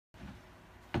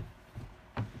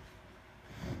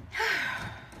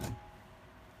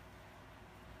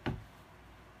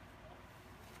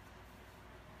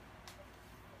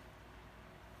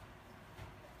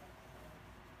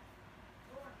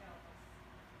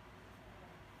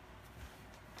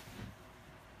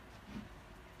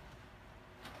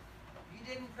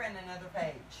didn't print another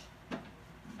page.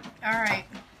 All right.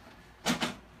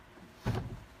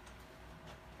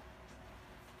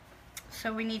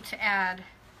 So we need to add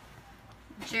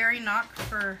Jerry Knock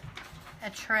for a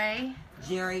tray.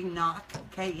 Jerry Knock,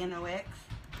 K-N-O-X.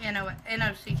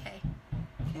 N-O-C-K.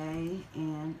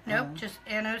 K-N-O. Nope, just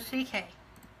N-O-C-K.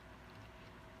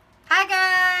 Hi,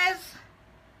 guys.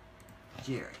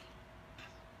 Jerry.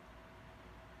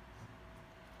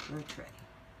 For a tray.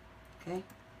 Okay?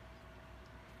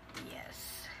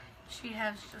 Yes. She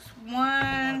has just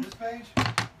one. This page?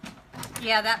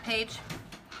 Yeah, that page.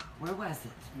 Where was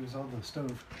it? It was on the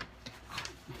stove.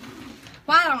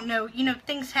 Well, I don't know. You know,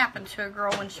 things happen to a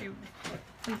girl when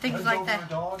things like that.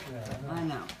 Dog? Yeah, I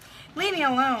know. Leave me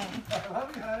alone.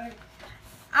 Love you, honey.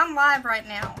 I'm live right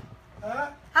now. Huh?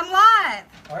 I'm live.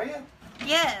 Are you?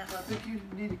 Yes. I think you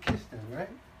need a kiss then, right?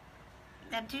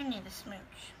 I do need a smooch.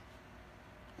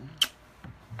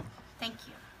 Thank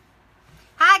you.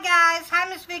 Hi, guys. Hi,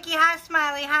 Miss Vicky. Hi,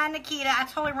 Smiley. Hi, Nikita. I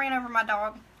totally ran over my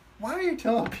dog. Why are you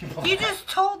telling people You that? just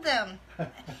told them.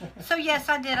 So, yes,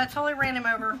 I did. I totally ran him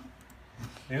over.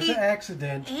 It was an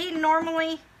accident. He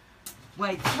normally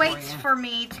waits for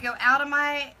me to go out of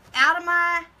my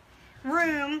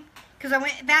room, because I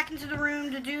went back into the room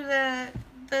to do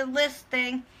the list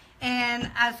thing,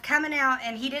 and I was coming out,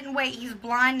 and he didn't wait. He's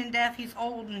blind and deaf. He's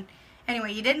old, and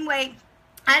anyway, he didn't wait.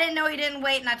 I didn't know he didn't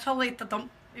wait, and I totally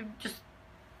just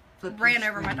ran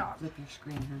over my dog. Flip your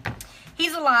screen, huh?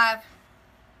 He's alive,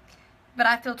 but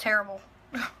I feel terrible.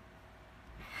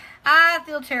 I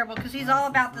feel terrible because he's all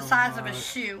about the size of a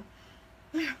shoe.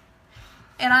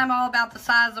 And I'm all about the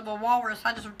size of a walrus.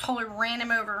 I just totally ran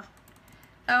him over.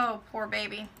 Oh, poor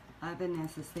baby. Hi,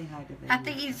 Vanessa. Say hi to Vanessa. I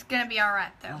think he's going to be all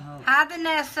right, though. Uh-huh. Hi,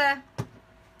 Vanessa.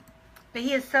 But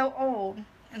he is so old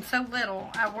and so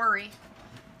little, I worry.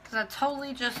 Because I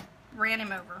totally just ran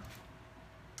him over.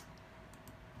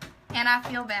 And I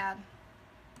feel bad.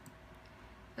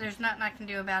 But there's nothing I can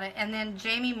do about it. And then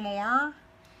Jamie Moore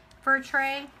for a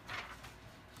tray.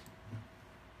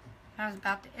 I was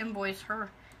about to invoice her.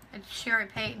 And she already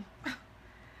paid.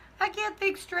 I can't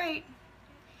think straight.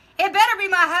 It better be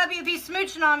my hubby if he's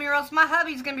smooching on me, or else my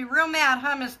hubby's going to be real mad,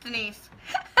 huh, Miss Denise?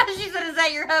 She said, is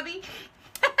that your hubby?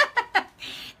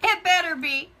 It better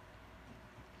be.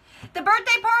 The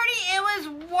birthday party, it was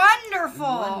wonderful.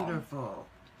 Wonderful.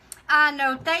 I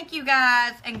know. Thank you,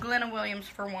 guys. And Glenna Williams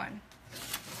for one.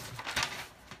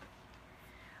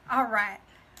 All right.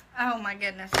 Oh, my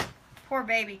goodness. Poor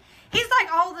baby. He's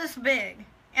like all this big.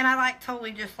 And I like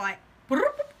totally just like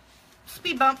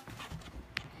speed bump.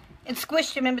 And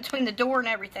squished him in between the door and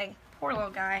everything. Poor little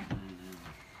guy.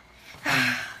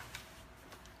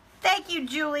 Thank you,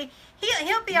 Julie.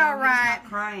 He'll be all right. He's not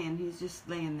crying. He's just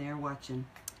laying there watching.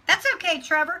 That's okay,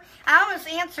 Trevor. I almost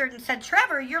answered and said,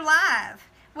 Trevor, you're live.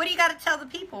 What do you got to tell the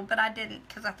people? But I didn't,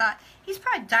 because I thought, he's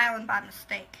probably dialing by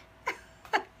mistake.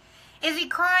 Is he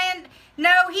crying?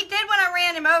 No, he did when I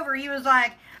ran him over. He was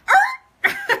like,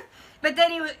 but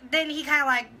then he kind of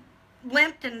like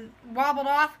limped and wobbled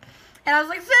off. And I was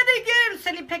like, Cindy, get him.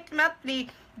 Cindy picked him up and he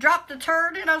dropped the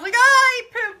turd. And I was like, oh, he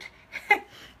pooped.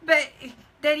 But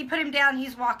then he put him down.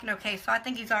 He's walking okay, so I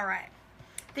think he's all right.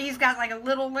 I think he's got like a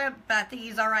little limp, but I think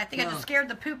he's all right. I think I just scared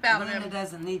the poop out of him. Linda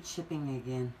doesn't need shipping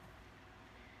again.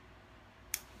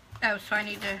 Oh, so I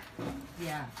need to...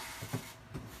 Yeah.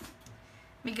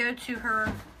 Let me go to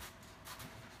her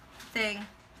thing.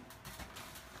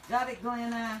 Got it,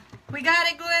 Glenna. We got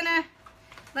it, Glenna.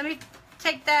 Let me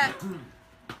take that.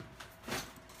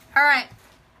 All right.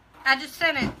 I just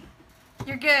sent it.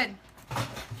 You're good.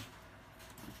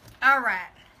 All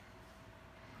right.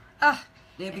 Oh.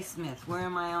 Debbie Smith, where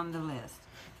am I on the list?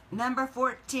 Number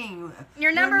 14.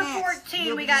 You're number next. 14.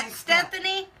 You'll We be got next up.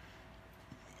 Stephanie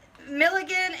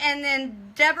Milligan, and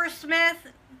then Deborah Smith,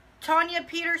 Tanya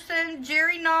Peterson,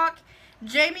 Jerry Knock,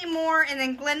 Jamie Moore, and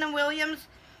then Glenda Williams.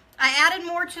 I added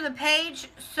more to the page,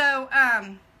 so,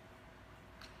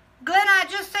 Glenna, I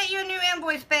just sent you a new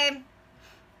invoice, babe.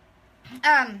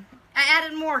 I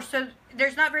added more, so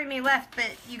there's not very many left, but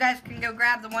you guys can go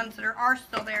grab the ones that are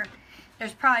still there.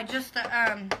 There's probably just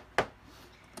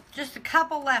a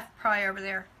couple left probably over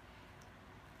there.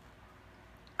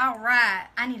 All right,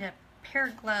 I need a pair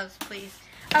of gloves, please.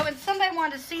 Oh, and somebody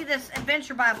wanted to see this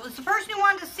Adventure Bible. It's the person who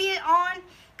wanted to see it on,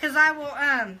 because I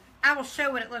will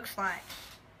show what it looks like.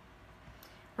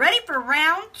 Ready for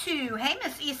round 2. Hey,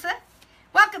 Miss Issa.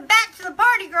 Welcome back to the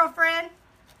party, girlfriend.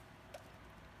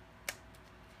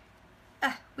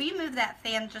 Will you move that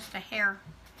fan just a hair?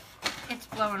 It's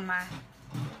blowing my...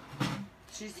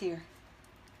 She's here.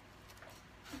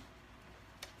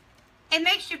 It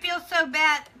makes you feel so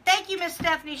bad. Thank you, Miss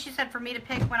Stephanie. She said for me to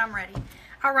pick when I'm ready.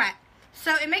 All right.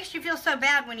 So it makes you feel so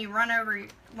bad when you run over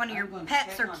one of your I'm gonna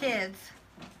pets check or on it. kids.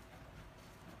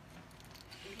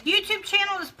 YouTube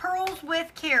channel is Pearls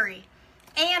with Carrie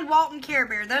and Walton Care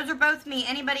Bear. Those are both me.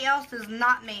 Anybody else is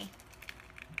not me.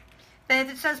 But if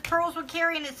it says Pearls with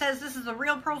Carrie and it says this is the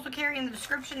real Pearls with Carrie in the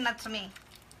description, that's me.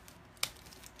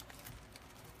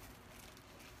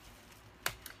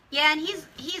 Yeah, and he's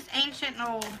ancient and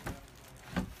old.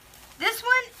 This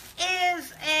one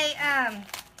is a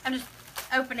I'm just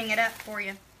opening it up for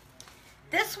you.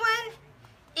 This one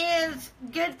is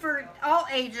good for all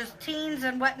ages, teens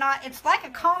and whatnot. It's like a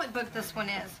comic book, this one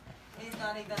is. He's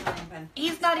not even limping.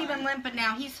 He's not even limping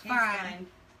now. He's He's fine. fine.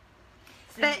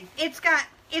 But See, it's kind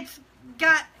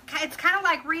of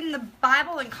like reading the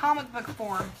Bible in comic book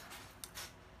form.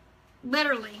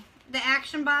 Literally. The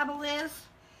Action Bible is.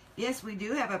 yes, we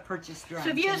do have a purchase drive. So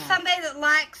if you have tonight. somebody that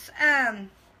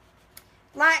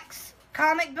likes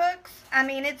comic books, I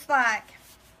mean, it's like,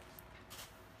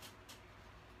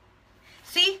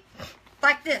 see,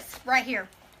 like this right here.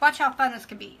 Watch how fun this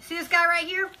could be. See this guy right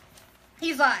here?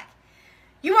 He's like,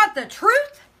 you want the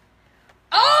truth?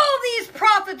 All these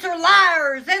prophets are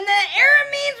liars, and the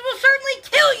Arameans will certainly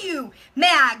kill you. May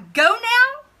I go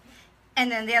now? And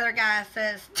then the other guy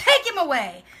says, take him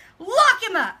away. Lock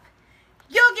him up.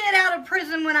 You'll get out of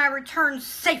prison when I return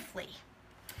safely.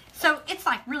 So it's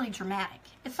like really dramatic.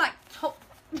 It's like, Mr.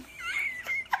 Jenny's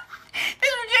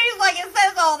like, it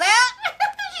says all that.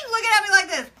 She's looking at me like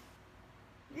this.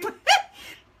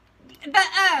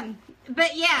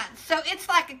 But yeah, so it's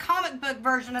like a comic book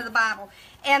version of the Bible.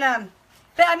 And,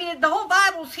 but I mean, the whole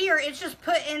Bible's here. It's just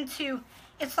put into,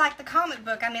 it's like the comic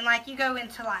book. I mean, like you go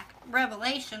into like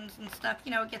Revelations and stuff,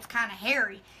 you know, it gets kind of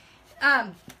hairy.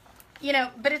 You know,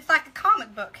 but it's like a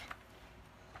comic book.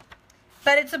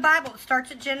 But it's a Bible. It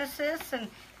starts at Genesis and,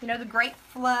 you know, the Great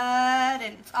Flood,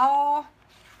 and it's all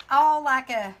like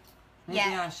a, Maybe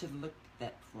yeah. I should look at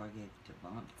that before I gave it to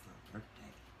Bond for her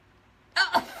birthday.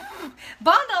 Oh,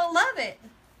 Bondo love it.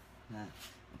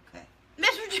 Okay.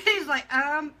 Mr. G's like,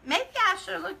 maybe I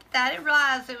should have looked at that. I didn't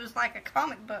realize it was like a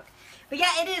comic book. But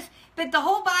yeah, it is. But the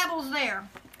whole Bible's there.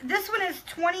 This one is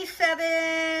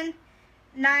 $27.99.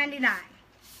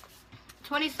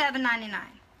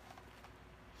 $27.99.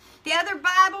 The other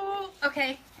Bible,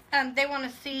 okay, they want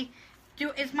to see,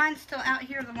 is mine still out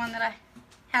here, the one that I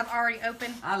have already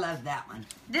opened? I love that one.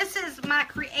 This is my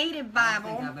Creative I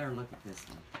Bible. think I better look at this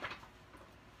one.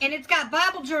 And it's got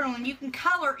Bible journal, and you can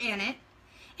color in it.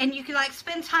 And you can, like,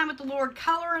 spend time with the Lord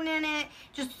coloring in it.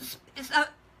 Just,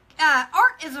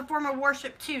 art is a form of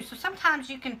worship, too. So sometimes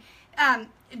you can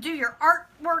do your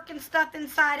artwork and stuff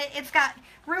inside it. It's got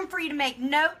room for you to make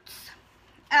notes.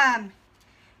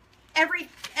 Every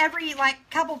like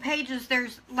couple pages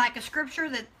there's like a scripture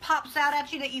that pops out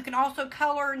at you that you can also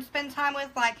color and spend time with,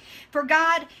 like, for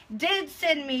God did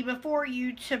send me before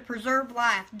you to preserve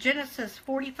life, Genesis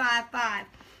 45:5.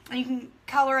 And you can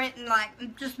color it and like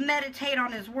just meditate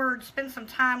on his word, spend some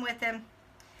time with him.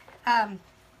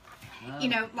 You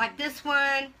know, like this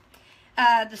one,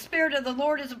 the Spirit of the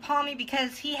Lord is upon me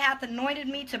because he hath anointed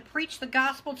me to preach the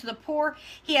gospel to the poor.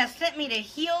 He has sent me to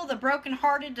heal the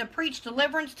brokenhearted, to preach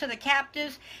deliverance to the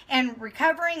captives, and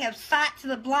recovering of sight to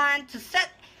the blind, to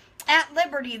set at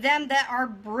liberty them that are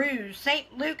bruised.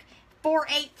 St. Luke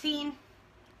 4:18.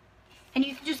 And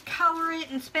you can just color it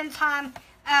and spend time.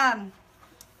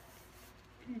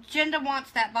 Jenda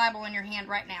wants that Bible in your hand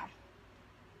right now.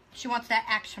 She wants that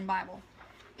Action Bible.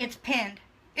 It's pinned.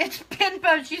 It's pinned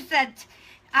post. She said,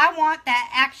 I want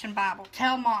that Action Bible.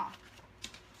 Tell Mom.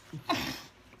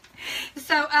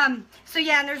 So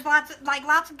yeah, and there's lots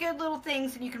of good little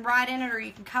things, and you can write in it or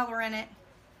you can color in it.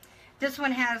 This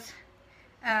one has,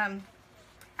 I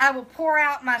will pour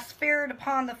out my spirit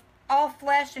upon all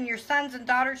flesh, and your sons and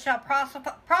daughters shall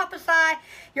prophesy.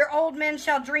 Your old men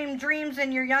shall dream dreams,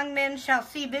 and your young men shall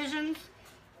see visions.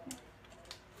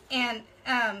 And,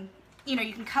 you know,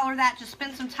 you can color that. Just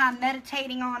spend some time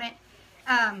meditating on it.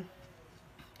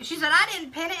 She said, I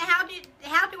didn't pin it. How do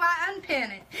I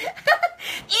unpin it?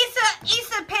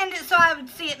 Issa pinned it so I would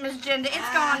see it, Miss Jenda.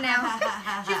 It's gone now.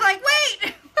 She's like,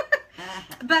 wait.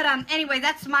 But anyway,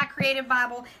 that's my Creative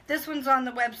Bible. This one's on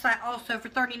the website also for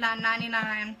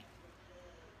 $39.99.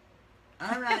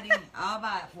 Alrighty, I'll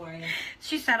buy it for you.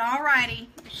 She said, alrighty.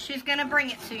 She's going to bring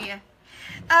it to you.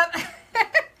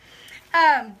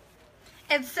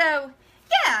 And so,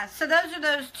 yeah, so those are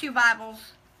those two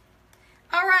Bibles.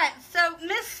 All right, so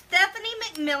Miss Stephanie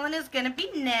McMillan is going to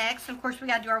be next. Of course, we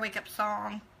got to do our wake-up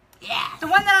song. Yeah. The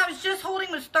one that I was just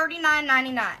holding was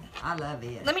 $39.99. I love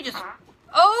it. Let me just...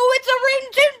 Oh, it's a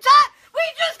rootin' tootin' time! We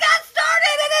just got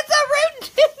started, and it's a rootin'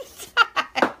 tootin'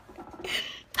 time!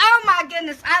 Oh, my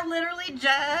goodness. I literally literally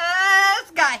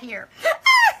just got here.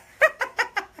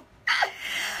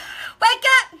 Wake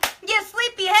up, you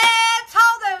sleepy heads.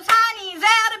 Haul those honeys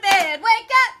out of bed.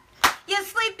 Wake up, you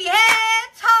sleepy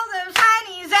heads. Haul those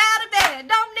honeys out of bed.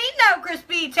 Don't need no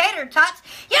crispy tater tots.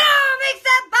 You know, mix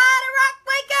that body rock.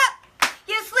 Wake up,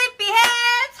 you sleepy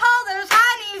heads. Haul those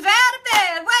honeys out of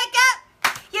bed. Wake up.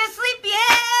 You sleepy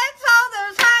heads, all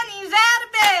those honeys out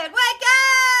of bed. Wake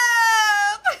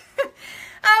up!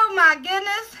 Oh my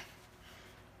goodness.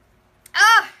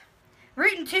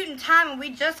 Rootin' tootin' time and we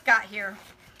just got here.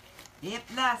 Yep,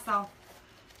 Lysol.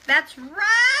 That's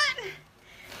right.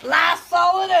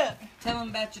 Lysol it up. Tell them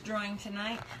about your drawing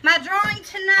tonight. My drawing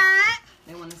tonight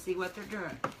They want to see what they're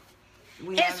doing.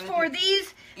 We is have for a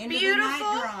these end of the beautiful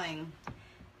night drawing.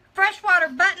 freshwater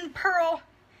button pearl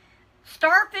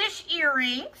starfish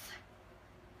earrings.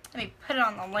 Let me put it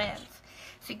on the lens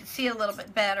so you can see a little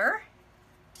bit better.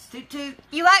 Toot toot.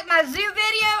 You like my zoo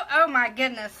video? Oh my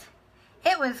goodness.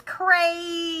 It was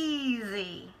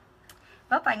crazy.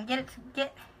 Hope I can get it to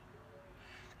get.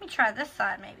 Let me try this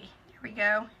side maybe. Here we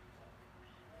go.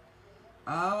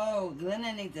 Oh,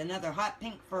 Glenna needs another hot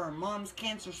pink for Mom's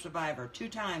cancer survivor 2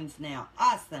 times now.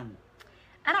 Awesome.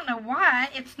 I don't know why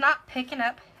it's not picking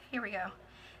up. Here we go.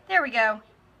 There we go.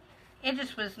 It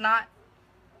just was not.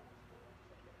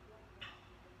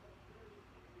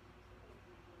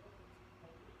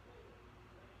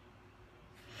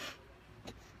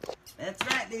 That's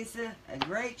right, Lisa. A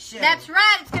great show. That's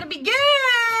right. It's going to be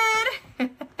good.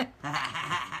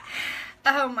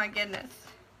 Oh my goodness.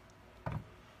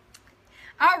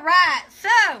 All right.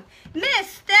 So, Miss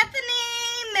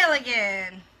Stephanie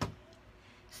Milligan.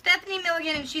 Stephanie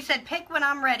Milligan, and she said, pick when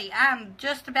I'm ready. I'm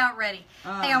just about ready.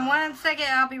 Hang on 1 second.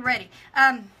 I'll be ready.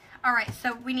 All right.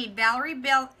 So, we need Valerie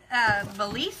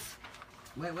Belize.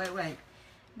 Wait.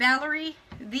 Valerie,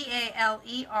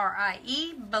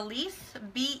 V-A-L-E-R-I-E, Belize,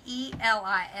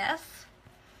 B-E-L-I-S.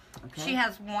 Okay. She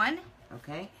has 1.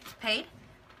 Okay. It's paid.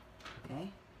 Okay.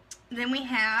 Then we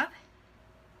have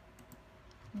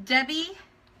Debbie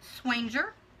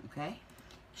Swanger. Okay.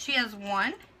 She has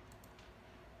 1.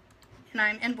 And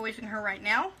I'm invoicing her right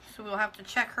now. So we'll have to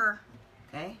check her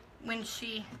Okay. when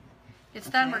she gets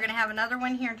done. Okay. We're going to have another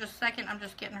one here in just a second. I'm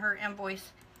just getting her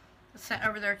invoice sent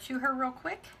over there to her real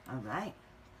quick. All right.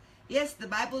 Yes, the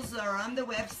Bibles are on the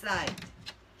website,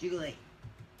 Julie.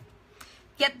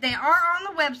 Yep, they are on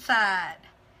the website.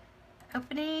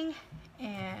 Opening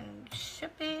and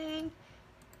shipping.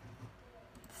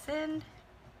 Send.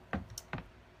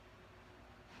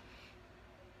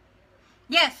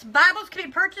 Yes, Bibles can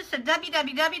be purchased at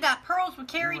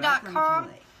www.pearlswithcarrie.com. Welcome,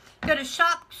 Julie. Go to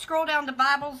shop, scroll down to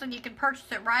Bibles, and you can purchase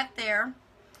it right there.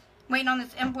 Waiting on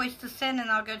this invoice to send,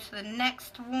 and I'll go to the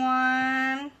next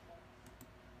one.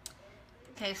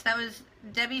 Okay, so that was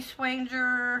Debbie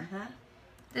Swanger. Uh-huh.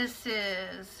 This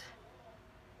is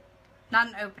not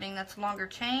an opening, that's a longer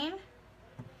chain.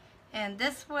 And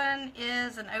this one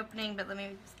is an opening, but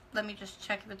let me just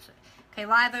check if it's okay.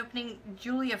 Live opening,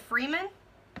 Julia Freeman.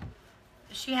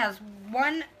 She has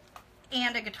 1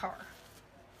 and a guitar.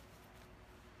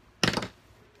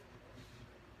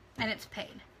 And it's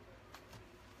paid.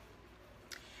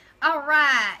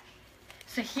 Alright.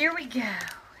 So here we go.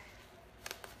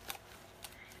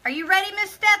 Are you ready,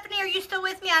 Miss Stephanie? Are you still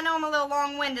with me? I know I'm a little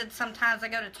long-winded sometimes. I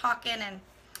go to talking. And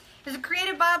is a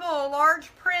Creative Bible a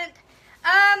large print?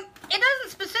 It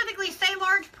doesn't specifically say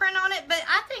large print on it, but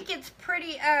I think it's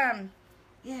pretty,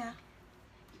 Yeah.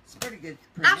 It's pretty good.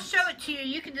 I'll show it to you.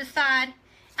 You can decide.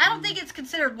 I don't think it's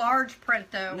considered large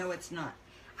print, though. No, it's not.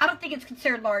 I don't think it's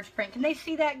considered large print. Can they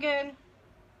see that good?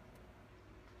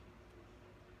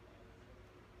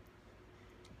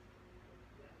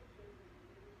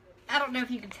 I don't know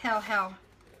if you can tell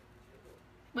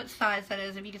what size that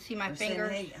is, if you can see my We're saying,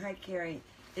 fingers. hey, hi, Carrie.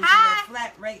 Is Hi. it a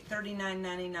flat rate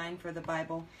 $39.99 for the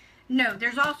Bible? No,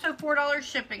 there's also $4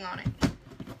 shipping on it.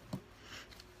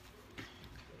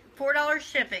 $4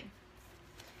 shipping.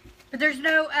 But there's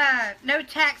no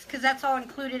tax because that's all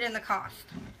included in the cost.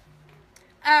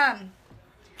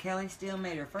 Kelly Steele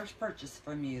made her first purchase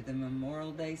from you, the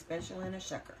Memorial Day special in a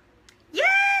shucker. Yay!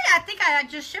 I think I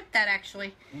just shipped that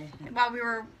actually. Mm-hmm. While we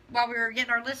were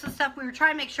getting our list and stuff, we were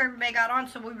trying to make sure everybody got on,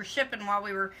 so we were shipping while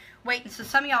we were waiting. So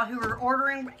some of y'all who were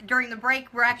ordering during the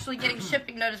break were actually getting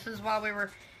shipping notices while we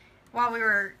were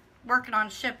working on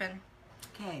shipping.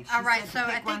 Okay. All right, so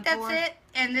I think that's it.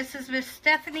 And this is Miss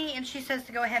Stephanie, and she says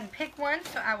to go ahead and pick one,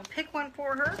 so I will pick one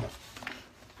for her.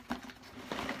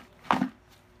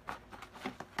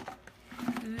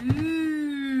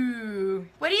 Ooh.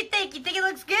 What do you think? You think it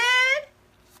looks good?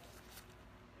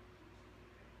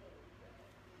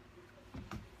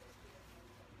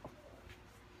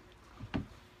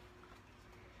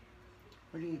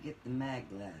 Where do you get the mag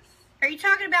glass? Are you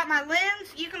talking about my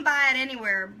lens? You can buy it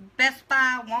anywhere. Best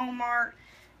Buy, Walmart,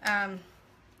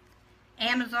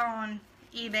 Amazon,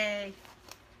 eBay.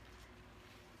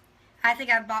 I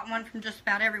think I've bought one from just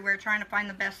about everywhere trying to find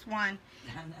the best one.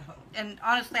 I know. And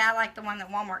honestly, I like the one that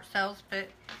Walmart sells, but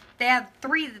they have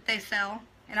 3 that they sell,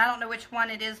 and I don't know which one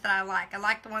it is that I like. I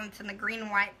like the one that's in the green and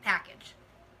white package.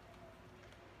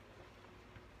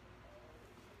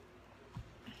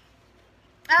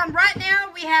 Right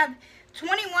now, we have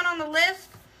 21 on the list.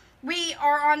 We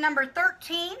are on number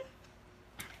 13.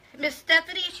 Miss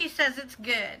Stephanie, she says it's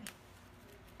good.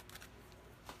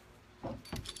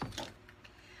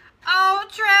 Oh,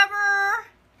 Trevor.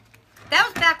 That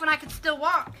was back when I could still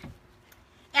walk.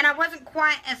 And I wasn't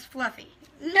quite as fluffy.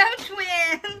 No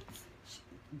twins.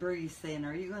 Bree's saying,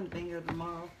 are you going to bingo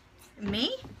tomorrow?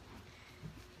 Me?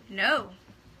 No.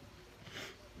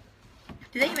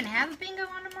 Do they even have a bingo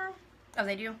on tomorrow? Oh,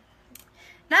 they do.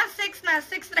 Not 6, not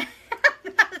 6 and a half,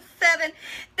 not a 7.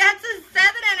 That's a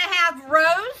 7.5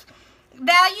 rose,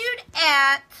 valued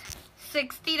at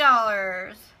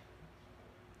 $60.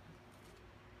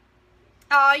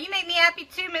 Oh, you make me happy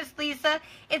too, Miss Lisa.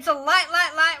 It's a light,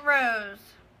 light, light rose.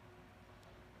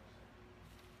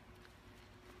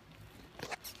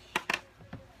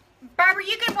 Barbara,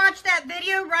 you can watch that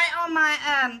video right on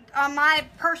my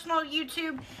personal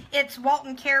YouTube. It's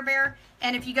Walton Care Bear,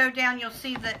 and if you go down, you'll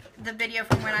see the video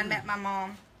from when I met my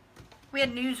mom. We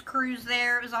had news crews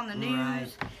there. It was on the news.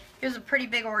 Right. It was a pretty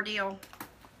big ordeal.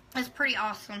 It was pretty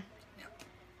awesome.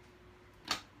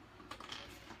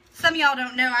 Some of y'all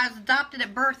don't know, I was adopted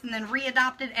at birth and then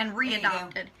readopted and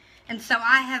readopted. And so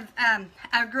I have,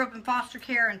 I grew up in foster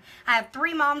care, and I have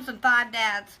 3 moms and 5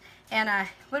 dads. And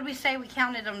what did we say? We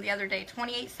counted them the other day.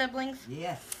 28 siblings?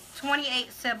 Yes.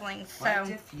 28 siblings. Quite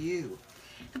So a few.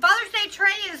 the Father's Day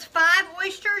tray is 5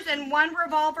 oysters and 1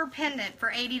 revolver pendant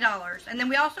for $80. And then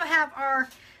we also have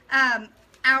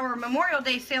our Memorial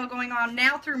Day sale going on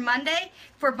now through Monday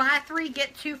for buy 3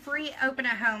 get 2 free open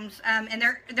at homes. And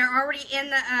they're already in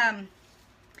the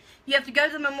you have to go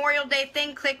to the Memorial Day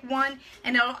thing, click 1,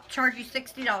 and it'll charge you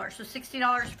 $60. So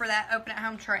 $60 for that open at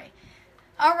home tray.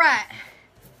 All right.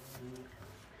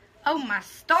 Oh my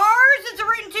stars! It's a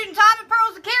rootin' tootin' time at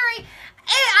Pearls of Carrie, and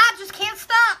I just can't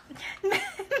stop. Miss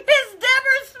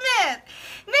Deborah Smith.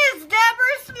 Miss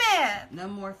Deborah Smith. No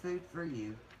more food for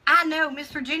you. I know,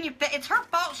 Miss Virginia. It's her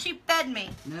fault. She fed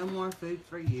me. No more food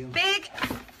for you. Big,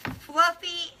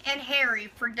 fluffy, and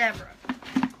hairy for Deborah.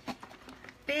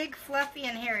 Big, fluffy,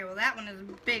 and hairy. Well, that one is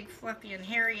big, fluffy, and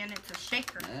hairy, and it's a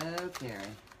shaker. Oh, Carrie.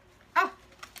 Oh,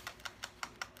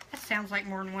 that sounds like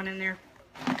more than one in there.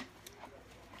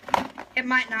 It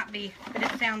might not be, but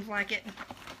it sounds like it.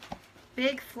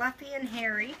 Big, fluffy, and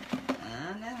hairy.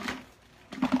 I know.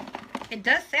 It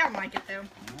does sound like it, though.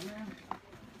 I know.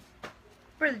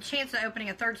 What are the chances of opening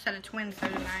a 3rd set of twins, though,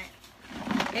 tonight?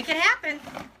 It can happen.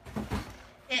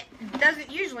 It doesn't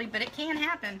usually, but it can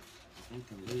happen. I think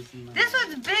I'm losing my This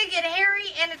one's big and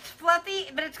hairy, and it's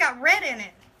fluffy, but it's got red in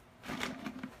it.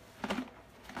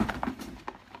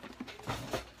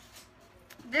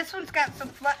 This one's got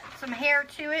some hair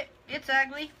to it. It's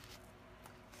ugly.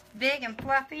 Big and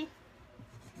fluffy.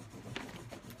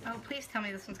 Oh, please tell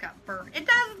me this one's got fur. It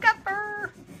does. It's got fur.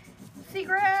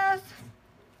 Seagrass.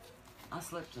 I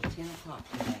slept till 10 o'clock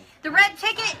today. The red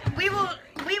ticket,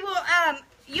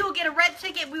 you will get a red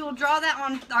ticket. We will draw that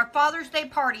on our Father's Day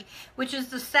party, which is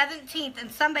the 17th, and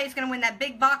somebody's going to win that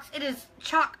big box. It is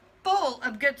chock full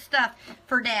of good stuff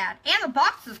for Dad. And the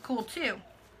box is cool, too.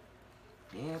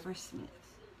 Deborah Smith.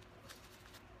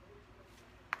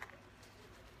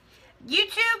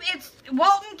 YouTube, it's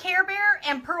Walton Care Bear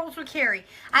and Pearls with Carrie.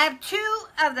 I have 2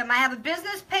 of them. I have a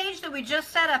business page that we just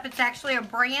set up. It's actually a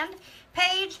brand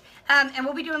page, and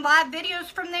we'll be doing live videos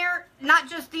from there. Not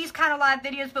just these kind of live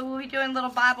videos, but we'll be doing little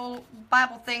Bible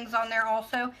things on there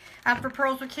also for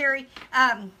Pearls with Carrie.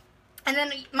 And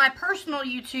then my personal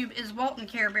YouTube is Walton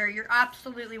Care Bear. You're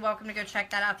absolutely welcome to go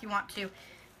check that out if you want to.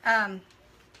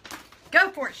 Go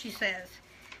for it, she says.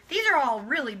 These are all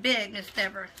really big, Miss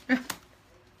Deborah.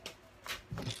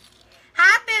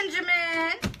 Hi,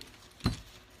 Benjamin.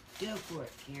 Go for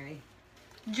it, Carrie.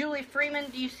 Julie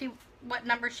Freeman, do you see what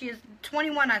number she is?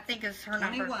 21, I think, is her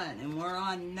number. 21, and we're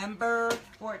on number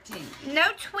 14. No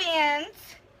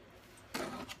twins.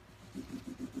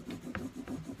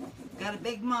 Got a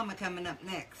big mama coming up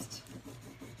next.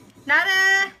 Not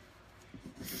a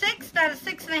 6, not a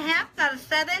 6.5, not a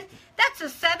 7. That's a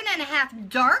 7.5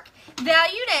 dark,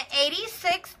 valued at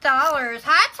 $86.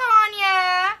 Hi,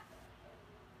 Tanya.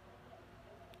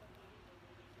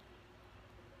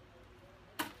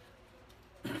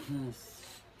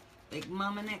 Big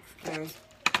Mama next, Carrie.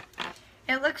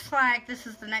 It looks like this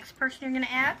is the next person you're going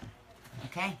to add.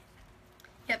 Okay.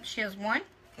 Yep, she has one.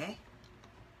 Okay.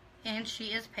 And she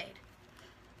is paid.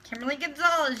 Kimberly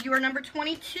Gonzalez, you are number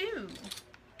 22.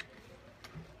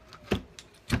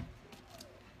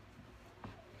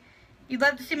 You'd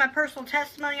love to see my personal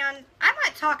testimony on. I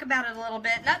might talk about it a little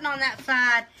bit. Nothing on that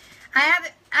side. I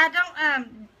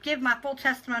don't give my full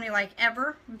testimony like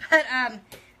ever, but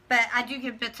I do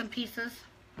give bits and pieces.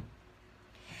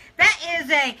 That is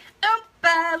a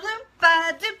oompa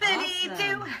loompa doopity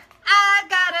doo. Awesome. I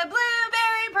got a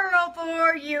blueberry pearl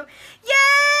for you.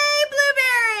 Yay,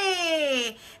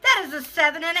 blueberry! That is a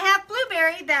 7.5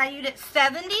 blueberry valued at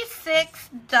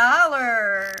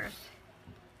 $76.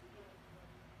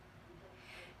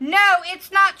 No,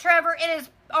 it's not, Trevor. It is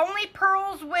only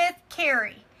pearls with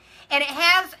Carrie, and it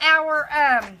has our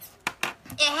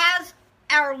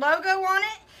logo on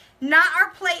it, not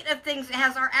our plate of things. It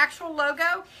has our actual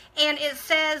logo, and it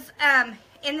says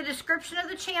in the description of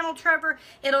the channel, Trevor,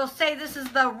 it'll say this is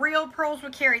the real Pearls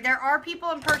with Carrie. There are people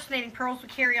impersonating Pearls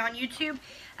with Carrie on YouTube,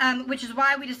 which is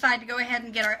why we decided to go ahead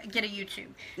and get a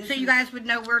YouTube, so you guys would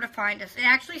know where to find us. It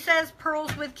actually says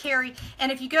Pearls with Carrie,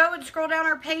 and if you go and scroll down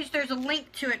our page, there's a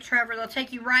link to it, Trevor. They'll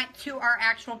take you right to our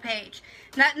actual page.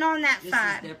 Nothing on that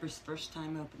side. This is Deborah's first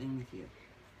time opening with you.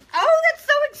 Oh, that's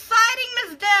so exciting,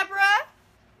 Miss Deborah.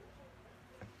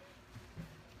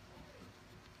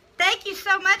 Thank you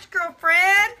so much,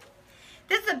 girlfriend.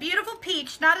 This is a beautiful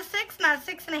peach. Not a 6, not a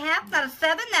 6.5, not a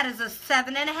 7. That is a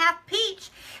 7.5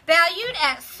 peach, valued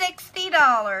at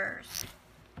 $60.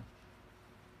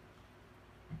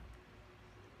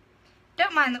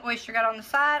 Don't mind the oyster gut on the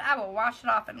side. I will wash it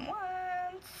off in 1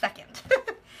 second.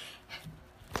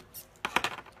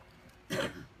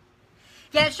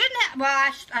 Yeah, it shouldn't have,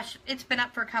 well, it's been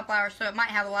up for a couple hours, so it might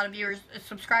have a lot of viewers,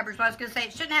 subscribers, but I was going to say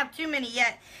it shouldn't have too many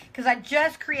yet, because I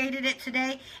just created it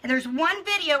today, and there's one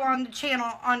video on the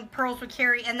channel on Pearls with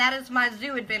Carrie, and that is my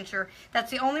zoo adventure. That's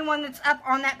the only one that's up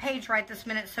on that page right this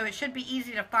minute, so it should be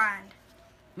easy to find.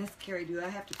 Miss Carrie, do I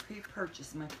have to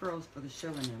pre-purchase my pearls for the show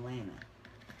in Atlanta?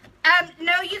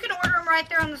 No, you can order them right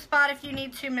there on the spot if you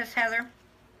need to, Miss Heather.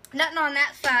 Nothing on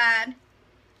that side.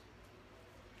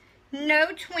 No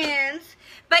twins,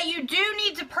 but you do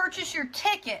need to purchase your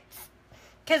tickets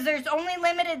because there's only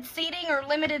limited seating or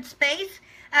limited space.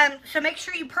 So make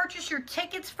sure you purchase your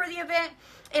tickets for the event.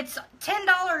 It's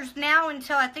 $10 now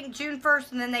until I think June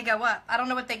 1st, and then they go up. I don't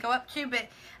know what they go up to, but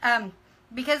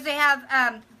because they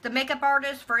have the makeup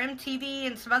artist for MTV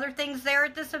and some other things there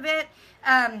at this event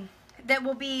that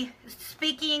will be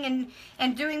speaking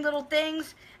and doing little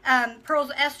things.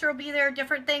 Pearls Esther will be there,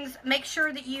 different things. Make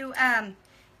sure that you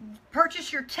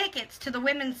purchase your tickets to the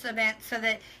women's event so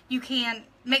that you can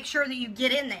make sure that you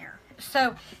get in there.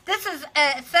 So this is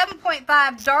a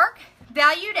 7.5 dark,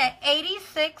 valued at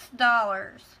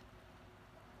 $86.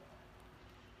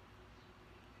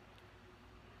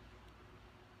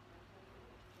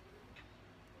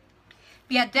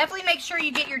 Yeah, definitely make sure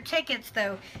you get your tickets,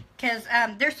 though, because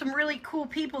there's some really cool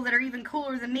people that are even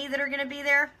cooler than me that are going to be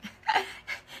there.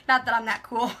 Not that I'm that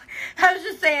cool. I was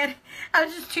just saying, I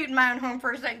was just tooting my own horn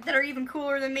for a second, that are even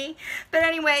cooler than me. But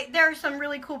anyway, there are some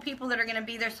really cool people that are going to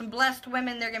be there. Some blessed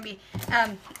women. They're going to be,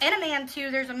 and a man,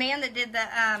 too. There's a man that did the,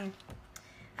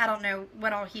 I don't know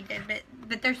what all he did,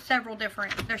 but there's several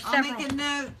different, I'll make a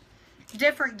note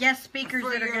different guest speakers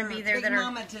for that are going to be there Big that are...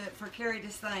 Mama for Carrie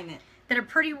to sign it. That are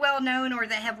pretty well known or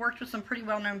that have worked with some pretty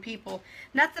well known people.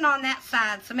 Nothing on that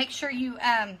side, so make sure you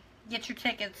get your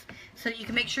tickets so that you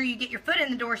can make sure you get your foot in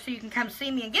the door so you can come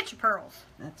see me and get your pearls.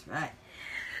 That's right.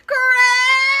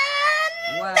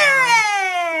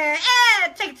 Cranberry!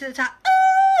 And take it to the top.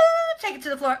 Ooh! Take it to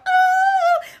the floor.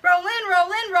 Ooh! Rollin',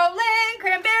 rollin', rollin'.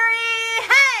 Cranberry!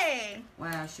 Hey!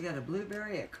 Wow, she got a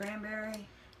blueberry, a cranberry.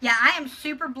 Yeah, I am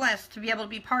super blessed to be able to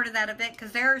be part of that event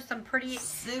because there are some pretty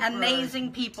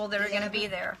amazing people that are going to be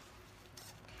there.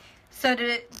 So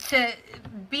to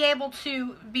be able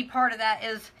to be part of that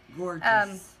is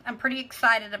gorgeous. I'm pretty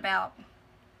excited about.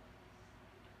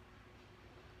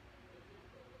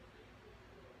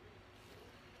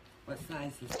 What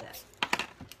size is that?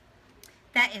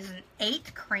 That is an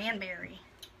 8 cranberry.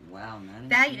 Wow, 92.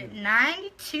 Valued at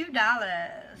 $92.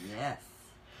 Yes.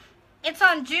 It's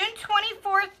on June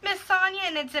 24th, Miss Sonia,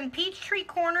 and it's in Peachtree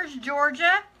Corners,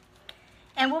 Georgia.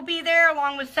 And we'll be there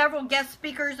along with several guest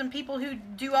speakers and people who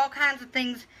do all kinds of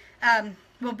things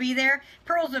will be there.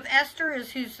 Pearls of Esther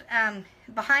is who's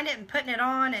behind it and putting it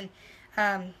on,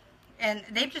 and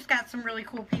they've just got some really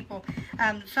cool people.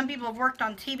 Some people have worked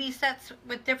on TV sets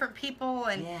with different people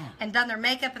and done their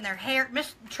makeup and their hair.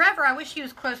 Miss Trevor, I wish he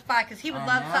was close by because he would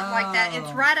love something like that.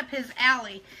 It's right up his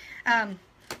alley.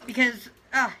 Because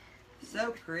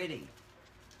So pretty.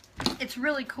 it's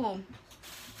really cool.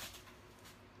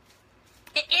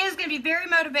 It is going to be very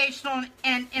motivational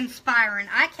and inspiring.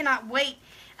 I cannot wait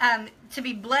to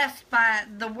be blessed by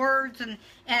the words and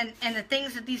the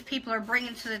things that these people are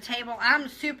bringing to the table. I'm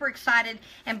super excited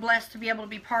and blessed to be able to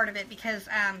be part of it because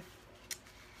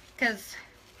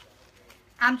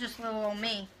I'm just little old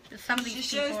me. Some of these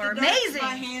people are amazing.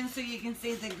 My hand so you can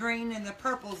see the green and the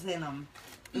purples in them.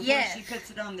 Before Yes. she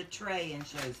puts it on the tray and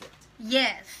shows it.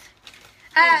 Yes.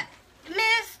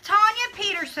 Miss Tanya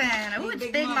Peterson. Oh, it's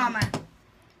Big Mama.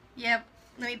 Yep.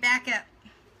 Let me back up.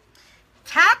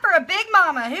 Time for a Big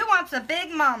Mama. Who wants a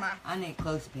Big Mama? I need a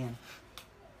clothespin.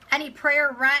 I need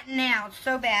prayer right now. It's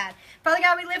so bad. Father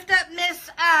God, we lift up Miss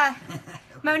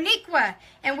Moniqua,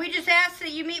 and we just ask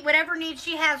that you meet whatever needs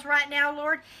she has right now,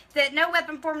 Lord, that no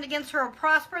weapon formed against her will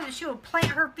prosper, that she will plant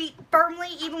her feet firmly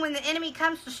even when the enemy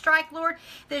comes to strike, Lord,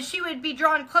 that she would be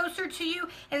drawn closer to you,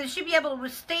 and that she'd be able to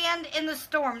withstand in the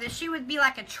storm, that she would be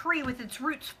like a tree with its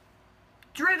roots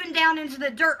driven down into the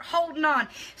dirt, holding on,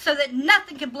 so that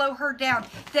nothing can blow her down.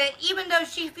 That even though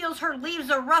she feels her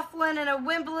leaves are ruffling and a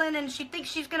wimbling and she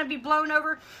thinks she's going to be blown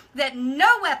over, that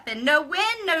no weapon, no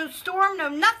wind, no storm, no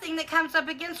nothing that comes up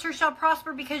against her shall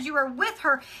prosper, because you are with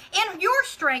her in your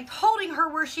strength, holding her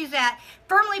where she's at,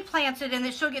 firmly planted, and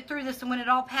that she'll get through this. And when it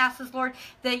all passes, Lord,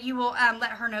 that you will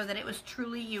let her know that it was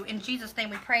truly you. In Jesus' name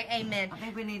we pray, amen. I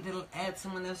think we need to add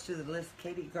someone else to the list.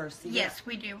 Katie Garcia. Yes,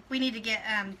 we do. We need to get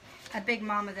a Big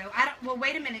Mama, though. Well,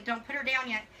 wait a minute. Don't put her down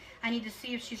yet. I need to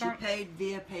see if she's She on. paid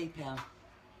via PayPal.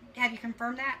 Have you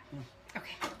confirmed that? No.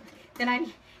 Okay. Then I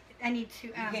need to.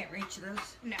 You can't reach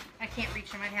those? No, I can't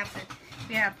reach them. I'd have to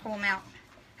pull them out.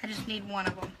 I just need one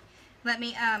of them. Let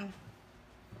me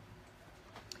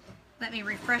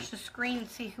refresh the screen and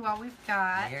see who all we've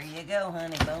got. There you go,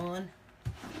 honey bun.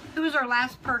 Who was our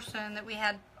last person that we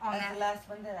had on that? The last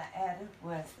one that I added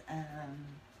was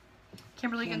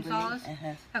Kimberly Gonzalez.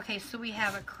 Okay, so we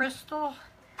have a Crystal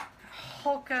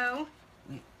Holko.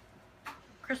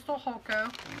 Crystal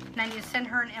Holko. And I need to send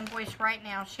her an invoice right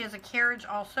now. She has a carriage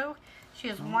also. She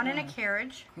has one in a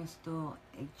carriage. Crystal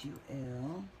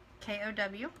H-U-L.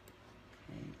 K-O-W.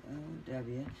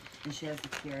 K-O-W. And she has a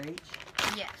carriage.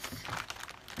 Yes.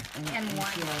 And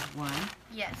one. She has one.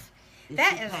 Yes. Is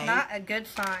That she is paid? not a good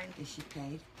sign. Is she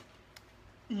paid?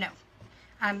 No.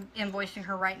 I'm invoicing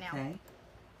her right now. Okay.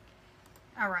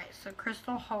 All right, so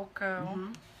Crystal Holko.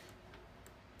 Mm-hmm.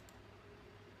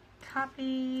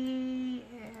 Copy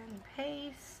and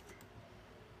paste.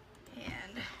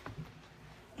 And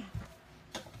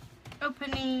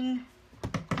opening.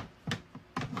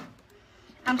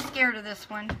 I'm scared of this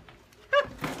one.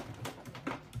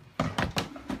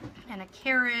 And a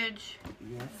carriage.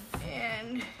 Yes.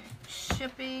 And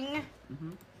shipping.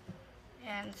 Mm-hmm.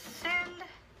 And send.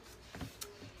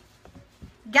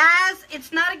 Guys,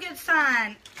 it's not a good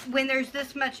sign when there's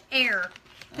this much air.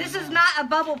 This is not a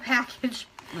bubble package.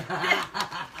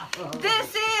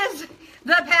 This is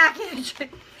the package.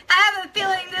 I have a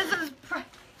feeling this is...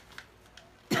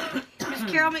 Miss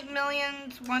Carol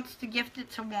McMillions wants to gift it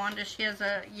to Wanda. She has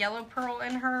a yellow pearl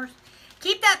in hers.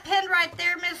 Keep that pinned right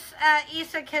there, Miss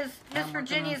Issa, because Miss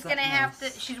Virginia is going to have to...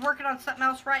 She's working on something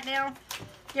else right now.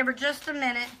 Give her just a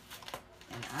minute.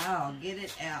 And I'll get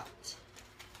it out.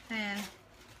 Then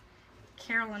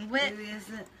Carolyn Witt. Who is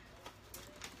it?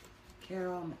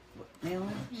 Carol McMillan?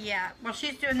 Yeah, while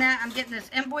she's doing that, I'm getting this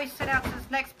invoice sent out to this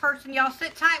next person. Y'all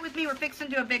sit tight with me. We're fixing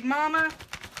to do a Big Mama.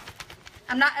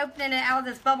 I'm not opening it out of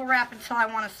this bubble wrap until I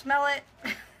want to smell it.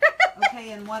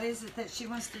 Okay, and what is it that she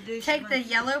wants to do? Take the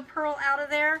yellow pearl out of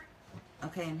there.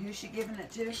 Okay, and who's she giving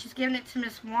it to? She's giving it to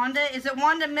Miss Wanda. Is it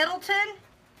Wanda Middleton?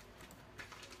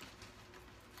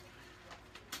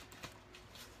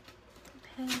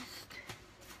 Paste.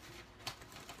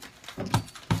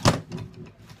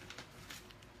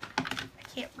 I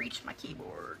can't reach my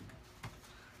keyboard.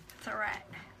 It's alright.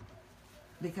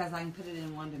 Because I can put it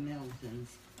in Wanda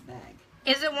Middleton's bag.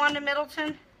 Is it Wanda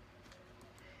Middleton?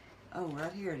 Oh,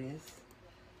 right here it is.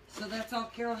 So that's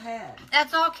all Carol had.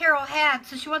 That's all Carol had.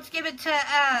 So she wants to give it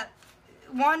to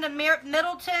Wanda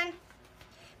Middleton.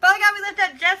 Father God, we lift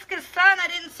up Jessica's son. I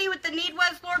didn't see what the need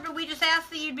was, Lord, but we just ask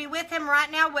that you'd be with him right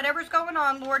now, whatever's going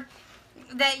on, Lord.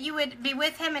 That you would be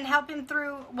with him and help him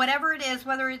through whatever it is,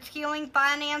 whether it's healing,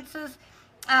 finances,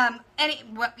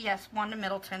 yes, Wanda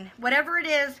Middleton. Whatever it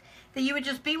is, that you would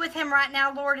just be with him right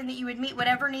now, Lord, and that you would meet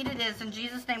whatever need it is. In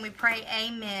Jesus' name we pray,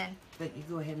 amen. But you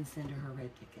go ahead and send her red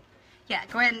ticket. Yeah,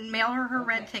 go ahead and mail her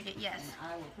red ticket, yes.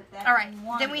 And I will put that All right, in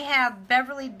one. then we have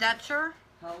Beverly Dutcher.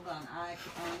 Hold on, I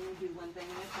can only do one thing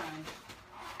at a time.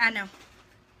 I know.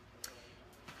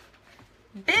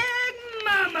 Big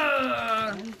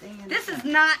Mama. Anything in This the is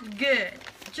not good.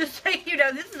 Just so you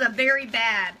know, this is a very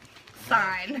bad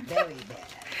sign. very bad.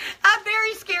 I'm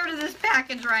very scared of this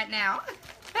package right now.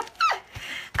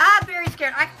 I'm very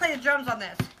scared. I can play the drums on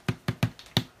this.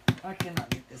 I cannot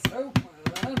get this open.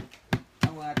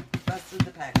 Oh, I busted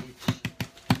the package.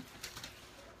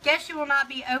 Guess you will not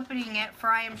be opening it, for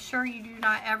I am sure you do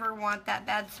not ever want that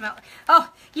bad smell.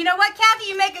 Oh, you know what, Kathy?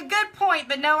 You make a good point,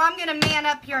 but no, I'm going to man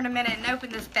up here in a minute and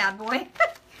open this bad boy.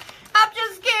 I'm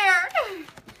just scared.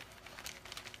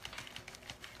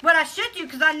 What I should do,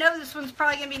 because I know this one's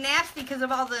probably going to be nasty because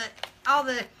of all the,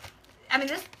 I mean,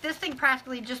 this thing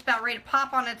practically just about ready to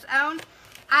pop on its own.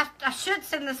 I should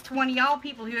send this to one of y'all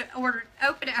people who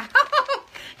open it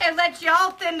and let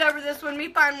y'all fend over this one. Me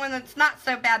find one that's not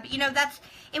so bad, but you know,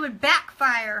 it would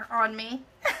backfire on me.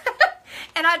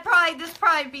 And this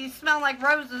probably be smelling like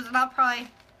roses, and I'll probably,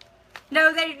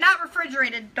 no, they're not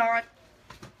refrigerated, darn.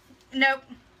 Nope.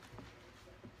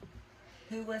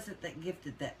 Who was it that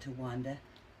gifted that to Wanda?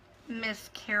 Miss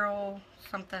Carol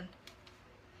something.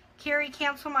 Carrie,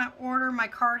 cancel my order. My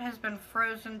card has been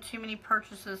frozen. Too many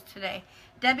purchases today.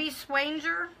 Debbie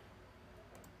Swanger.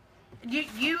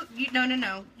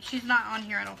 No. She's not on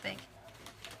here, I don't think.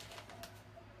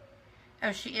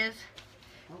 Oh, she is?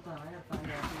 Hold on, I gotta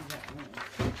find out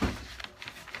who that was.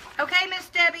 Okay, Miss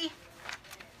Debbie.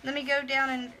 Let me go down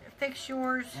and fix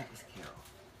yours. That was Carol.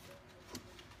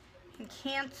 And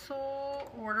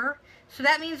cancel order. So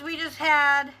that means we just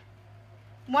had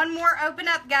one more open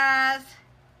up, guys.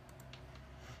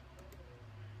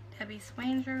 Debbie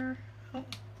Swanger. Oh.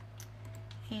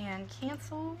 And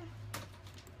cancel.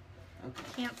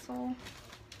 Okay. Cancel.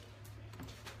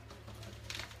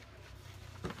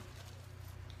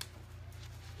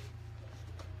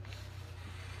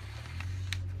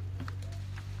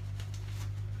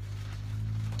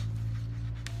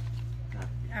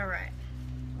 All right.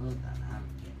 Hold on, I'm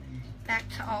getting it. Back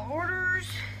to all orders.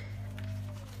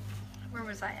 Where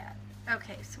was I at?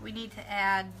 Okay, so we need to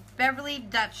add Beverly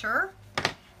Dutcher.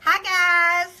 Hi,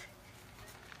 guys.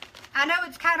 I know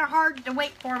it's kind of hard to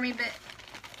wait for me, but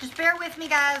just bear with me,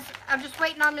 guys. I'm just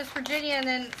waiting on Miss Virginia, and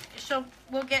then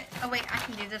we'll get, oh wait, I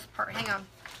can do this part. Hang on.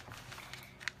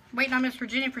 Waiting on Miss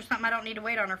Virginia for something I don't need to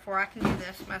wait on her for. I can do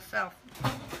this myself.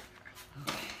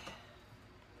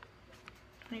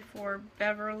 24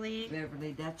 Beverly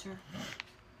Dutcher.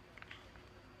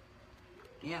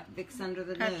 Yep, Vic's under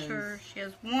the Dutcher. nose. She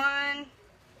has one.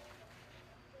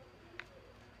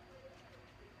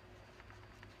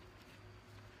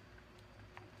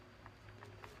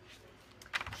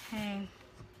 Okay.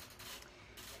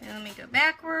 And let me go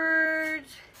backwards.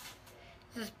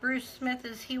 Is this Bruce Smith?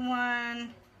 Is he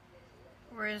one?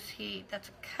 Or is he? That's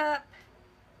a cup.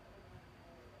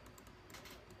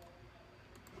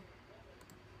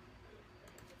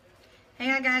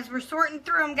 Hang on, guys. We're sorting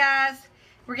through them, guys.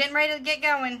 We're getting ready to get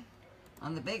going.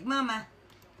 On the Big Mama.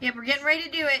 Yep, we're getting ready to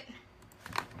do it.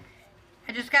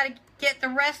 I just got to get the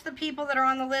rest of the people that are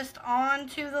on the list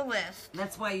onto the list.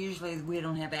 That's why usually we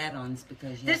don't have add-ons,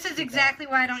 because This is exactly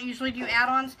why I don't usually do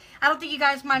add-ons. I don't think you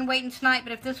guys mind waiting tonight,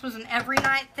 but if this was an every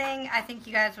night thing, I think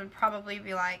you guys would probably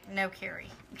be like, no, Carrie.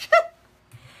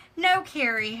 No,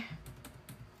 Carrie.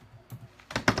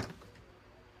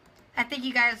 I think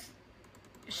you guys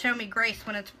show me grace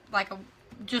when it's like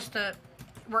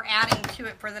we're adding to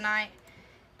it for the night.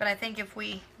 But I think if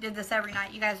we did this every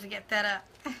night, you guys would get fed up.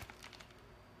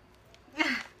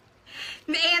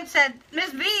 Ann said,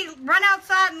 Miss B, run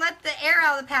outside and let the air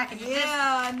out of the package. Yeah,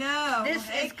 I know. This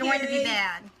Hey, is going to be Carrie.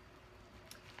 bad.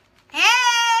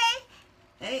 Hey!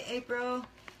 Hey, April.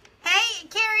 Hey,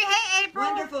 Carrie. Hey, April.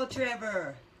 Wonderful,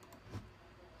 Trevor.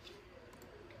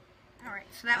 All right,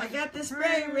 so that I was got the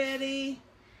spray ready.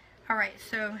 All right,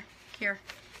 so here.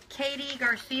 Katie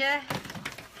Garcia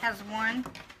has one.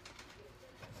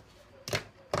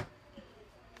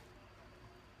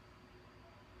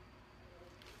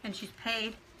 And she's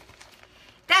paid.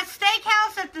 That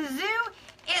steakhouse at the zoo,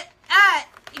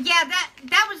 yeah,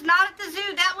 that was not at the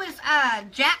zoo. That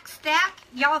was Jack Stack.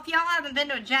 Y'all, if y'all haven't been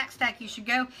to a Jack Stack, you should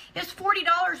go. It's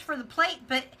 $40 for the plate,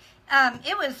 but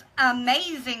it was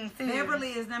amazing food.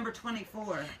 Beverly is number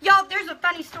 24. Y'all, there's a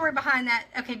funny story behind that.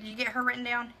 Okay, did you get her written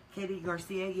down? Katie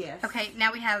Garcia, yes. Okay,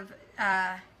 now we have,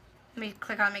 let me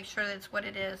click on make sure that's what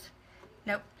it is.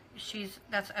 Nope,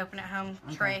 that's open at home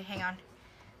tray. Okay. Hang on.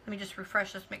 Let me just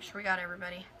refresh this, make sure we got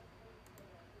everybody.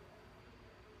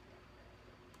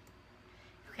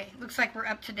 Okay, looks like we're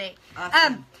up to date.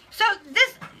 Awesome. So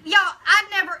this, y'all, I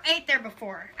never ate there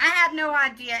before. I had no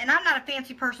idea, and I'm not a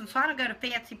fancy person, so I don't go to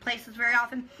fancy places very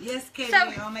often. Yes, Katie,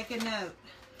 So- I'll make a note.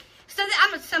 So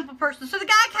I'm a simple person. So the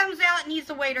guy comes out and he's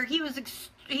the waiter. He was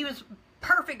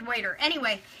perfect waiter.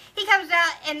 Anyway, he comes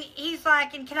out and he's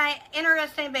like, and can I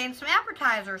interest anybody in some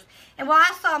appetizers? And well,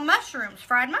 I saw mushrooms,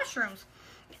 fried mushrooms.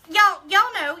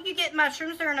 Y'all know you get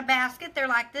mushrooms. They're in a basket. They're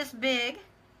like this big.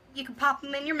 You can pop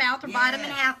them in your mouth or bite them in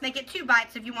half, make it 2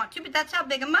 bites if you want to. But that's how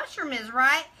big a mushroom is,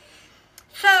 right?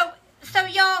 So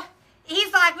y'all,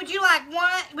 he's like, would you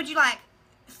like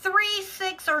 3,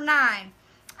 6, or 9?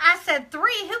 I said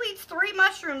 3. Who eats 3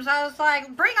 mushrooms? I was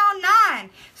like, bring on 9.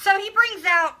 So he brings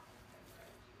out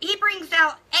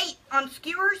 8 on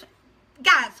skewers.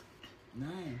 Guys,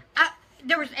 9.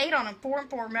 There was 8 on them, 4 and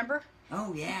 4, remember?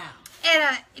 Oh, yeah.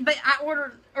 And but I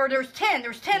ordered, or there was 10.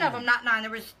 There was 10 of them, not 9.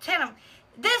 There was 10 of them.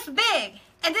 This big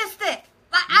and this thick.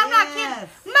 Like, I'm not kidding.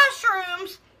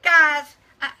 Mushrooms, guys,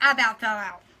 I about fell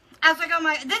out. I was like, oh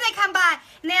my. Then they come by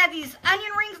and they have these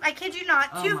onion rings. I kid you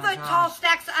not. 2 foot tall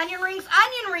stacks of onion rings.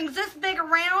 Onion rings this big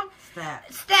around.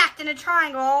 Stacked in a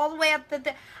triangle all the way up the.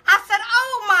 I said,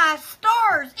 oh my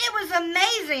stars. It was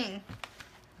amazing.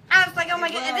 I was like, oh my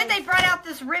God. And then they brought out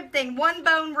this rib thing. 1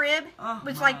 bone rib. Oh,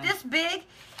 was like this big.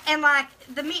 And like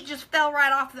the meat just fell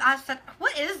right off. I said,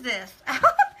 what is this?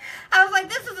 I was like,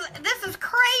 this is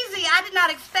crazy. I did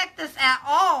not expect this at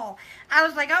all. I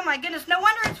was like, oh my goodness. No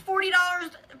wonder it's $40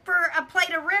 for a plate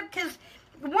of rib, because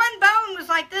 1 bone was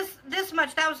like this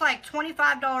much. That was like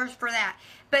 $25 for that.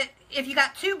 But if you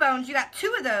got 2 bones, you got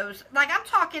 2 of those. Like, I'm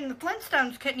talking the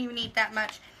Flintstones couldn't even eat that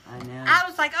much. I know. I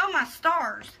was like, oh my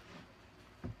stars.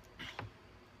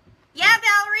 Yeah,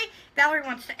 Valerie. Valerie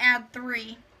wants to add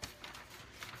 3.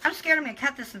 I'm scared I'm going to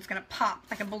cut this and it's going to pop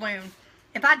like a balloon.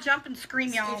 If I jump and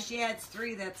scream, y'all. If she adds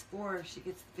 3, that's 4. She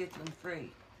gets the 5th one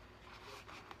free.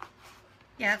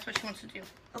 Yeah, that's what she wants to do.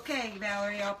 Okay,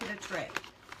 Valerie, I'll put a tray.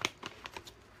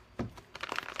 You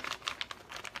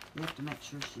have to make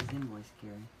sure she's invoiced,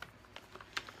 Carrie.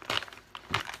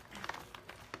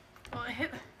 Well,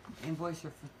 Invoice her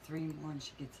for 3 more and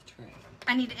she gets a tray.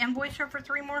 I need to invoice her for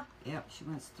 3 more? Yep, she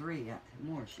wants 3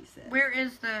 more, she said. Where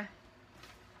is the...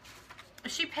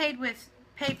 She paid with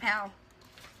PayPal.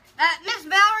 Miss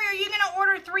Valerie, are you going to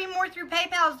order 3 more through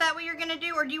PayPal? Is that what you're going to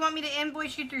do? Or do you want me to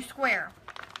invoice you through Square?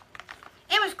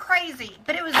 It was crazy,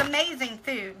 but it was amazing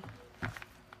food.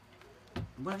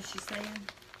 What is she saying?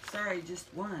 Sorry, just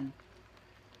 1.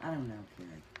 I don't know, Carrie.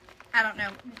 I don't know.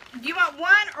 Do you want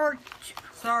 1 or 2?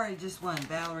 Sorry, just 1.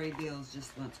 Valerie Beals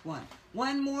just wants 1.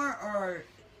 1 more, or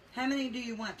how many do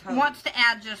you want total? Wants to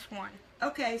add just 1.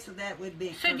 Okay, so that would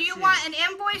be. So do you want an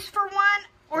invoice for 1?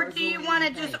 Or do you want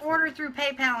to just order through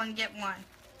PayPal and get 1?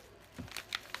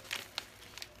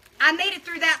 I made it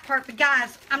through that part, but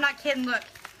guys, I'm not kidding. Look,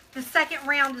 the second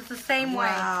round is the same way.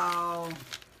 Wow.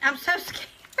 I'm so scared.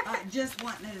 I just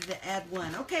wanted to add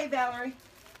 1. Okay, Valerie.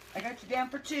 I got you down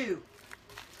for 2.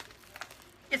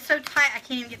 It's so tight I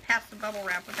can't even get past the bubble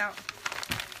wrap without...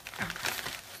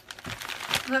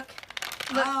 Look,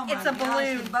 Oh my it's a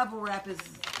balloon. Gosh, the bubble wrap is...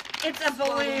 It's a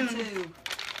balloon. Too.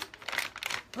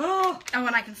 Oh,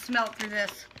 and I can smell it through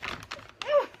this.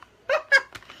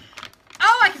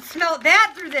 Oh, I can smell it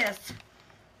bad through this.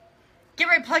 Get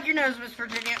ready to plug your nose, Miss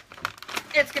Virginia.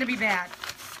 It's going to be bad.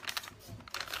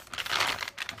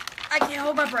 I can't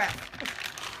hold my breath.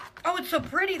 Oh, it's so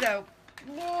pretty, though.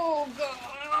 Whoa, God.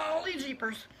 Holy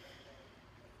jeepers.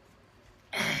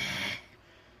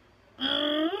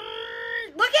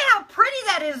 Look at how pretty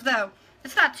that is, though.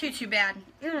 It's not too bad.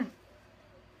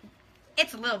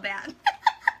 It's a little bad.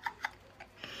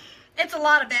 It's a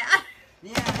lot of bad.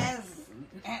 yeah, it has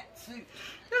that soup.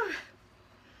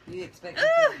 You expect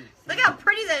Look how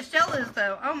pretty that shell is,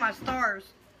 though. Oh, my stars.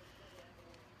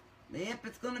 Yep,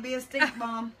 it's going to be a stink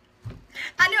bomb.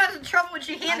 I knew I was in trouble when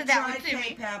she handed that one to I tried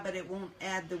me. PayPal, but it won't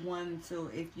add the 1, so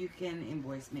if you can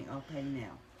invoice me, I'll pay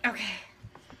now. Okay.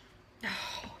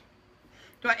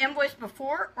 Do I invoice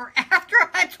before or after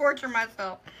I torture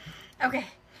myself? Okay.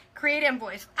 Create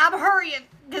invoice. I'm hurrying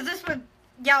because this one,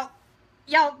 y'all,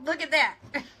 look at that.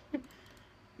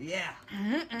 Yeah.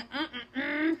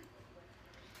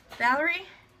 Valerie,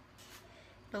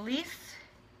 Belize.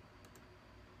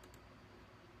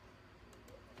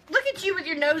 Look at you with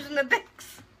your nose in the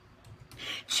Vicks.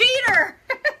 Cheater!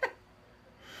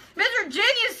 Miss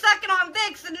Virginia's sucking on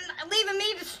Vicks and leaving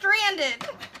me stranded.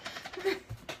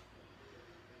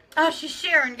 Oh, she's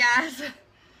sharing, guys.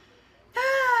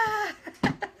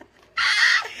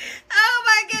 Oh,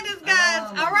 my goodness, guys.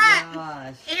 Oh, my all right.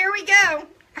 gosh. Here we go.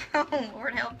 Oh,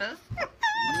 Lord help us.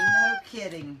 No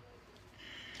kidding.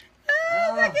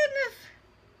 Oh, my Oh.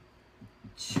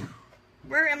 goodness.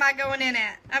 Where am I going in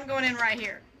at? I'm going in right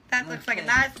here. That looks like a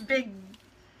nice big...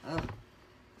 Oh.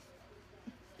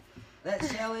 That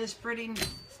shell is pretty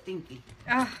stinky.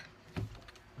 Oh,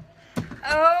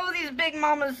 Oh, these big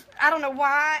mamas. I don't know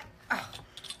why. Oh,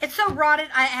 it's so rotted,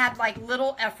 I add like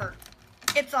little effort.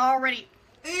 It's already...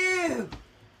 Ew.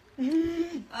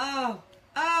 Oh.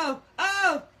 Oh.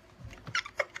 Oh.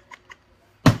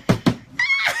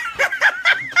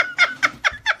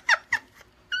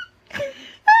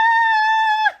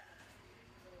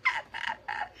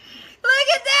 Look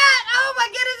at that! Oh my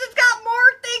goodness, it's got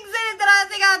more things in it than I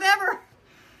think I've ever...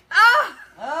 Oh!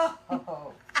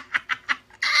 Oh.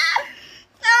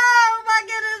 Oh my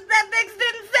goodness, that Vicks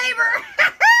didn't save her!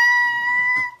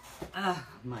 Oh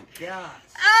my gosh.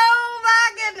 Oh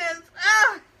my goodness!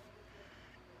 Oh!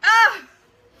 Oh!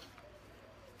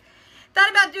 Thought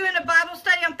about doing a Bible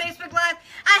study on Facebook Live.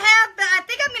 I have, but I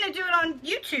think I'm going to do it on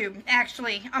YouTube,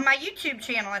 actually. On my YouTube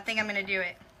channel, I think I'm going to do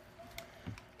it.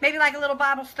 Maybe like a little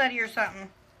Bible study or something.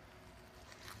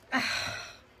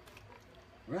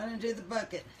 Run into the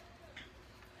bucket.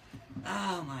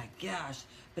 Oh my gosh.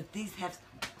 But these have...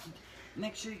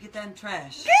 Make sure you get that in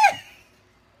trash.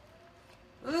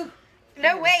 Ooh.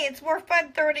 No way, it's more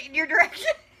fun throwing it in your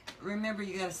direction. Remember,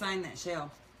 you gotta sign that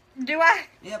shell. Do I?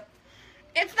 Yep.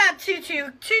 It's not too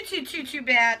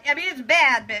bad. I mean, it's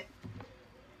bad, but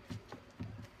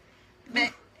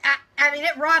I mean,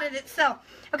 it rotted itself.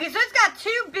 Okay, so it's got 2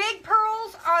 big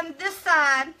pearls on this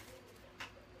side,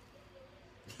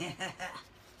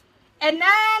 and 9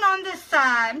 on this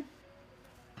side,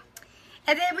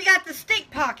 and then we got the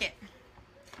stink pocket.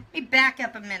 Let me back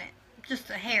up a minute, just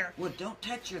a hair. Well, don't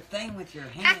touch your thing with your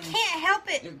hands. I can't help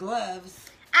it. Your gloves.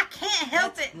 I can't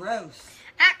help That's it. gross.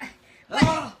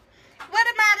 What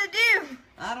am I to do?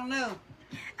 I don't know.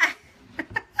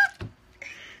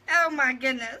 Oh my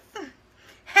goodness.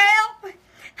 Help!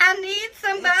 I need It's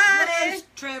somebody. gross,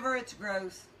 Trevor. It's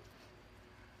gross.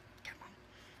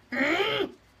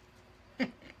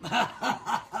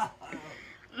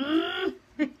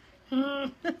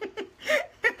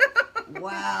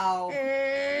 Wow.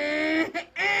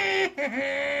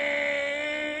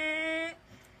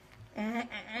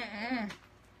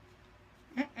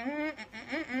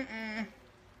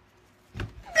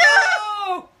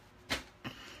 No!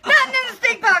 Nothing in the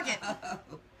stink pocket.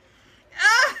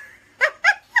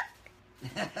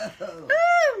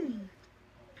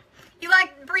 You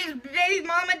like Bree's baby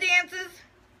mama dances?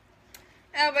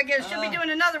 Oh my goodness, she'll be doing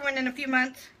another one in a few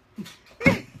months. Oh,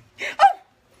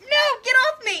 no, get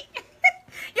off me.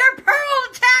 Your pearl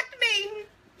attacked me.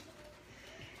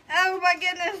 Oh my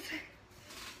goodness.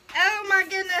 Oh my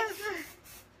goodness.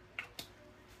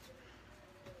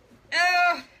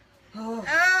 Oh. Oh.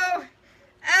 Oh.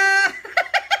 Oh.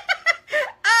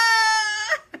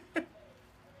 Oh.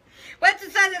 What's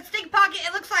inside that stink pocket?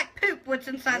 It looks like poop. What's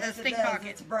inside Yes, that it stink does. pocket?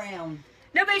 It's brown.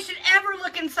 Nobody should ever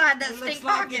look inside that It stink looks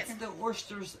like pocket. it's the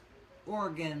oyster's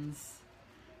organs.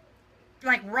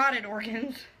 Like rotted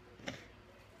organs.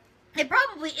 It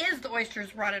probably is the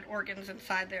oyster's rotted organs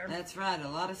inside there. That's right. A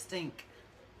lot of stink.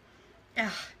 Ugh.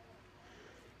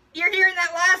 You're hearing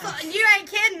that last... You ain't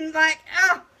kidding. Like,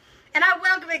 oh. And I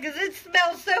welcome it because it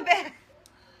smells so bad.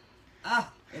 Oh,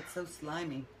 it's so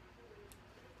slimy.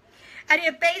 I need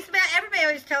a face mask. Everybody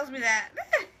always tells me that.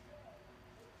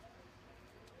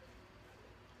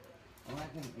 Oh, I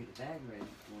couldn't get a bag ready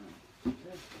for him.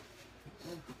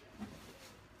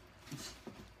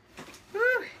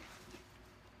 Whew.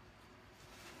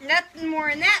 Nothing more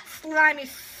in that slimy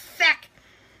sack.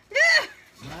 Ugh.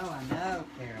 No, I know,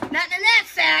 Karen. Nothing in that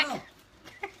sack. Oh.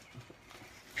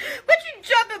 What you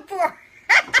jumping for?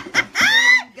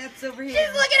 Guts over here.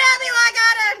 She's looking at me like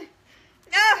I done.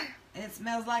 Oh, It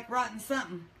smells like rotten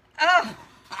something. oh,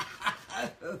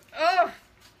 oh,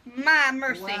 my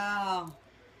mercy. Wow.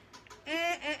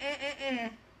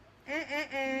 Mm-mm-mm-mm-mm.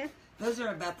 Mm-mm-mm. Those are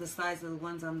about the size of the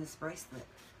ones on this bracelet.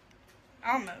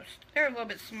 Almost. They're a little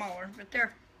bit smaller, but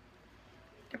they're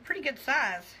pretty good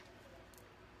size.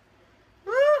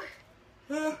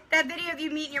 Woo! That video of you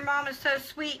meeting your mom is so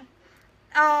sweet.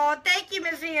 Oh, thank you,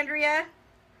 Miss Andrea.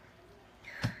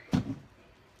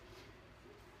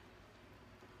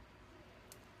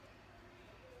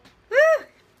 Woo!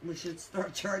 We should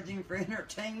start charging for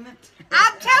entertainment.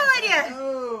 I'm telling you.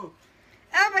 Oh.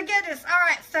 Oh my goodness. All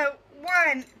right, so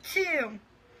 1, 2,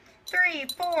 3,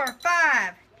 4,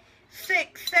 5,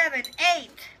 6, 7, 8,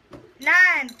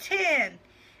 9, 10,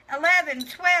 11,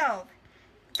 12,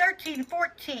 13,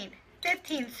 14,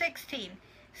 15, 16,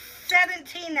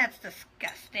 17, that's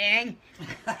disgusting.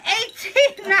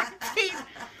 18, 19,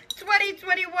 20,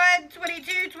 21,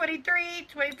 22, 23,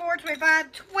 24,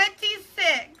 25,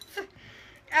 26.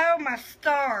 Oh my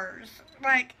stars.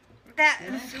 Like, that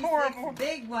is 26 horrible.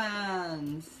 Big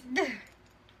ones. Woo.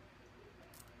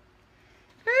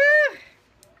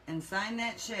 And sign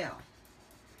that shell.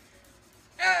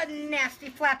 Nasty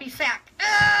flappy sack.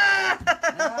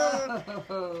 Oh.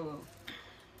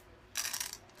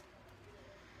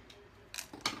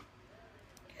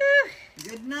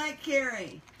 Good night,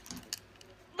 Carrie.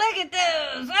 Look at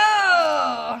those.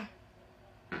 Oh.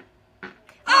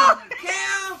 Oh,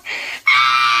 cow.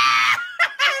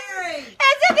 Carrie.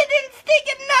 As if it didn't stink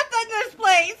enough in this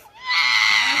place.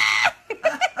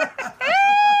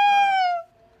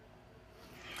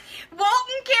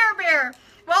 Walton Care Bear.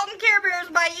 Walton Care Bear is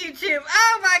my YouTube.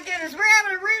 Oh my goodness, we're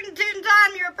having a rootin' tootin'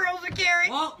 time here at Pearls with Carrie.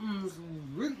 Walton's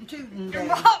rootin' tootin' day.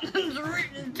 Walton's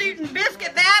rootin' tootin'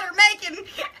 biscuit batter making.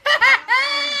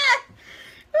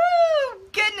 Oh,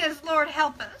 goodness, Lord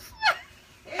help us.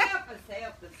 Help us,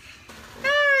 help us.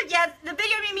 Yeah, the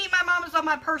video of me meeting my mom is on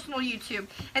my personal YouTube.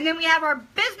 And then we have our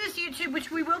business YouTube, which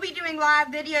we will be doing live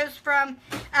videos from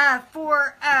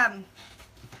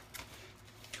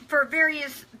for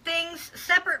various things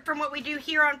separate from what we do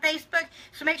here on Facebook.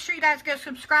 So make sure you guys go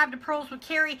subscribe to Pearls with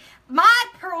Carrie. My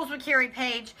Pearls with Carrie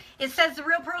page, it says The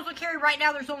Real Pearls with Carrie. Right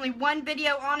now there's only one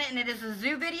video on it, and it is a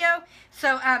zoo video.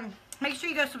 So make sure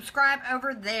you go subscribe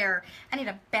over there. I need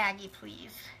a baggie,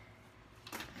 please.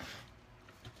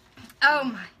 Oh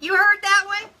my, you heard that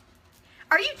one?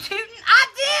 Are you tooting? I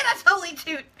did, I totally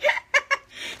toot.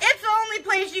 It's the only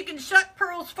place you can shuck,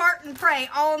 pearls, fart, and pray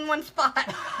all in one spot.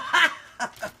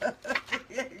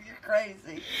 You're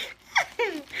crazy.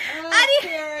 I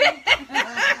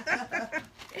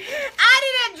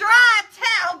need a dry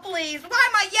towel, please. Why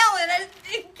am I yelling?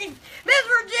 Miss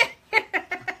Virginia.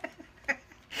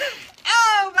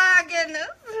 Oh my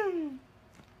goodness.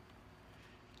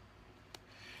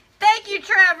 Thank you,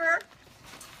 Trevor.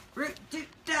 Root toot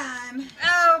time.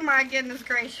 Oh my goodness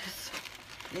gracious.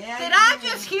 Yeah. Did I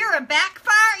just hear a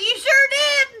backfire? You sure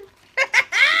did.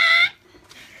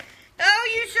 Oh,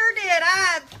 you sure did.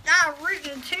 I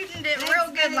rootin' tootin' it real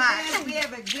good like. We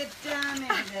have a good time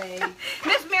every day.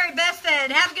 Miss Mary Beth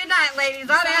said, have a good night, ladies.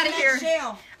 I'm out of here.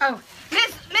 Shell. Oh,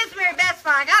 Miss Mary Beth's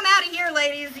like, I'm out of here,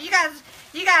 ladies. You guys,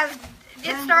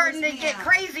 it's starting to get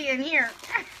crazy in here.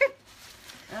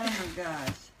 Oh my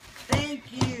gosh. Thank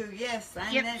you. Yes,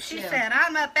 I'm Yep, that she shell. said,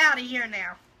 I'm up out of here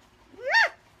now.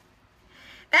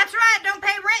 That's right, don't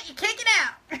pay rent, you kick it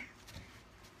out.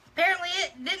 Apparently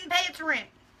it didn't pay its rent.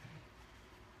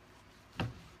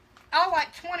 Oh,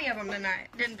 like 20 of them tonight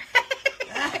didn't pay.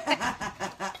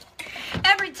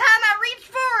 Every time I reach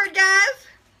forward, guys.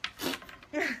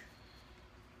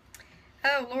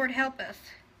 Oh, Lord help us.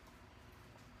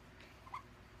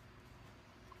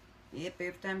 Yep,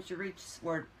 every time she reaches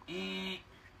for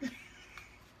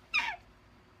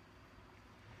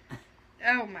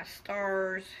Oh, my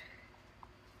stars.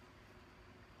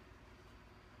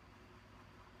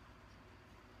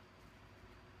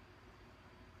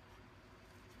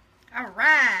 All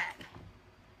right.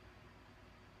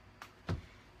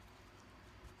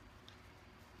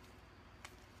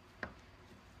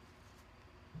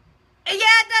 Yeah, it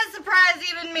does surprise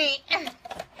even me.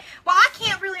 Well, I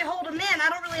can't really hold them in. I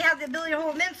don't really have the ability to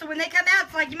hold them in, so when they come out,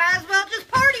 it's like you might as well just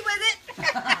party with it.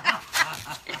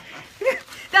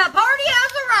 The party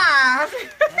has arrived.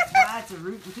 That's why it's a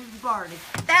rootin' tootin' party.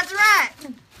 That's right.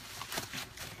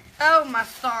 Oh, my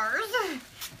stars.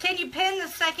 Can you pin the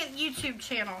second YouTube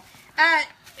channel?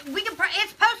 We can.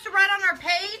 It's posted right on our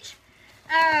page.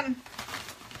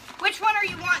 Which one are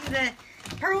you wanting? The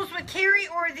Pearls with Carrie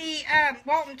or the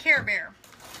Walton Care Bear?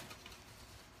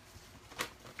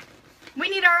 We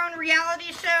need our own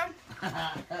reality show.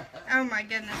 Oh my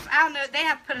goodness! I don't know. They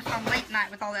have put us on late night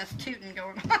with all that tooting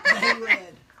going on. They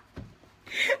would.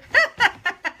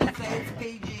 Say it's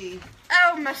PG.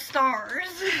 Oh my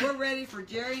stars! We're ready for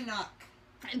Jerry Knock.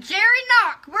 Jerry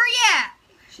Knock, where you at?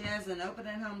 She has an open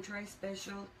at home tray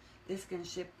special. This can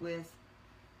ship with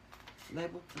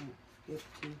label print. Gift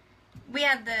to.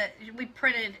 We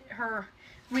printed her.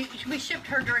 We shipped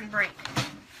her during break.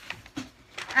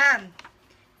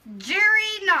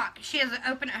 Jerry Knock. She has an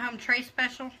open at home tray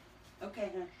special.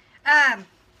 Okay,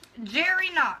 Jerry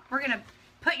Knock. We're gonna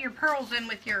put your pearls in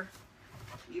with your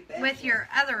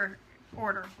other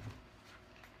order.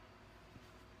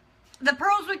 The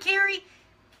Pearls with Carrie.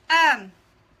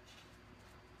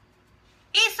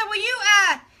 Issa, will you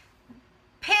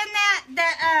pin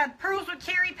that Pearls with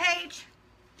Carrie page?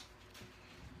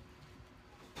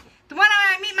 The one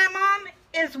I meet my mom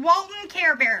is Walton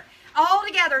Care Bear. All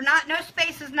together, no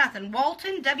spaces, nothing.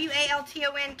 Walton,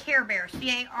 W-A-L-T-O-N, Care Bear,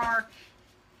 C-A-R-E-B-E-B-E-A-R.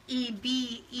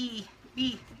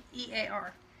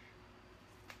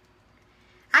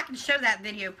 I can show that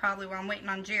video probably while I'm waiting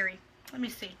on Jerry. Let me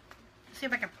see. See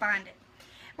if I can find it.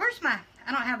 Where's my...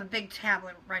 I don't have a big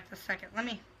tablet right this second. Let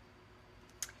me...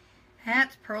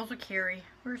 That's Pearls of Carrie.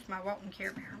 Where's my Walton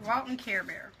Care Bear? Walton Care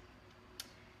Bear.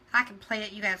 I can play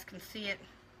it. You guys can see it.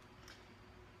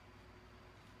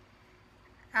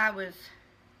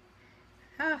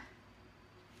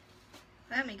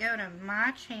 Let me go to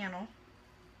my channel.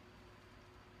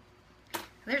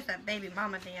 There's that baby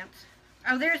mama dance.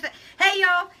 Oh, there's that. Hey,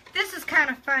 y'all. This is kind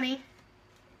of funny.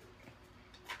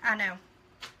 I know.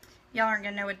 Y'all aren't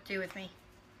going to know what to do with me.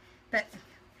 But...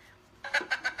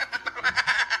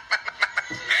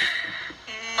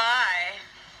 My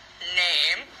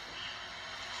name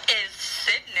is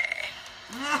Sydney.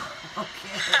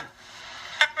 Okay.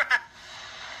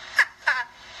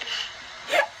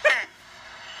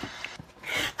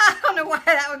 I don't know why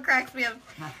that one cracks me up.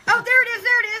 Oh, there it is.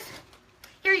 There it is.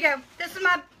 Here you go. This is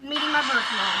my meeting my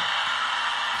birth mom.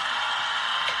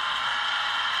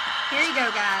 Here you go,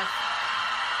 guys.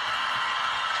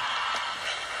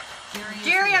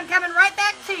 Jerry, I'm coming right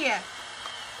back to you.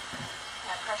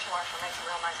 That pressure washer makes a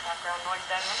real nice background noise,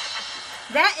 doesn't it?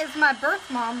 That is my birth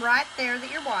mom right there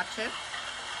that you're watching.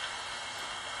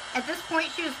 At this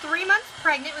point, she was 3 months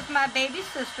pregnant with my baby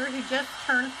sister who just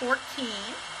turned 14.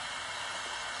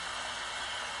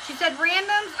 She said,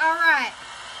 randoms, all right.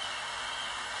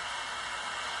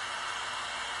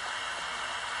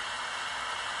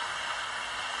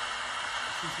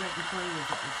 She's waiting for you. Is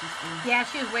that what she's doing? Yeah,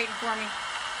 she was waiting for me.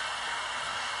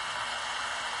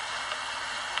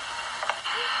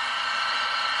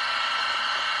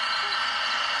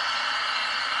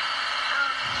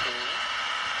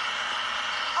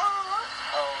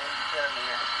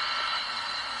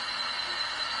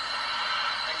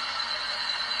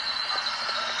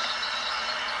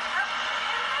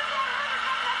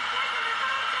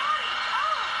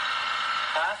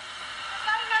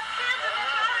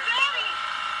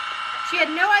 She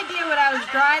had no idea what I was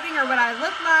driving or what I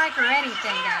looked like or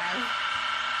anything, guys.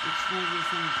 Which one was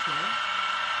in the chair?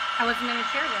 I wasn't in a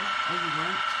chair then. Oh, you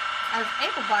weren't? I was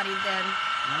able-bodied then.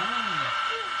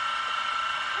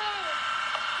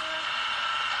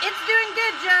 Oh. It's doing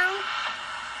good, Joan.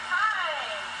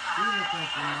 You look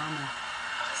like your mama.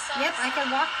 Yep, I can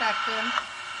walk back then.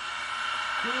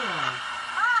 Cool.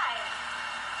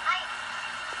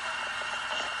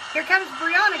 Here comes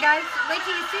Brianna, guys. Wait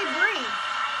till you see Brie.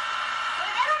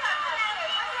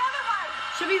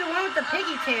 She'll be the one with the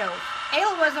piggy tails.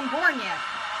 Ayla wasn't born yet.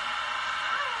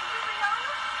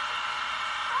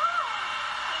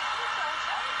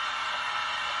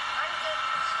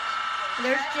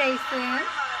 There's Jason.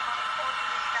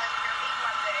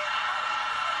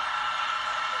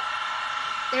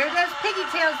 There those piggy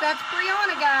tails. That's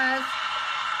Brianna, guys.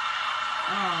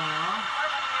 Aww.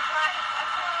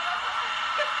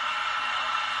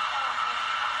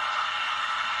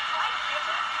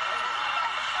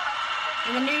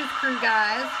 And the news crew,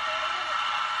 guys.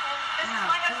 How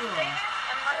cool.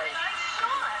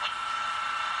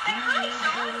 How many years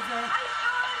ago was that?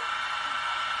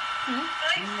 Hmm?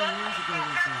 How many years ago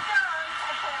was that?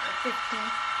 15. 15?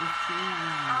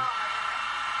 Wow.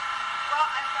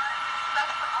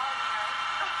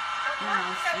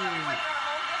 How sweet.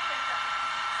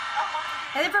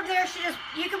 And then from there,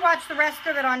 you can watch the rest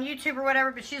of it on YouTube or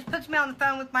whatever, but she just puts me on the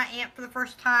phone with my aunt for the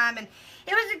first time, and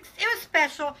it was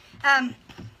special,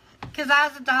 because I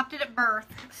was adopted at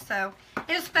birth, so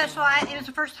it was special. It was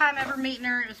the first time ever meeting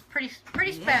her. It was pretty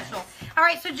special. Yes. All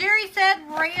right, so Jerry said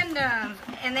randoms,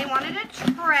 and they wanted a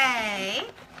tray.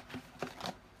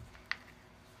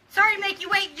 Sorry to make you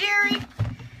wait, Jerry.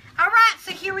 All right,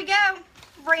 so here we go.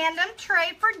 Random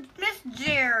tray for Miss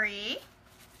Jerry.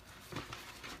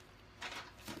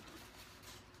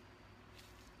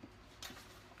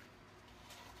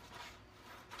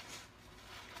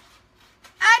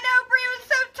 I know Brie was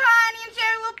so tiny and she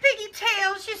had a little piggy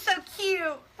tail. She's so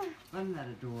cute. Wasn't that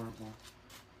adorable?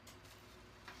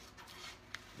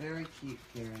 Very cute,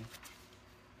 Carrie.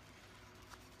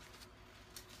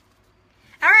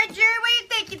 All right, Jerry, what do you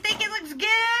think? You think it looks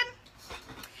good?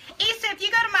 Issa, if you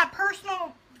go to my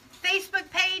personal Facebook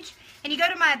page and you go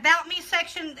to my About Me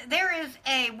section, there is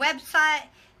a website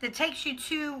that takes you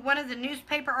to one of the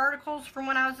newspaper articles from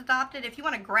when I was adopted. If you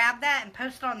want to grab that and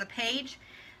post it on the page,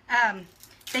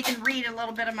 they can read a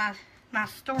little bit of my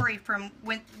story from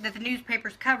that the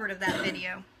newspapers covered of that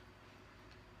video.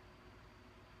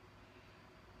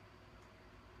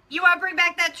 You want to bring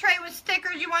back that tray with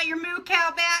stickers? You want your moo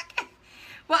cow back?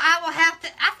 Well, I will have to.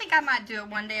 I think I might do it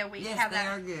one day a week. Yes, have they that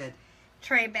are good.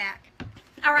 tray back.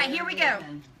 All right, here we go.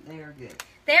 They are good.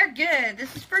 They're good.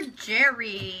 This is for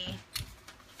Jerry.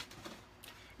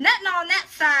 Nothing on that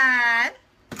side.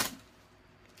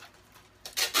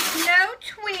 No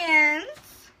twins.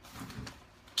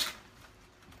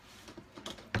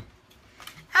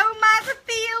 Oh, my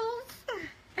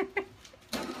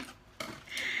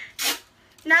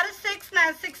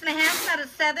 6.5, not a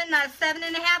 7, not a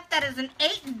 7.5. That is an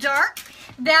 8 dark,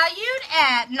 valued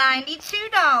at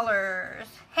 $92.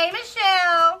 Hey,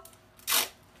 Michelle.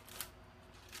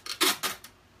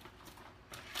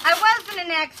 I was in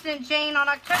an accident, Jane, on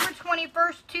October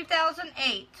 21st,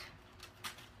 2008.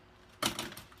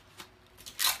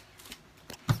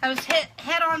 I was hit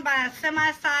head-on by a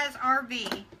semi-sized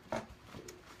RV.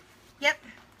 Yep.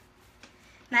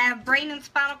 And I have brain and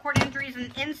spinal cord injuries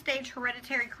and end-stage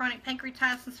hereditary chronic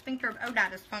pancreatitis and sphincter of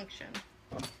Oddi dysfunction.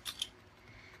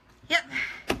 Yep.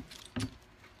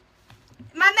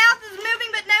 My mouth is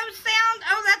moving but no sound.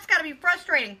 Oh, that's got to be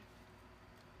frustrating.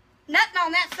 Nothing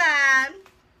on that side.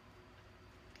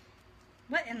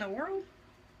 What in the world?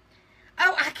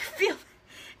 Oh, I can feel it.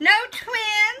 No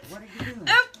twins. What are you doing?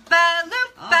 Oompa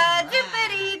loompa All right.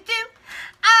 doopity doo.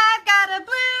 I've got a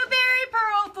blueberry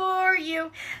pearl for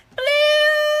you.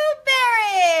 Blueberry.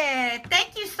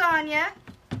 Thank you, Sonia.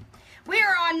 We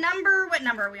are on what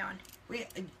number are we on?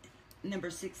 Number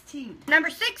 16. Number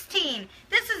 16.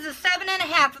 This is a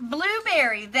 7.5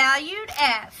 blueberry valued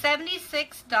at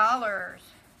 $76.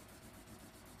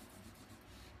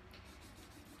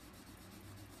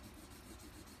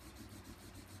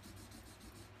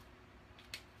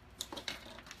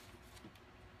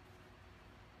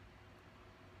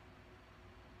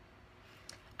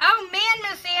 Oh man,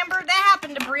 Miss Amber, that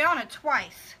happened to Brianna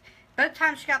twice. Both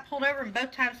times she got pulled over and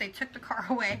both times they took the car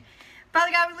away.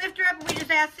 Father God, we lift her up and we just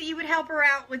ask that you would help her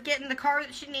out with getting the car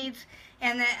that she needs,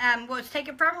 and that what's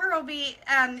taken from her will be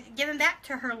given back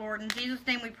to her, Lord. In Jesus'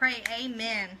 name we pray,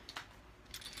 amen.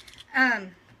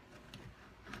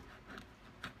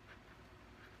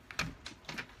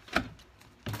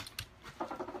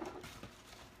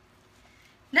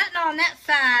 Nothing on that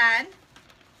side.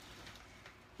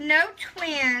 No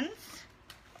twins.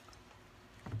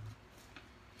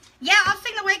 Yeah, I'll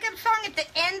sing the wake up song at the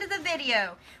end of the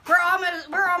video. We're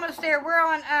almost there. We're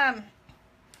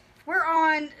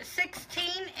on 16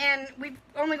 and we've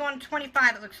only gone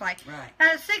 25, it looks like. Right.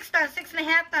 Not a 6, not a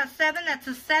 6.5, not a 7. That's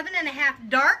a 7.5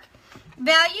 dark,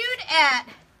 valued at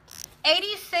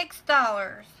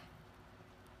 $86.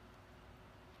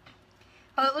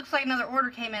 Oh, it looks like another order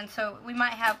came in, so we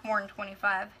might have more than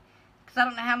 25. Because I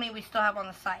don't know how many we still have on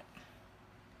the site.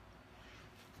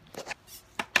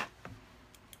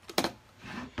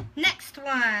 Next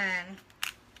one.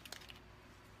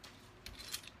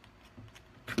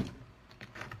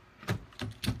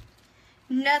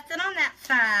 Nothing on that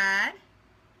side.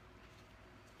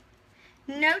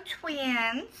 No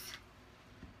twins.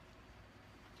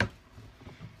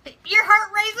 Your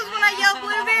heart raises when I yell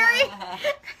blueberry.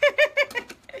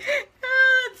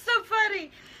 Oh, it's so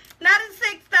funny. Not a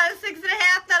 6, not a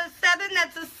 6.5, not a 7.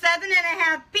 That's a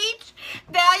 7.5 peach,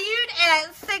 valued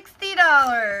at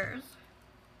 $60.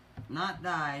 Not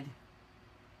died.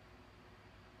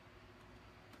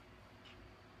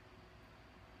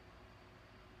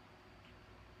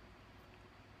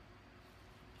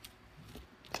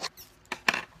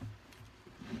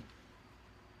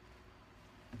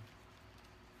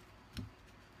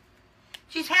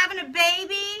 She's having a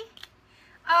baby.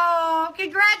 Oh,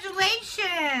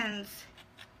 congratulations.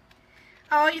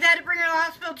 Oh, you've had to bring her to the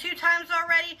hospital 2 times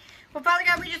already? Well, Father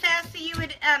God, we just ask that you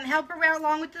would help her out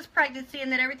along with this pregnancy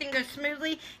and that everything goes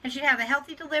smoothly and she'd have a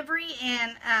healthy delivery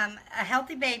and a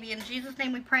healthy baby. In Jesus'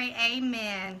 name we pray,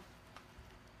 amen.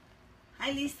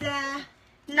 Hi, Lisa.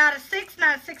 Not a 6,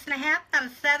 not a 6.5, not a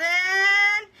 7,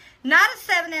 not a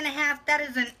 7.5. That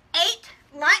is an 8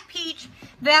 light peach,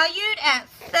 valued at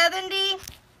 $70.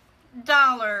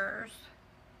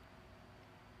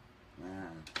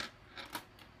 Wow.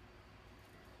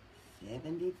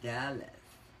 $70.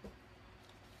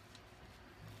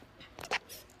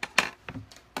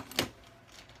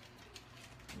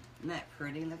 Isn't that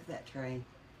pretty? Look at that tray.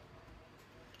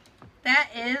 That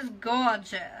is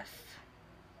gorgeous.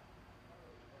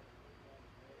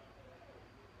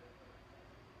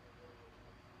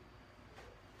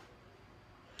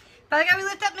 Father God, we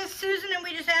lift up Miss Susan and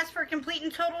we just ask for complete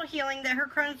and total healing, that her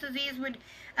Crohn's disease would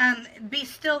be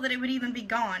still, that it would even be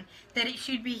gone, that it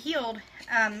should be healed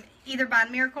either by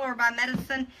miracle or by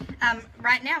medicine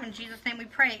right now. In Jesus' name we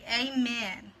pray,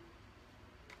 amen.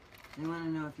 I want to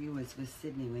know if you was with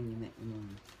Sydney when you met your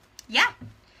mom. Yeah.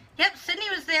 Yep, Sydney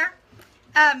was there.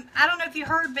 I don't know if you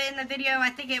heard, but in the video, I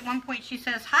think at one point she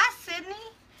says, "Hi,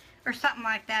 Sydney," or something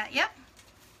like that. Yep.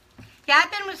 Yeah,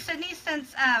 I've been with Sydney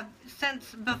since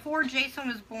before Jason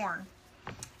was born,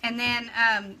 and then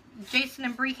Jason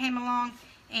and Bree came along,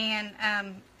 and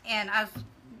I was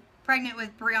pregnant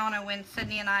with Brianna when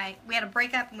Sydney and we had a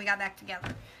breakup and we got back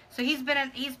together. So he's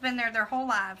been there their whole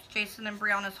lives, Jason and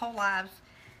Brianna's whole lives,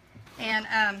 and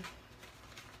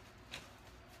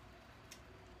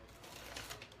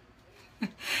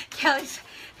Kelly's.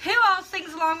 Who all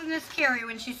sings along with Miss Carrie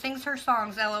when she sings her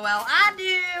songs? LOL. I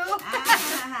do.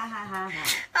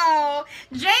 Oh,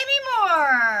 Jamie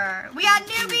Moore. We got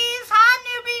newbies. Hi,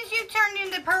 newbies. You turned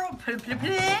into Pearl.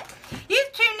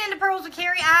 You've tuned into Pearls of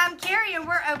Carrie. I'm Carrie, and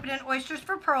we're opening Oysters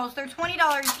for Pearls. They're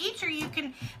 $20 each, or you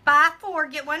can buy 4,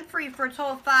 get 1 free for a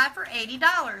total of 5 for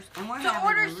 $80. And we're To having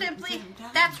order a really simply, good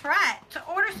time. that's right. To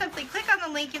order simply, click on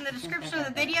the link in the description of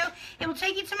the video. It will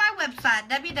take you to my website,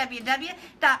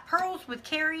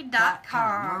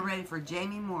 www.pearlswithcarrie.com. We're ready for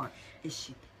Jamie Moore. Is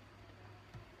she?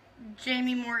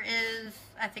 Jamie Moore is,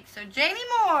 I think so. Jamie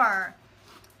Moore.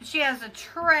 She has a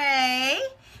tray.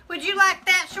 Would you like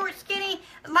that short, skinny,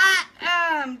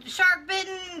 light,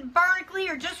 shark-bitten, barnacle,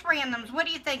 or just randoms? What are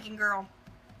you thinking, girl?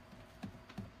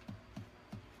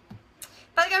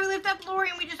 Father God, we lift up Lori,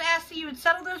 and we just ask that you would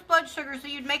settle those blood sugars, so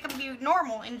you'd make them be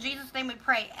normal. In Jesus' name we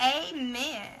pray.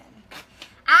 Amen.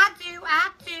 I do.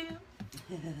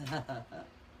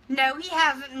 No, he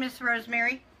hasn't, Miss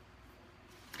Rosemary.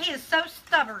 He is so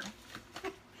stubborn.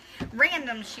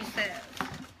 Random, she says.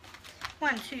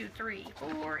 1, 2, 3,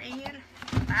 4, and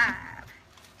 5.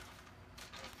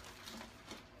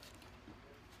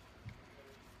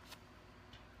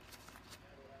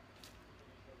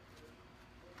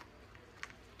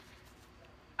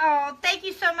 Oh, thank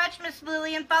you so much, Miss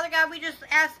Lillian. Father God, we just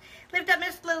lift up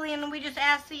Miss Lillian, and we just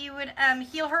ask that you would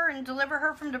heal her and deliver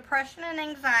her from depression and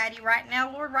anxiety right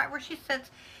now, Lord, right where she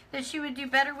sits, that she would do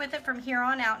better with it from here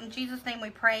on out. In Jesus' name we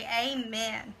pray.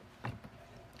 Amen.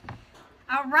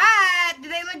 All right. Do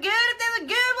they look good? If they look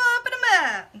good, we'll open them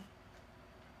up.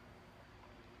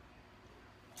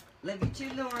 Love you too,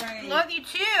 Lori. Love you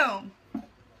too.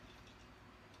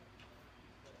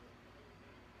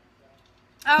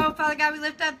 Oh, Father God, we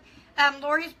lift up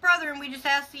Lori's brother, and we just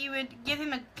ask that you would give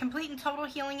him a complete and total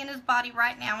healing in his body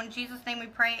right now. In Jesus' name we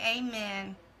pray.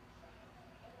 Amen.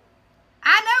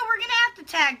 I know, we're going to have to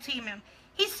tag team him.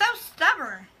 He's so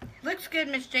stubborn. Looks good,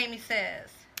 Miss Jamie says.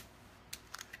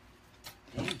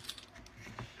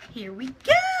 Here we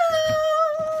go.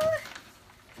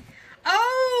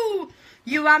 Oh,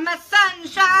 you are my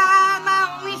sunshine,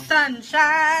 my only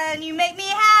sunshine. You make me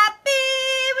happy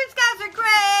when skies are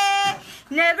gray.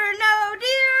 Never know,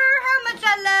 dear, how much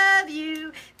I love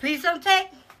you. Please don't take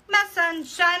my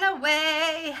sunshine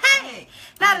away. Hey,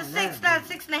 not a 6, not a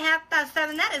 6.5, not a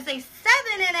 7. That is a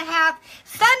 7.5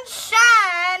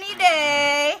 sunshiny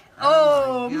day.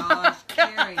 Oh my gosh,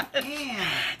 Carrie Ann.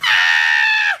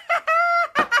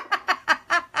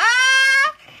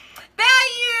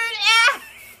 Valued at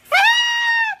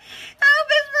oh,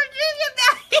 Miss Virginia,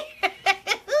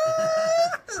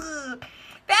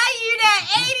 valued at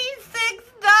 $86.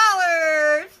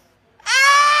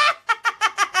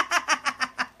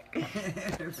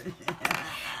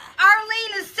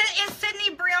 Arlene is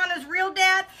Sydney Brianna's real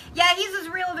dad. Yeah, he's as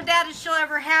real of a dad as she'll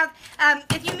ever have.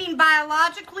 If you mean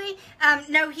biologically,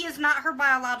 no, he is not her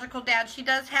biological dad. She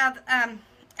does have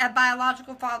a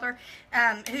biological father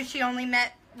who she only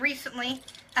met recently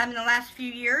in the last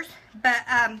few years. But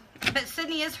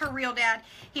Sydney is her real dad.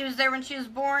 He was there when she was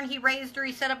born. He raised her.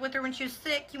 He set up with her when she was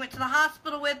sick. He went to the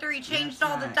hospital with her. He changed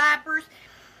all the diapers.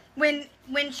 When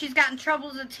she's got in trouble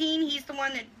as a teen, he's the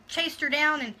one that chased her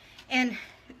down and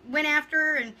went after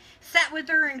her and sat with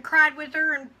her and cried with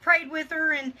her and prayed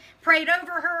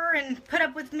over her and put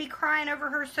up with me crying over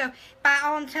her. So by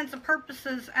all intents and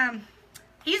purposes,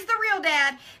 he's the real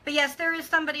dad. But yes, there is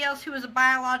somebody else who is a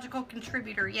biological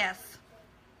contributor. Yes,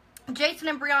 Jason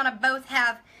and Brianna both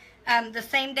have the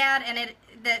same dad, and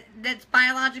that's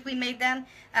biologically made them.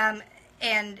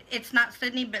 And it's not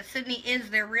Sydney, but Sydney is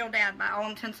their real dad by all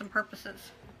intents and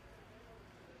purposes.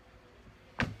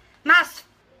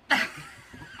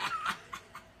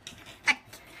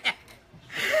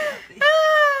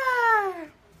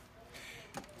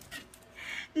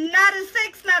 Not a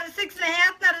 6, not a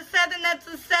 6.5, not a 7, that's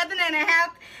a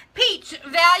 7.5. Peach,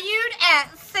 valued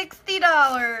at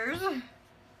 $60.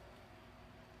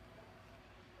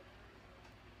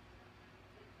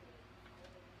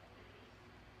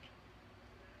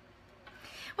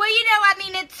 Well, you know, I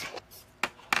mean,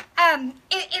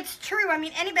 it's true. I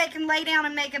mean, anybody can lay down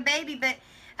and make a baby, but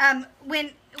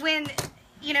when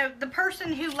you know, the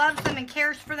person who loves them and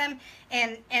cares for them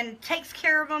and takes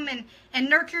care of them and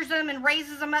nurtures them and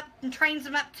raises them up and trains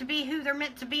them up to be who they're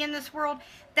meant to be in this world,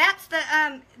 that's the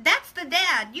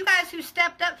dad. You guys who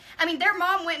stepped up. I mean, their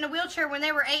mom went in a wheelchair when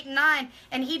they were 8 and 9,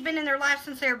 and he'd been in their life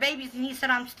since they were babies, and he said,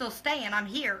 "I'm still staying. I'm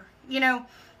here. You know,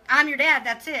 I'm your dad.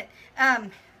 That's it."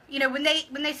 You know, when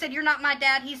they said, "You're not my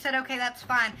dad," he said, "Okay, that's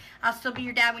fine. I'll still be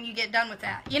your dad when you get done with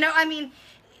that." You know, I mean,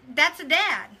 that's a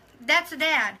dad. That's a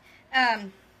dad.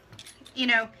 You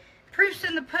know, Proof's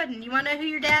in the pudding. You want to know who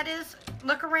your dad is?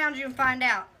 Look around you and find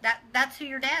out. That's who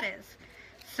your dad is.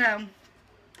 So,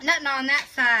 nothing on that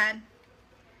side.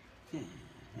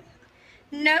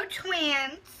 No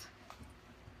twins.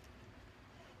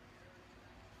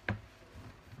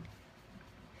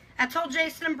 I told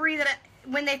Jason and Bree that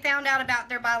when they found out about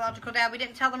their biological dad, we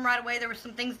didn't tell them right away. There were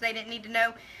some things they didn't need to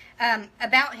know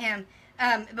about him.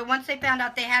 But once they found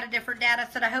out they had a different dad,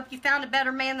 I said, I hope you found a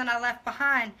better man than I left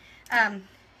behind.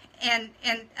 And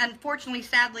unfortunately,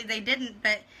 sadly, they didn't.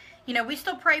 But, you know, we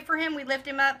still pray for him. We lift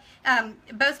him up.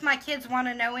 Both my kids want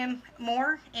to know him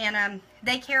more, and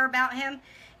they care about him.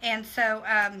 And so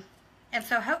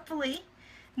hopefully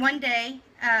one day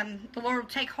the Lord will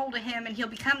take hold of him and he'll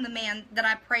become the man that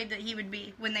I prayed that he would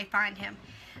be when they find him.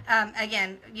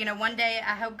 Again, you know, one day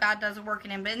I hope God does a work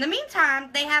in him. But in the meantime,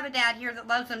 they have a dad here that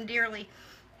loves them dearly.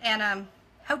 And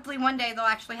hopefully one day they'll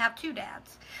actually have two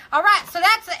dads. All right, so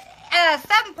that's a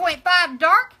 7.5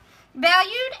 dark,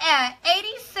 valued at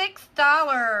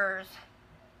 $86.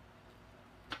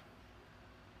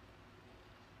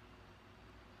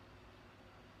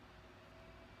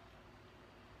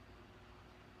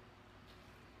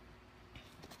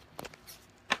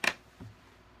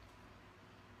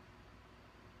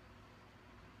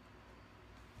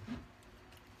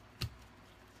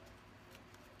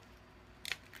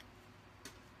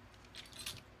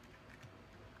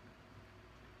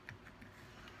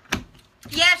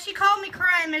 Yeah, she called me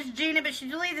crying, Miss Gina, but she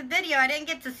deleted the video. I didn't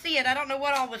get to see it. I don't know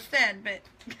what all was said, but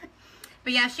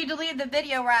yeah, she deleted the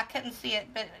video where I couldn't see it.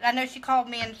 But I know she called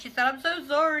me and she said, I'm so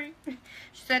sorry.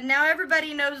 She said, now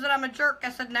everybody knows that I'm a jerk. I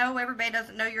said, no, everybody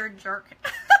doesn't know you're a jerk.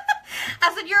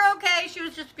 I said, you're okay. She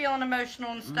was just feeling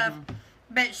emotional and stuff. Mm-hmm.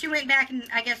 But she went back and,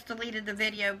 I guess, deleted the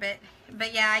video.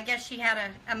 But yeah, I guess she had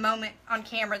a moment on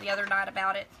camera the other night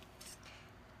about it.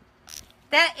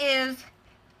 That is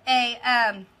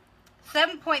a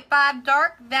 7.5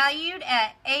 dark, valued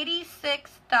at $86.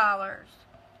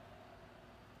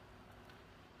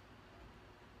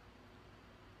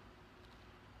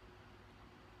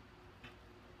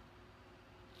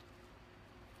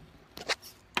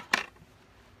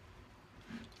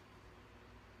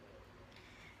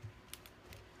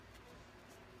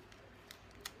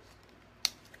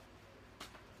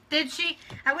 Did she?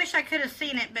 I wish I could have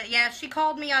seen it, but yeah, she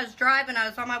called me. I was driving. I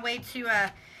was on my way to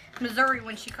Missouri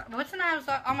when she called. What's the night? I was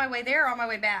on my way there or on my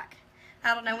way back?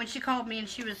 I don't know. When she called me and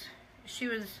she was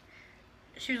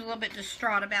a little bit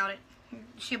distraught about it.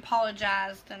 She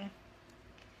apologized, and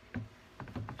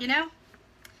you know,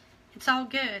 it's all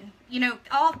good. You know,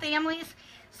 all families.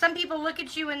 Some people look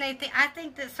at you and they think. I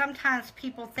think that sometimes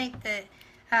people think that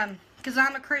because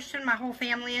I'm a Christian, my whole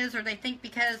family is, or they think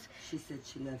because she said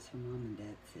she loves her mom and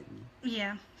dad, Sydney.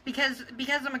 Yeah. Because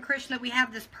I'm a Christian that we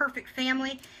have this perfect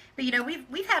family, but you know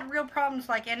we've had real problems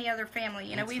like any other family.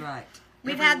 You know we've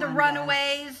had the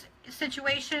runaways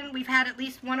situation. We've had at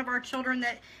least one of our children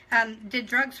that did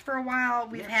drugs for a while.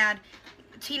 We've had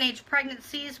teenage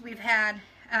pregnancies. We've had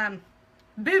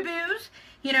boo-boos.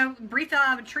 You know, Bree fell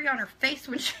out of a tree on her face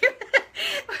when she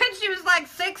was like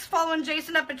 6, following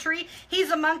Jason up a tree.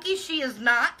 He's a monkey. She is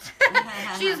not.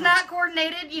 She is not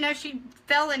coordinated. You know, she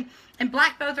fell and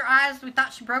blacked both her eyes. We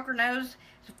thought she broke her nose.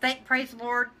 Praise the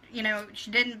Lord. You know, she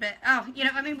didn't. But, oh, you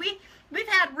know, I mean, we've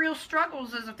had real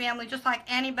struggles as a family, just like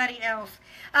anybody else.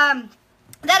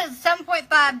 That is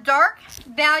 7.5 dark,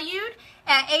 valued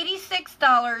at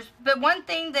 $86. But one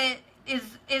thing that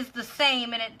is the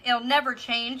same, and it'll never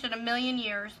change in a million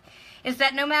years, is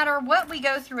that no matter what we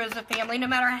go through as a family, no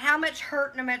matter how much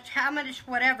hurt, no matter how much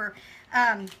whatever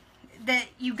that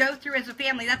you go through as a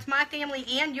family, that's my family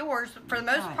and yours for the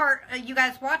most part, you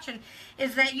guys watching,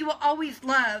 is that you will always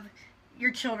love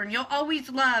your children. You'll always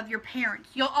love your parents.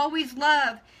 You'll always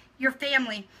love your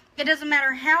family. It doesn't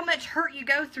matter how much hurt you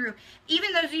go through.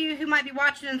 Even those of you who might be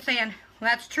watching and saying,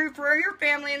 well, that's true for your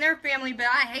family and their family, but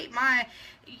I hate my...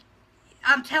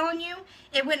 I'm telling you,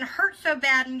 it wouldn't hurt so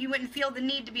bad and you wouldn't feel the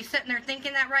need to be sitting there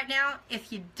thinking that right now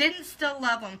if you didn't still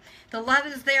love them. The love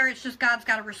is there. It's just God's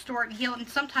got to restore it and heal it, and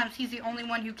sometimes He's the only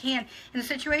one who can. In the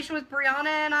situation with Brianna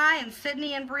and I, and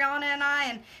Sydney and Brianna and I,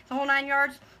 and the whole 9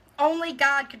 yards, only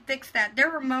God could fix that.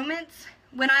 There were moments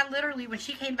when when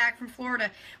she came back from Florida,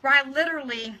 where I'm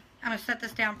going to set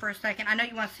this down for a second. I know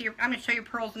you want to see her. I'm going to show you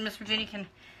pearls, and Miss Virginia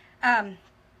can.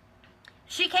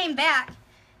 She came back.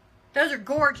 Those are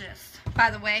gorgeous, by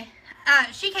the way.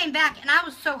 She came back, and I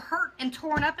was so hurt and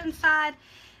torn up inside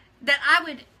that I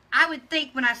would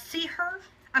think when I see her,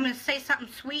 I'm going to say something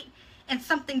sweet, and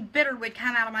something bitter would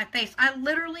come out of my face. I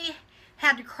literally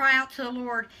had to cry out to the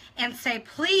Lord and say,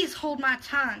 please hold my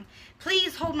tongue.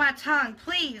 Please hold my tongue.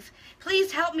 Please.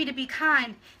 Please help me to be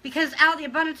kind. Because out of the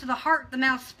abundance of the heart, the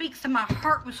mouth speaks. And my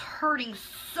heart was hurting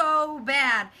so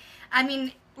bad. I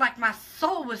mean, like my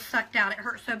soul was sucked out. It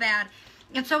hurt so bad.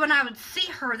 And so when I would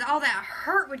see her, all that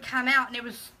hurt would come out. And it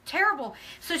was terrible.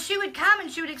 So she would come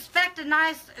and she would expect a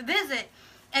nice visit.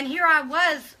 And here I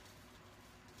was.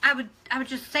 I would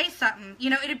just say something. You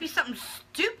know, it'd be something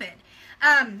stupid.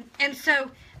 And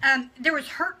so there was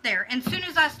hurt there. And as soon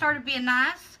as I started being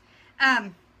nice,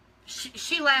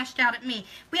 she lashed out at me.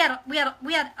 We had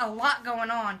a lot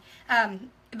going on.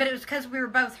 But it was because we were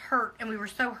both hurt, and we were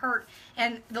so hurt.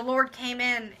 And the Lord came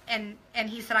in, and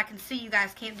he said, I can see you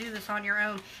guys can't do this on your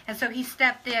own. And so he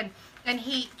stepped in, and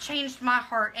he changed my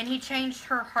heart, and he changed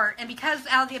her heart. And because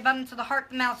out of the abundance of the heart,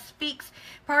 the mouth speaks,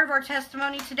 part of our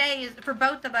testimony today is for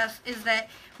both of us is that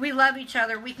we love each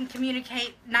other. We can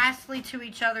communicate nicely to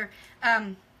each other.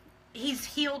 He's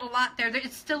healed a lot there.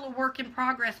 It's still a work in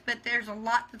progress, but there's a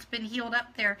lot that's been healed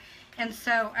up there. And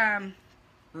so...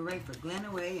 hooray for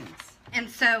Glenna Williams. And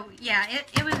so, yeah,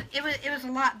 it was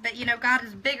a lot, but you know, God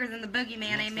is bigger than the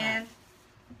boogeyman, That's amen. right.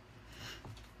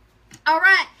 All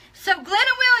right, so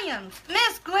Glenna Williams,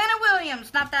 Miss Glenna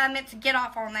Williams, not that I meant to get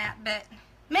off on that, but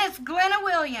Miss Glenna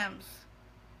Williams.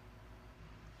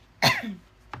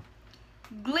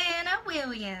 Glenna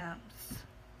Williams.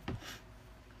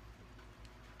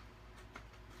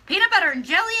 Peanut butter and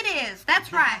jelly it is.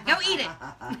 That's right. Go eat it.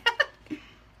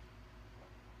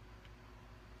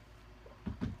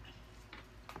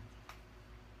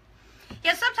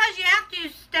 Yeah, sometimes you have to,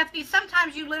 Stephanie.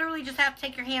 Sometimes you literally just have to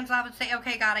take your hands off and say,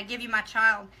 okay, God, I give you my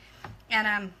child. And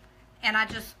I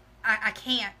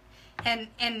can't. And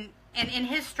in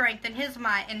his strength and his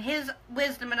might and his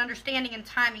wisdom and understanding and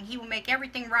timing, he will make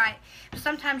everything right. But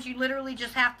sometimes you literally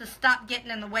just have to stop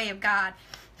getting in the way of God.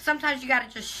 Sometimes you got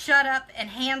to just shut up and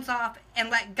hands off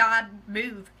and let God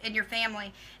move in your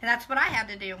family. And that's what I had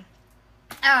to do.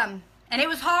 And it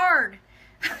was hard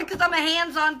because I'm a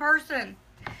hands-on person.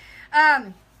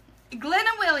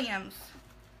 Glenna Williams.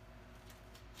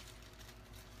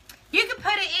 You can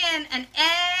put it in an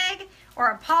egg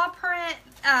or a paw print.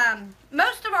 An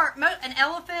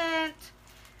elephant.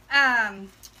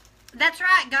 That's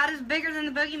right. God is bigger than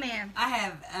the boogeyman. I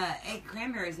have 8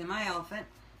 cranberries in my elephant.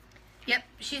 Yep.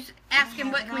 She's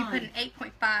asking what can we put an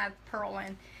 8.5 pearl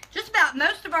in. Just about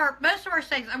most of our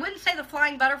steaks. I wouldn't say the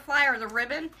flying butterfly or the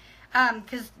ribbon,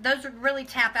 because those would really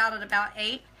tap out at about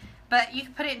 8. But you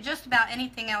can put it in just about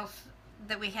anything else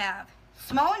that we have.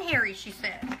 Small and hairy, she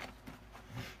said.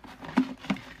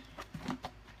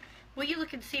 Will you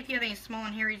look and see if you have any small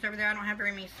and hairies over there? I don't have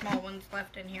very many small ones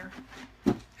left in here.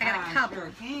 I got a couple.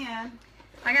 Sure can.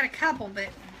 I got a couple, but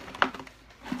I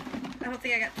don't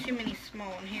think I got too many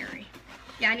small and hairy.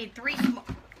 Yeah, I need three small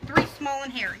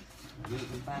and hairy.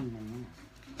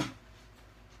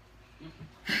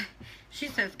 She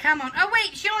says, come on. Oh,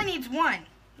 wait, she only needs one.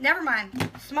 Never mind.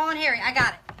 Small and hairy. I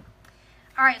got it.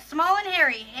 All right, small and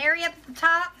hairy. Hairy up at the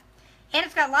top. And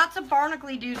it's got lots of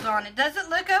barnacle dews on it. Does it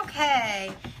look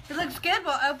okay? If it looks good,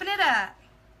 we'll open it up.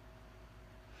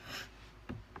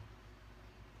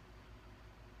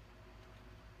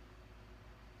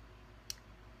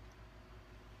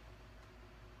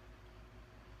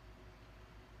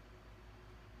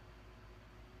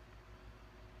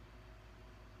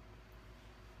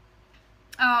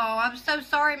 Oh, I'm so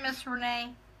sorry, Miss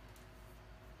Renee.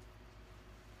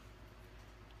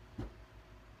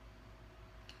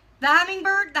 The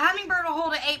hummingbird will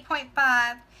hold an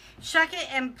 8.5. Shuck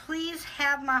it and please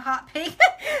have my hot pink.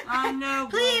 I know.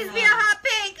 Please Glenna. be a hot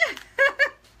pink.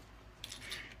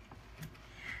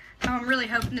 Oh, I'm really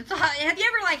hoping it's hot. Have you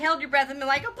ever held your breath and been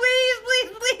like, oh,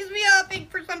 please be a hot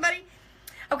pink for somebody?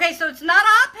 Okay, so it's not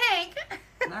hot pink.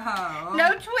 No.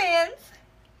 No twins.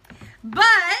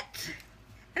 But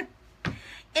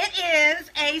it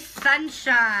is a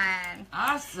sunshine.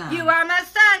 Awesome. You are my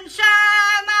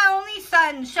sunshine, my only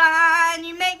sunshine.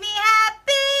 You make me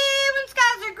happy when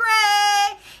skies are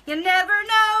gray. You never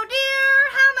know, dear,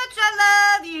 how much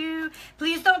I love you.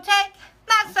 Please don't take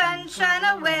my sunshine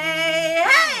away.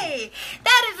 Hey,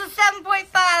 that is a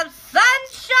 7.5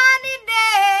 sunshiny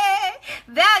day,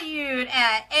 valued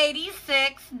at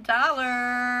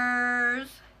 $86.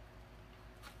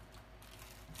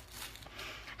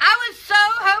 I was so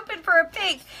hoping for a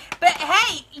pink. But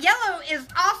hey, yellow is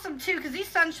awesome too because these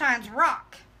sunshines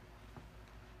rock.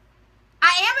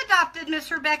 I am adopted,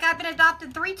 Miss Rebecca. I've been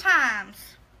adopted 3 times.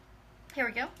 Here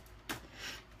we go.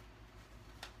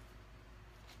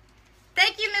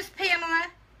 Thank you, Miss Pamela.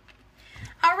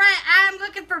 All right, I'm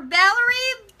looking for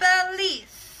Valerie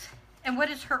Belize. And what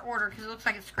is her order? Because it looks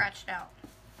like it's scratched out.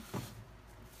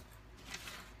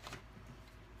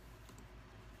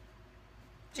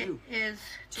 Two. It is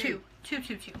Two. two.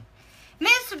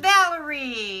 Miss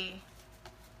Valerie.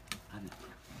 I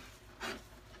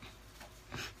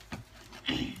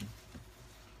know.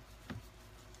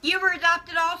 You were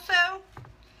adopted also?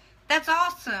 That's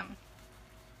awesome.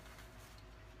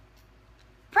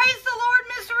 Praise the Lord,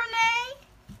 Miss Renee.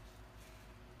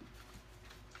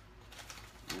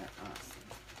 You're awesome.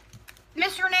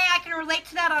 Miss Renee, I can relate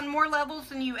to that on more levels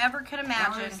than you ever could Valerie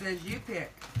imagine. says you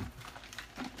pick.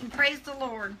 And praise the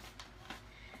Lord.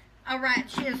 All right,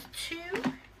 she has 2.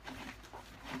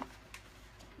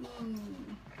 Ooh.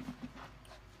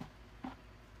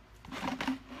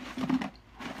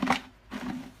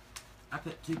 I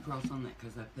put 2 pearls on that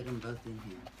because I put them both in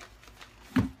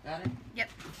here. Got it? Yep.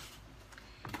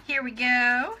 Here we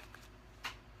go.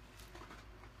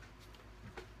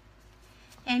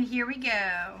 And here we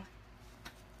go.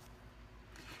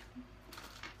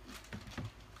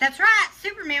 That's right,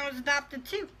 Superman was adopted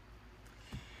too.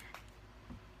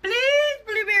 Please,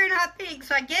 blueberry and hot pink.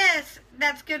 So I guess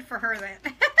that's good for her then.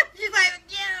 She's like,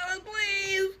 yeah,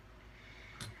 please.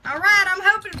 All right, I'm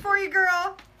hoping for you, girl.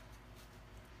 All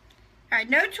right,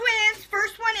 no twins.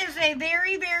 First one is a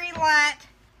very, very light.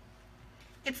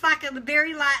 It's like a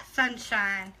very light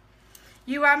sunshine.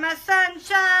 You are my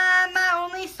sunshine, my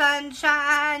only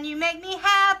sunshine. You make me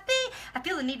happy. I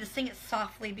feel the need to sing it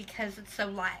softly because it's so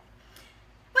light.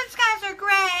 When skies are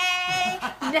gray,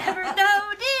 never know,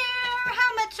 dear,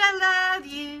 how much I love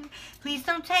you. Please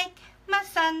don't take my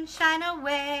sunshine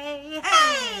away.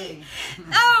 Hey!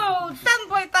 Oh,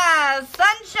 7.5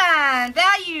 sunshine,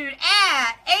 valued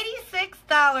at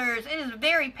 $86. It is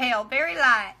very pale, very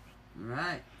light.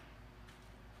 Right.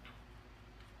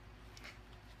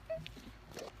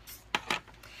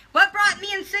 What brought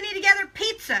me and Cindy together?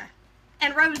 Pizza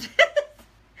and roses.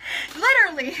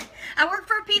 Literally, I worked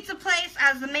for a pizza place.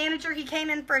 I was the manager. He came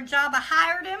in for a job. I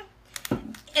hired him.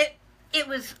 It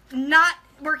was not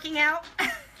working out.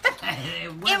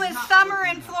 It was summer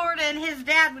in Florida, and his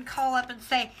dad would call up and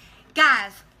say,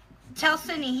 guys, tell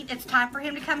Cindy it's time for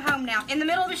him to come home now. In the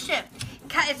middle of the shift,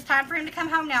 it's time for him to come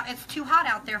home now. It's too hot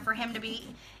out there for him to be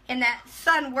in that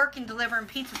sun working, delivering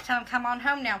pizzas. Tell him, come on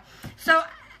home now. So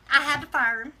I had to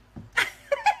fire him.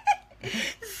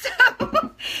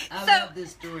 I love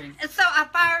this story. So I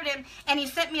fired him, and he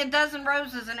sent me a dozen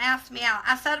roses and asked me out.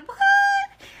 I said, what?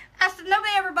 I said,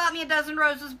 nobody ever bought me a dozen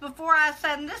roses before. I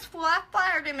said, and this fool, I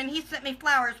fired him, and he sent me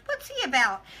flowers. What's he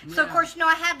about? Yeah. So, of course,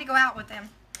 I had to go out with him.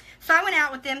 So I went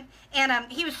out with him,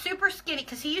 and he was super skinny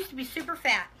because he used to be super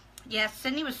fat. Yes,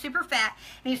 Cindy was super fat,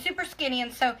 and he was super skinny,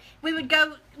 and so we'd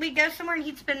go somewhere, and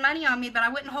he'd spend money on me, but I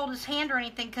wouldn't hold his hand or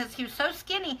anything because he was so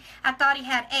skinny. I thought he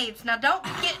had AIDS. Now, don't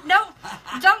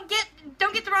get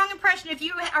the wrong impression. If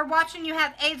you are watching, you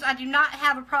have AIDS. I do not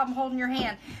have a problem holding your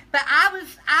hand, but I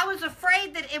was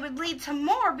afraid that it would lead to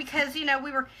more because we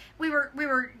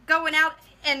were going out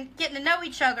and getting to know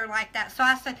each other like that. So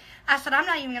I said I'm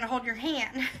not even going to hold your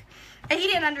hand. And he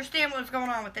didn't understand what was going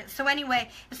on with it. So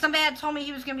anyway, if somebody had told me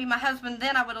he was going to be my husband,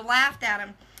 then I would have laughed at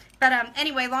him. But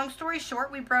anyway, long story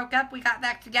short, we broke up. We got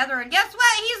back together. And guess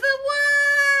what? He's the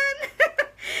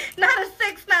one! Not a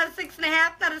 6, not a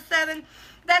 6.5, not a 7.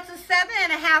 That's a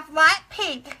 7.5 light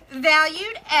pink,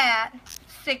 valued at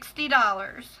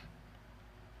 $60.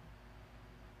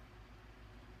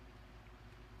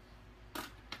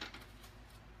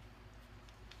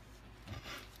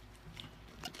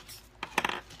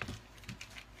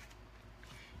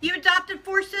 You adopted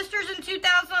 4 sisters in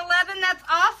 2011. That's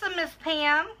awesome, Miss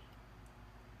Pam.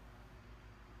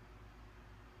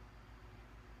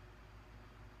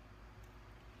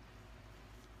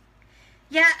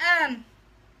 Yeah,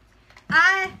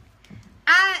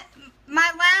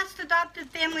 my last adopted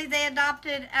family, they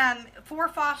adopted 4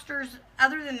 fosters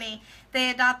other than me.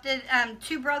 They adopted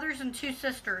 2 brothers and 2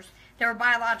 sisters that were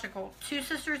biological. 2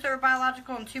 sisters that were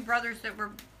biological and 2 brothers that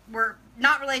were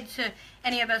not related to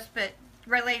any of us, but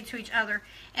related to each other,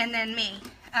 and then me.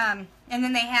 And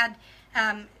then they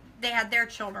had their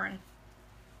children.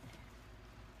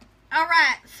 All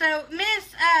right, so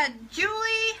Miss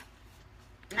Julie,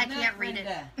 I can't read it.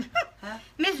 Huh?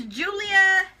 Miss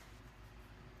Julia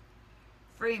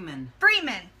Freeman.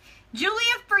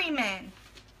 Julia Freeman.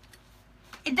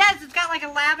 It does. It's got like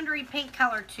a lavendery pink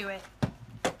color to it.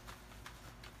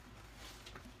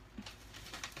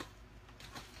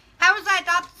 How was I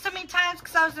adopted so many times?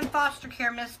 Because I was in foster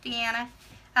care, Miss Deanna.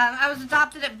 I was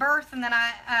adopted at birth, and then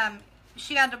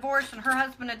she got divorced, and her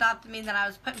husband adopted me. Then I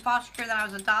was put in foster care. Then I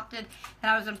was adopted.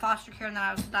 Then I was in foster care, and then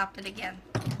I was adopted again.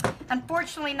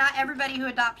 Unfortunately, not everybody who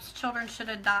adopts children should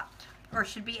adopt or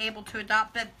should be able to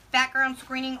adopt. But background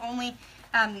screening only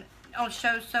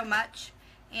shows so much,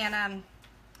 and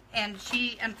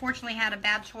she unfortunately had a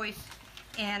bad choice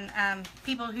in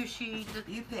people who she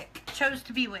You pick. chose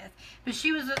to be with. But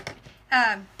she was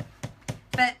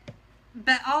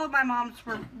but all of my moms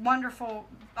were wonderful.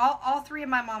 All three of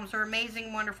my moms are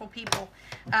amazing, wonderful people.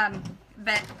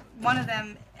 But one of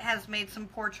them has made some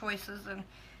poor choices, and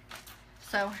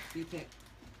so You pick.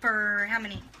 for how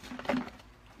many?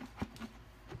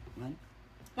 One.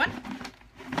 One?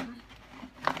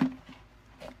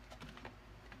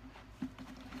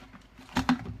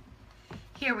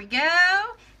 Here we go.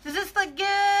 Does this look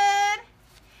good?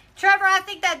 Trevor, I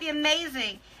think that'd be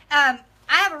amazing. I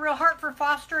have a real heart for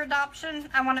foster adoption.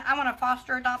 I want to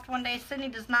foster adopt one day. Sydney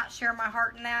does not share my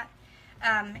heart in that.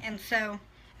 And so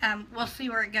we'll see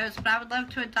where it goes. But I would love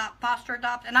to foster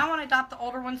adopt. And I want to adopt the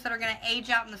older ones that are going to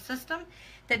age out in the system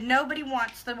that nobody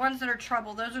wants. The ones that are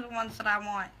trouble. Those are the ones that I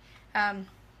want.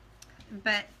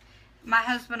 But my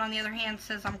husband, on the other hand,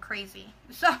 says I'm crazy.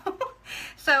 So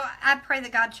I pray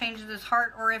that God changes his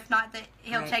heart, or if not, that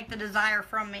he'll take the desire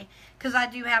from me, because I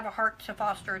do have a heart to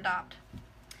foster adopt.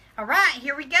 All right,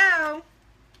 here we go.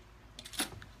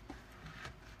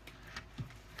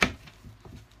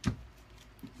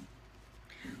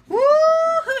 Woo!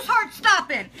 Whose heart's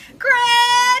stopping? Cranberry!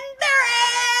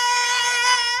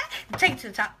 Take it to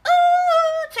the top.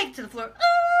 Ooh! Take it to the floor.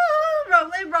 Ooh!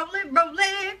 Roll it, roll it, roll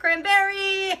it.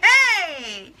 Cranberry!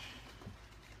 Hey!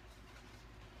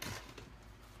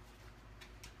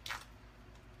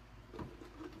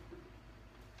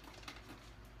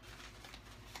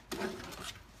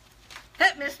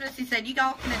 Miss Misty said, you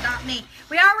all can adopt me.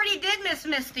 We already did, Miss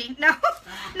Misty. No,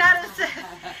 not as...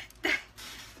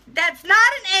 That's not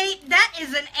an 8. That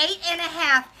is an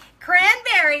 8.5.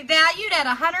 Cranberry valued at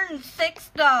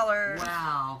 $106.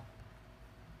 Wow.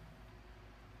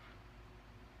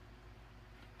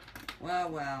 Wow,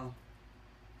 wow.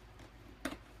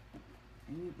 Can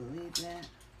you believe that?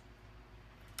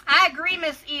 I agree,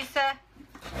 Miss Issa.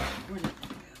 Where did that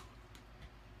go?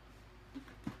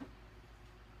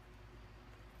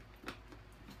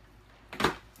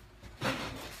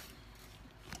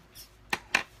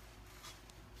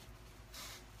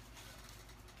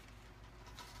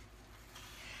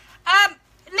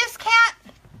 Miss Cat,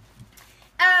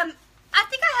 I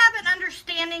think I have an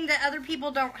understanding that other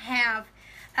people don't have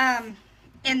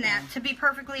in that, to be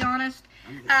perfectly honest.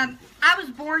 I was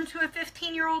born to a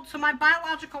 15-year-old, so my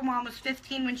biological mom was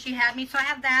 15 when she had me, so I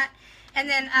have that. And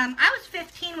then I was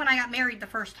 15 when I got married the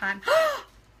first time.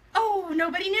 Oh,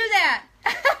 nobody knew that.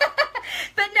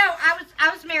 But no, I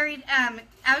was married.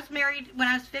 I was married when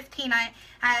I was 15. I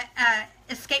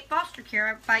escaped foster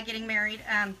care by getting married.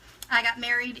 I got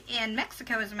married in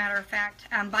Mexico, as a matter of fact,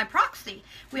 by proxy.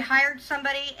 We hired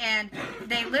somebody, and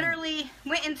they literally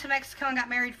went into Mexico and got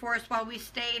married for us while we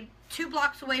stayed 2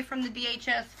 blocks away from the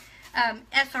DHS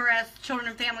SRS, Children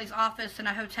and Families office in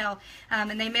a hotel.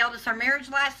 And they mailed us our marriage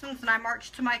license, and I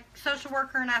marched to my social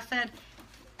worker, and I said,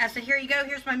 here you go,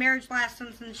 here's my marriage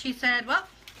license. And she said, well,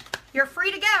 you're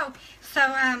free to go.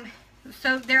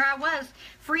 So there I was,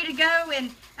 free to go,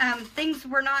 and things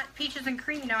were not peaches and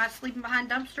cream. You know, I was sleeping behind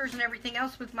dumpsters and everything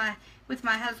else with my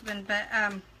husband, but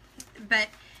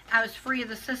I was free of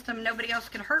the system. Nobody else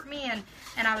could hurt me,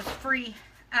 and I was free.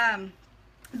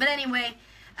 But anyway,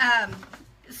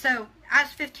 so I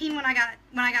was 15 when I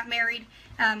got married,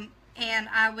 and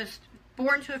I was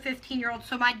born to a 15-year-old.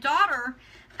 So my daughter,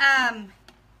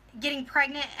 getting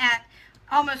pregnant at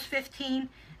almost 15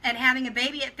 and having a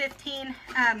baby at 15,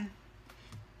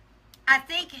 I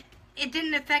think it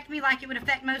didn't affect me like it would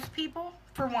affect most people,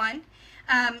 for one.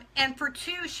 And for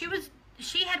two,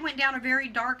 she had went down a very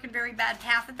dark and very bad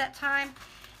path at that time.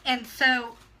 And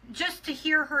so just to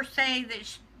hear her say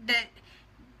that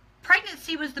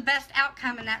pregnancy was the best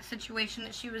outcome in that situation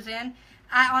that she was in,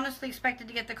 I honestly expected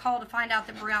to get the call to find out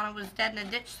that Brianna was dead in a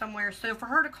ditch somewhere. So for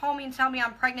her to call me and tell me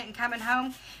I'm pregnant and coming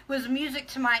home was music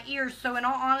to my ears. So in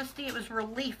all honesty, it was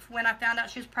relief when I found out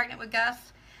she was pregnant with Gus.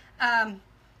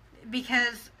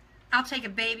 Because I'll take a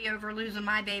baby over losing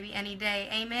my baby any day.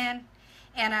 Amen.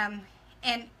 And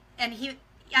I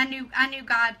knew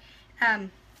God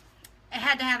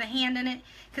had to have a hand in it,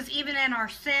 because even in our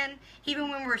sin, even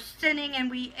when we're sinning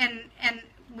and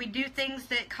we do things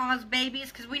that cause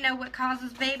babies, because we know what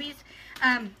causes babies,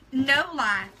 no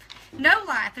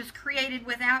life is created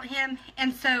without him.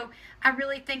 And so I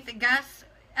really think that Gus,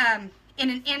 in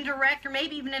an indirect or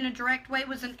maybe even in a direct way,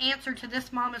 was an answer to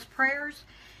this mama's prayers.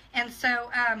 And so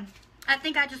I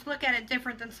think I just look at it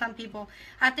different than some people.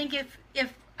 I think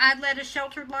if I led a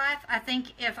sheltered life. I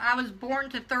think if I was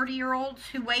born to 30-year-olds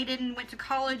who waited and went to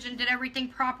college and did everything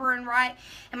proper and right,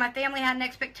 and my family had an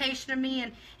expectation of me,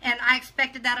 and I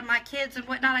expected that of my kids and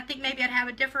whatnot, I think maybe I'd have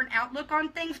a different outlook on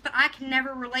things, but I can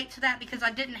never relate to that because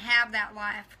I didn't have that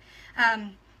life.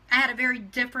 I had a very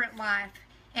different life.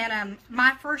 And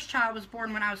my first child was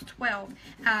born when I was 12.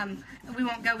 We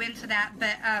won't go into that,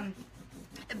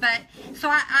 but so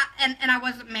I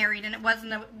wasn't married, and it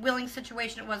wasn't a willing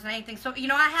situation. It wasn't anything. So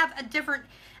I have a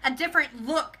different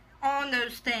look on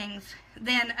those things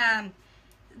than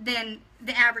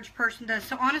the average person does.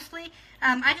 So honestly,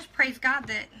 I just praise God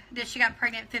that she got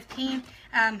pregnant at 15.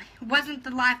 Wasn't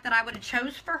the life that I would have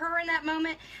chose for her in that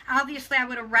moment. Obviously, I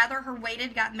would have rather her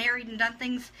waited, got married, and done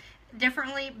things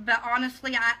differently, but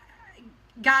honestly,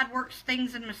 God works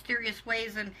things in mysterious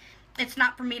ways, and it's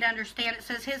not for me to understand. It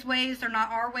says His ways are not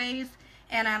our ways,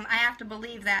 and I have to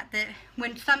believe that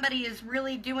when somebody is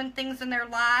really doing things in their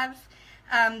lives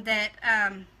that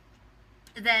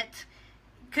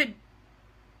could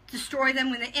destroy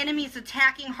them, when the enemy is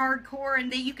attacking hardcore,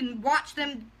 and that you can watch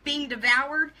them being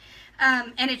devoured,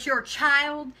 and it's your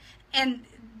child, and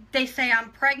they say, I'm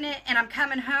pregnant and I'm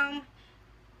coming home.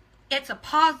 It's a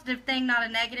positive thing, not a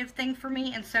negative thing for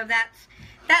me, and so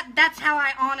that's how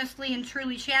I honestly and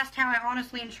truly, she asked how I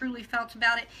honestly and truly felt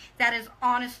about it. That is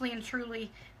honestly and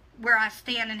truly where I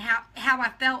stand and how I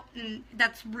felt, and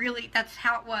that's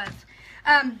how it was.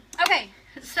 Okay,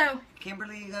 so.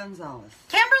 Kimberly Gonzalez.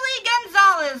 Kimberly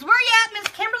Gonzalez. Where you at, Miss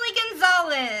Kimberly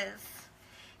Gonzalez?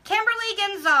 Kimberly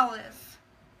Gonzalez.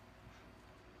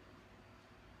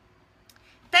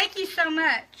 Thank you so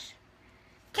much.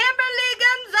 Kimberly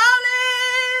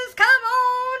Gonzalez, come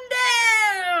on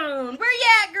down. Where you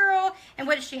at, girl? And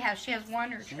what does she have? She has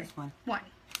one or two? She has one.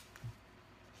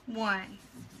 One.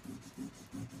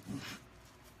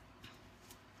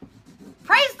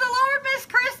 Praise the Lord, Miss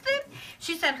Kristen.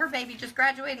 She said her baby just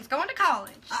graduated and is going to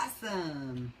college.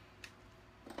 Awesome.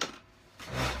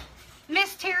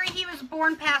 Miss Terry, he was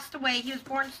born passed away. He was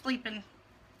born sleeping.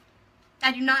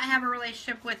 I do not have a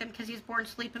relationship with him because he's born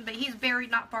sleeping, but he's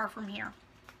buried not far from here.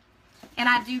 And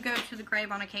I do go to the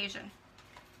grave on occasion.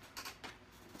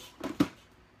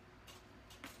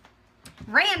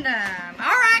 Random. All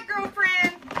right,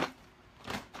 girlfriend.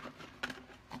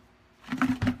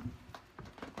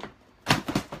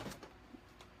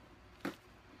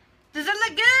 Does it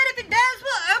look good? If it does,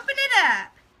 we'll open it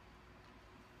up.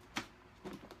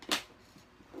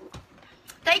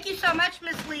 Thank you so much,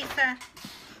 Miss Lisa.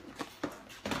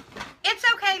 It's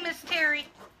okay, Miss Terry.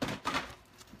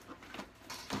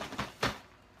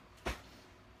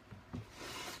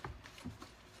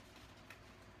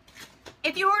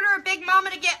 If you order a Big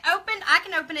Mama to get opened, I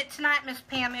can open it tonight, Miss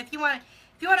Pam. If you want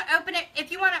to open it,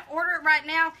 if you want to order it right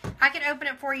now, I can open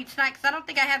it for you tonight because I don't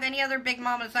think I have any other Big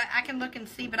Mamas. I can look and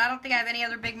see, but I don't think I have any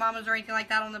other Big Mamas or anything like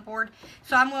that on the board.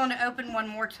 So I'm willing to open one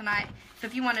more tonight. So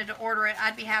if you wanted to order it,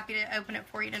 I'd be happy to open it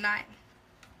for you tonight.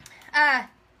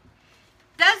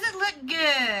 Does it look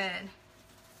good?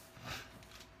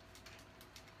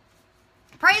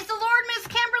 Praise the Lord, Miss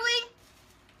Kimberly.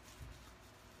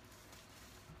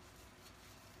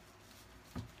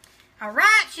 All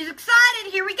right, she's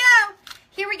excited. Here we go.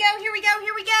 Here we go, here we go,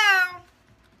 here we go.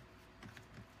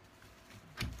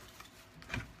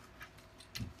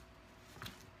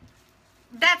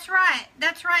 That's right.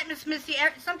 That's right, Miss Missy.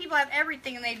 Some people have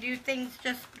everything and they do things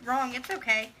just wrong. It's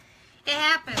okay. It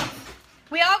happens.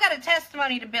 We all got a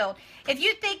testimony to build. If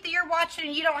you think that you're watching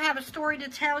and you don't have a story to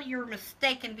tell, you're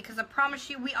mistaken, because I promise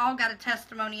you, we all got a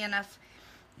testimony in us.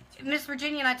 Miss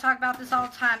Virginia and I talk about this all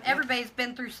the time. Everybody's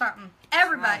been through something.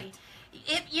 Everybody. Right.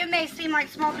 You may seem like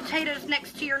small potatoes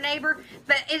next to your neighbor,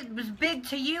 but it was big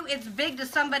to you. It's big to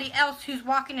somebody else who's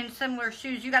walking in similar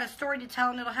shoes. You got a story to tell,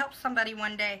 and it'll help somebody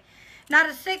one day. Not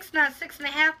a 6, not a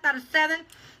 6.5, not a 7.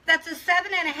 That's a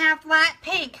 7.5 light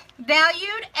pink,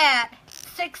 valued at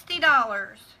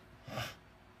 $60.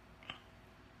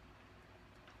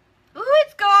 Ooh,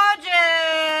 it's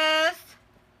gorgeous.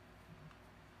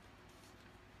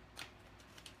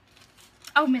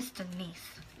 Oh, Miss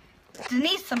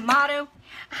Denise Amato.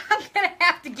 I'm going to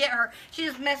have to get her. She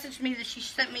just messaged me that she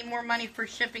sent me more money for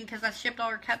shipping because I shipped all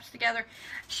her cups together.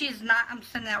 She's not. I'm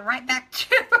sending that right back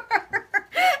to her.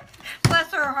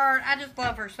 Bless her heart. I just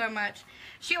love her so much.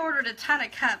 She ordered a ton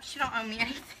of cups. She don't owe me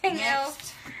anything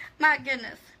else. My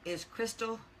goodness. Is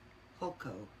Crystal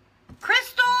Holko.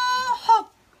 Crystal Holko?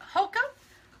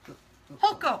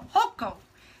 Holko.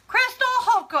 Crystal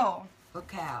Holko.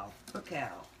 Hokow.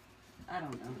 I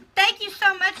don't know. Thank you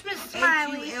so much, Miss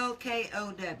Smiley.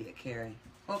 Hulkow, Carrie.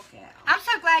 Hokow. I'm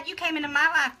so glad you came into my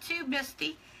life too,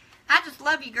 Misty. I just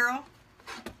love you, girl.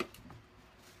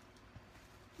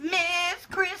 Miss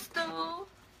Crystal.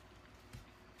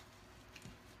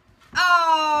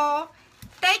 Oh,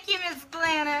 thank you, Miss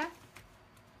Glenna.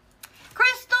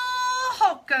 Crystal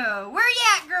Holko, where you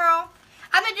at, girl?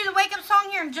 I'm going to do the wake up song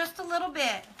here in just a little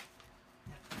bit.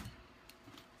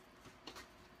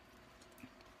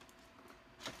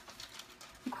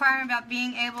 Inquiring about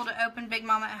being able to open Big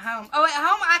Mama at home. Oh, at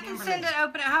home? I can send it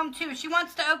open at home, too. If she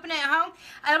wants to open it at home,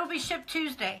 it'll be shipped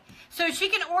Tuesday. So she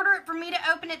can order it for me to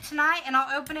open it tonight, and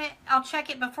I'll open it. I'll check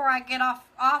it before I get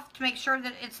off to make sure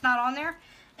that it's not on there.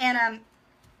 And,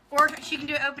 or she can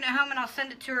do it open at home, and I'll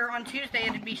send it to her on Tuesday,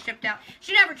 and it'll be shipped out.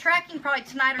 She'd have her tracking probably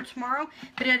tonight or tomorrow,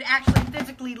 but it'd actually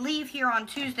physically leave here on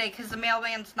Tuesday because the mail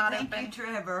van's not open. Thank you,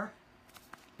 Trevor.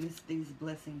 Miss V's a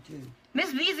blessing, too.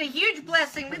 Miss V's a huge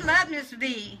blessing. We love Miss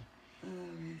V. Oh,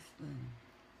 it's fun.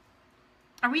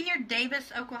 Are we near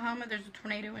Davis, Oklahoma? There's a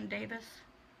tornado in Davis.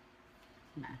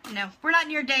 No, we're not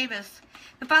near Davis.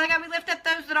 But Father God, we lift up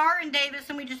those that are in Davis,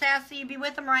 and we just ask that you be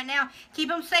with them right now. Keep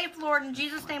them safe, Lord. In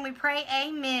Jesus' name we pray.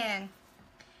 Amen.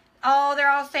 Oh,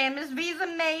 they're all saying, Miss V's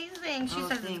amazing. She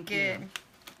says it's good.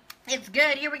 It's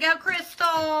good. Here we go,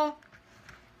 Crystal.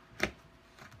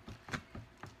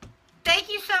 Thank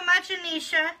you so much,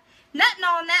 Anisha. Nothing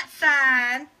on that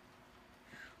side.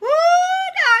 Woo,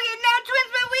 doggy, no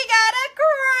twins, but we got a grand.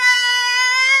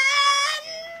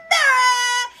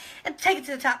 And take it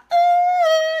to the top.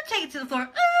 Ooh, take it to the floor.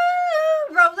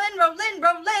 Ooh, rolling, rolling,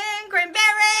 rolling, cranberry.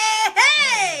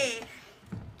 Hey!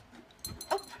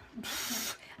 Oh,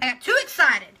 I got too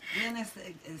excited.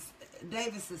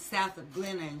 Davis is south of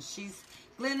Glenna, and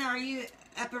Glenna, are you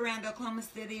up around Oklahoma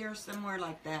City or somewhere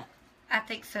like that? I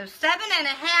think so.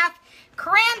 7.5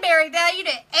 cranberry valued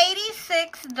at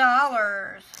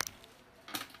 $86.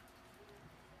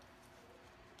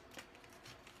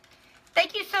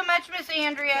 Thank you so much, Miss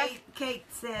Andrea. Kate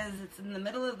says it's in the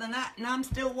middle of the night, and I'm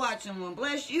still watching one.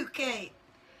 Bless you, Kate.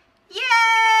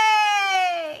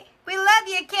 Yay! We love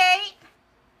you, Kate.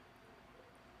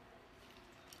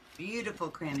 Beautiful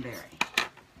cranberry.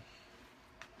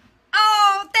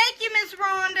 Oh, thank you, Miss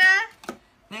Rhonda.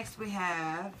 Next we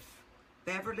have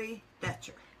Beverly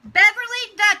Dutcher.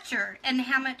 Beverly Dutcher. And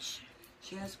how much?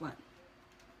 She has one.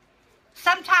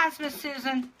 Sometimes, Miss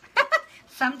Susan.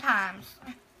 Sometimes.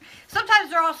 Sometimes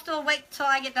they're all still awake till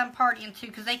I get done partying, too,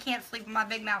 because they can't sleep in my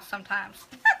big mouth sometimes.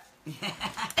 It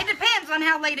depends on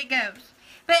how late it goes.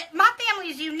 But my family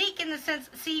is unique in the sense,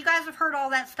 see, you guys have heard all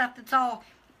that stuff that's all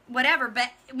whatever,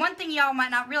 but one thing y'all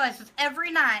might not realize is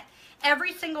every night,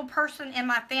 every single person in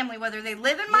my family, whether they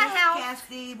live in my house,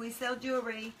 Cassie, we sell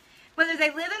jewelry. Whether they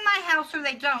live in my house or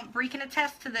they don't, Bree can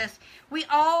attest to this, we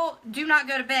all do not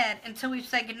go to bed until we've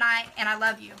said goodnight and I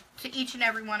love you to each and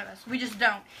every one of us. We just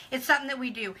don't. It's something that we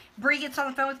do. Bree gets on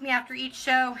the phone with me after each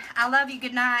show. I love you,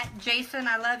 good night. Jason,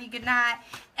 I love you, good night.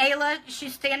 Ayla,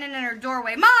 she's standing in her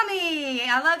doorway. Mommy,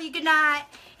 I love you, good night.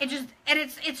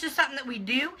 It's just something that we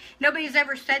do. Nobody's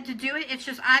ever said to do it. It's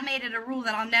just I made it a rule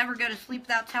that I'll never go to sleep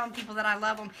without telling people that I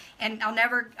love them, and I'll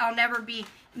never be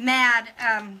mad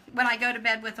when I go to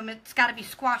bed with them. It's got to be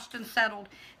squashed and settled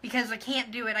because I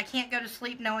can't do it. I can't go to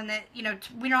sleep knowing that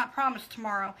we're not promised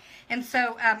tomorrow. And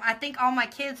so I think all my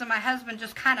kids and my husband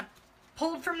just kind of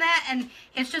pulled from that, and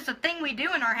it's just a thing we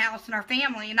do in our house and our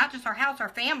family, and not just our house, our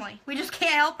family. We just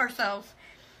can't help ourselves.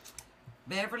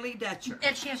 Beverly Dutcher.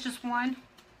 And she has just one.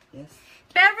 Yes.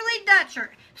 Beverly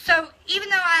Dutcher. So even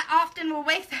though I often will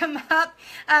wake them up,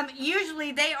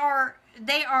 usually they are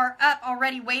up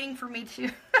already waiting for me to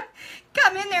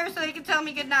come in there so they can tell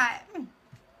me goodnight.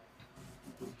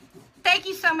 Thank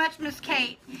you so much, Miss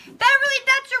Kate. Beverly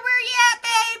Dutcher, where you at,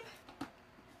 babe?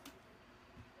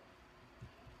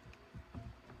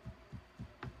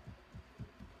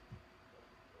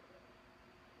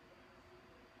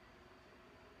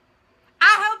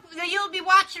 I hope that you'll be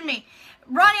watching me.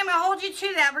 Ronnie, I'm going to hold you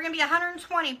to that. We're going to be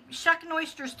 120 shucking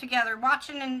oysters together,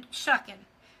 watching and shucking.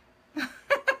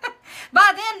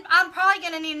 By then, I'm probably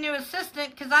going to need a new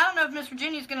assistant because I don't know if Miss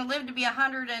Virginia's going to live to be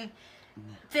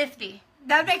 150.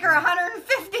 That'd make her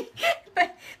 150,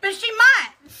 but she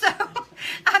might. So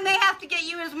I may have to get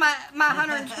you as my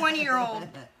 120-year-old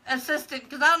assistant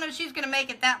because I don't know if she's going to make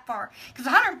it that far. Because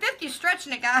 150 is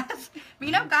stretching it, guys.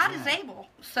 But God is able.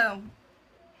 So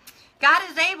God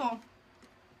is able.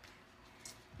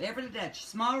 Beverly Dutch,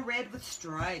 small red with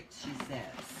stripes, she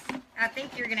says. I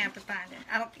think you're going to have to find it.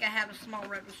 I don't think I have a small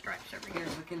red with stripes over here.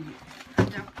 Here, look in here.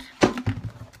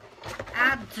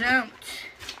 I don't.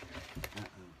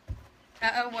 Uh-oh.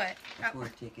 Uh-oh, what? For a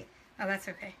ticket. Oh, that's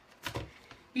okay.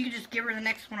 You can just give her the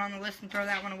next one on the list and throw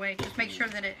that one away. Just make sure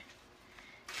that it...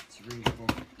 It's readable.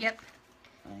 Yep.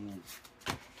 And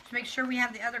Just make sure we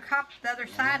have the other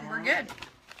side and we're good.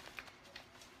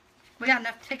 We got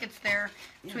enough tickets there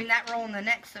between that roll and the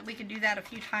next that we could do that a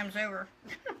few times over.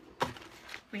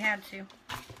 We had to.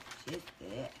 Shit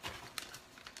that.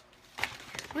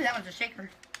 Ooh, that one's a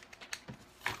shaker.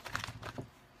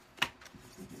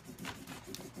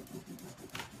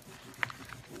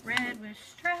 Red with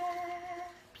stripes.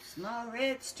 Small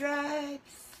red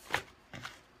stripes.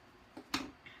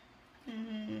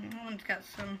 That one's got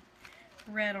some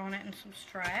red on it and some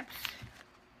stripes.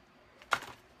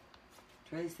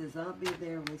 Trey says, I'll be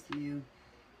there with you.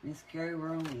 Miss Carrie,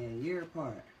 we're only a year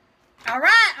apart. All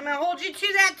right, I'm going to hold you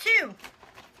to that, too.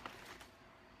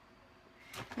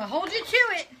 I'm going to hold you to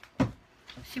it.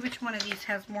 See which one of these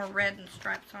has more red and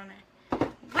stripes on it.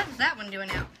 What is that one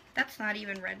doing out? That's not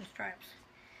even red and stripes.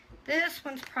 This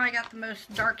one's probably got the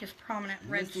most darkest prominent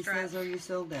red Missy stripes. says, are you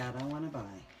sold out? I want to buy.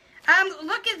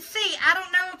 Look and see. I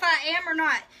don't know if I am or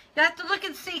not. You have to look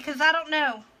and see because I don't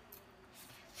know.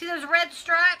 See those red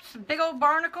stripes? Big old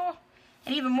barnacle?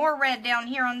 And even more red down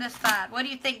here on this side. What do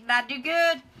you think? Did I do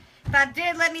good? If I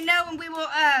did, let me know and we will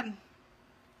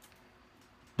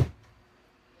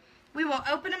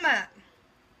open them up.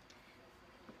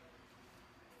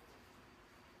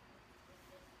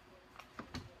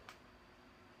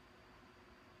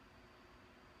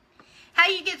 How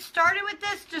you get started with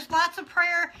this? Just lots of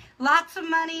prayer, lots of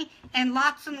money, and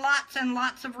lots and lots and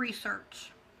lots of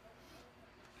research.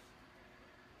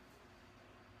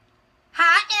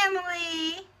 Hi,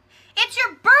 Emily. It's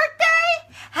your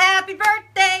birthday. Happy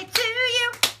birthday to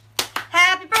you.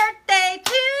 Happy birthday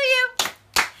to you.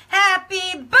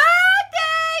 Happy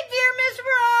birthday, dear Miss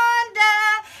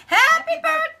Rhonda. Happy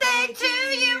birthday to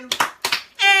you.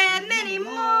 And many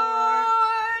more.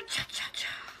 Cha-cha-cha.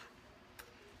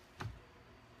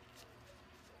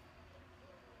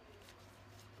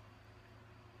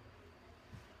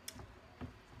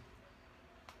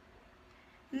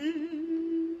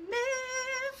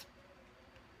 Miss.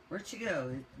 Where'd she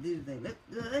go? Do they look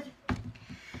good?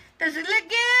 Does it look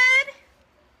good?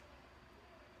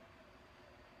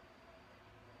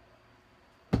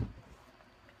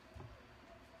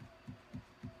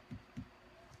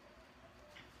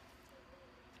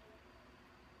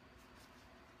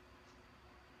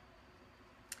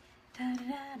 Da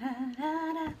da da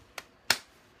da da.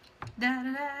 Da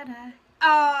da da da.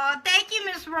 Oh, thank you,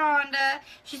 Miss Rhonda.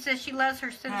 She says she loves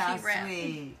her How Cincy wrap.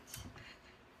 sweet.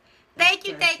 Thank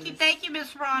you, Precious. thank you,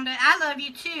 Miss Rhonda. I love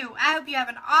you too. I hope you have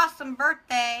an awesome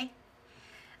birthday.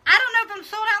 I don't know if I'm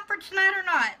sold out for tonight or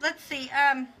not. Let's see.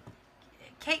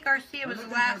 Kate Garcia was We're the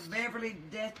looking last for Beverly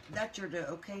Dutcher to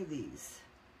okay these.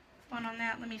 one on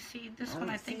that. Let me see. This I one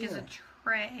I don't think see is a her.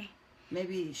 tray.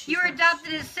 Maybe she's You were not-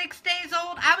 adopted at 6 days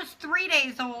old. I was 3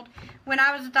 days old when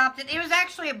I was adopted. It was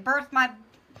actually at birth. My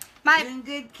Doing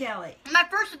good, Kelly.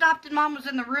 first adopted mom was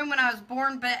in the room when I was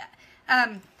born, but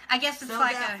I guess it's Sold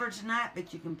like out a. for tonight,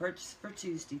 but you can purchase for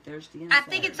Tuesday, Thursday, and I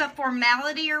think it's a Saturday.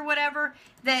 formality or whatever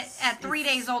that at 3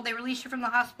 It's- days old they release you from the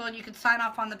hospital and you could sign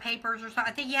off on the papers or something.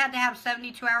 I think you had to have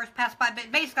 72 hours pass by,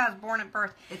 but basically I was born at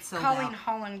birth. It's sold Colleen out.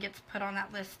 Holland gets put on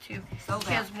that list too. Sold She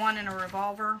out. has one in a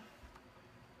revolver.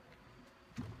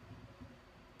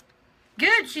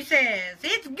 Good, she says.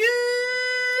 It's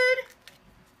good.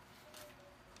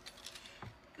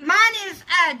 Mine is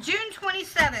June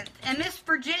 27th, and Miss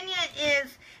Virginia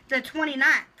is the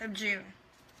 29th of June.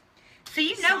 So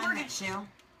you know Sign we're that, gonna. Shell.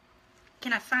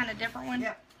 Can I sign a different one?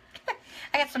 Yep.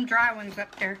 I got some dry ones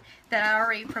up there that I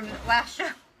already from the last show.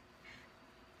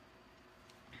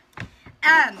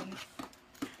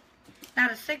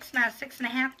 Not a 6, not a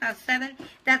 6.5, not a 7.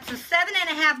 That's a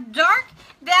 7.5 dark,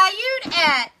 valued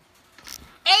at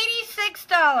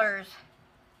 $86.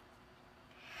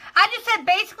 I just said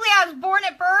basically I was born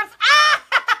at birth. Ah!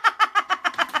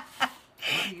 What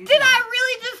are you Did doing? I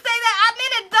really just say that? I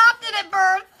meant adopted at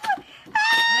birth.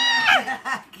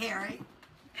 Ah! Carrie.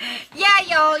 Yeah,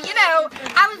 y'all, you know,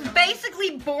 I was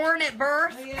basically born at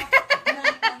birth. Oh, yeah.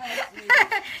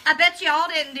 I bet y'all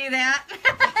didn't do that.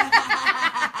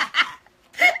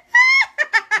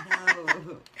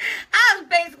 No. I was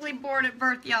basically born at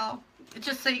birth, y'all.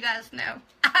 Just so you guys know.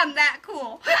 I'm that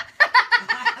cool.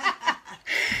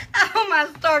 Oh, my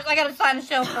stars. I got to sign a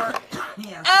shell for her.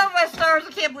 Yeah. Oh, my stars.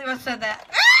 I can't believe I said that.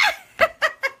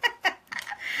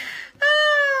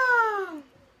 Oh.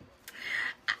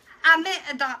 I meant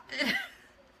adopted.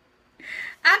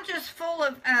 I'm just full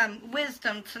of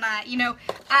wisdom tonight. You know,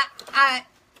 I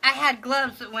had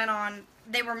gloves that went on.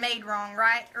 They were made wrong,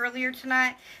 right? Earlier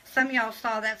tonight. Some of y'all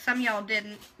saw that. Some of y'all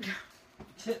didn't.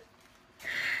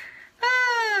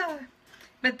 Ah,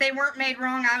 but they weren't made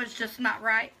wrong. I was just not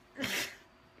right.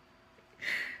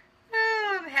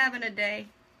 Oh, I'm having a day.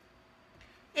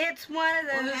 It's one of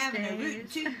We're those having a days.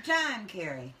 root tube time,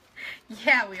 Carrie.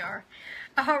 Yeah, we are.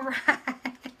 All right.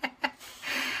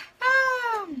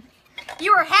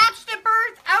 You were hatched at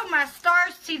birth? Oh, my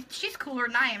stars. See, she's cooler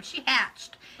than I am. She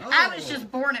hatched. I was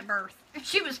just born at birth.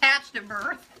 She was hatched at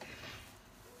birth.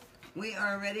 We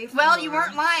are ready for... Well, you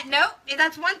weren't lying. Nope.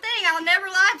 That's one thing. I'll never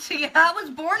lie to you. I was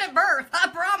born at birth. I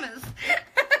promise.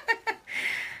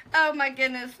 Oh, my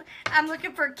goodness. I'm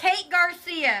looking for Kate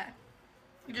Garcia.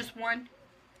 Just one.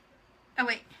 Oh,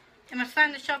 wait. Am I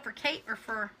signing the shelf for Kate or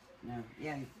for... No,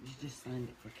 yeah, you just signed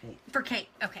it for Kate. For Kate.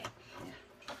 Okay.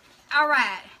 Yeah. All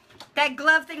right. That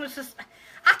glove thing was just...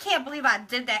 I can't believe I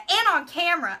did that. And on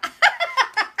camera.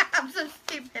 I'm so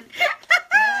stupid.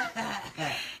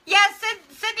 Yeah,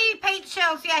 Sydney paints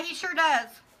shells. Yeah, he sure does.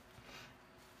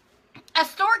 A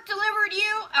stork delivered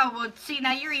you? Oh, well, see,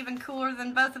 now you're even cooler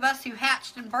than both of us who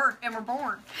hatched and birthed and were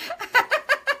born.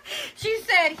 She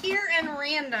said, here and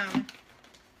random.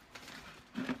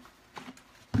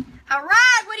 All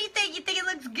right, what do you think? You think it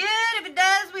looks good? If it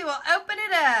does, we will open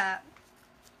it up.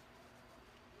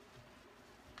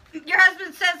 Your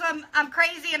husband says I'm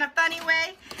crazy in a funny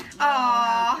way.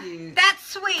 Aw, that's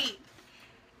sweet.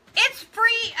 It's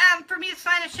free for me to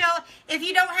sign a shell. If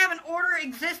you don't have an order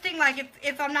existing, like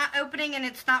if I'm not opening and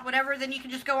it's not whatever, then you can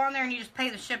just go on there and you just pay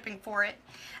the shipping for it.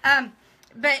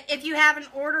 But if you have an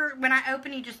order, when I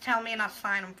open, you just tell me and I'll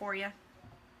sign them for you.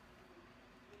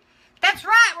 That's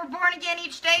right. We're born again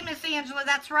each day, Miss Angela.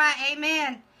 That's right.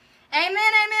 Amen. Amen,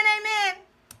 amen, amen.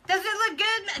 Does it look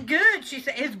good? Good, she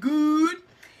said. It's good.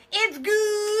 It's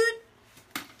good.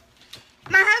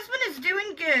 My husband is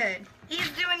doing good. He's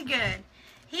doing good.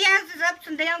 He has his ups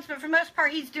and downs, but for the most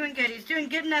part, he's doing good. He's doing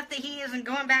good enough that he isn't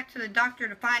going back to the doctor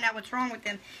to find out what's wrong with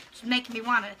him. It's making me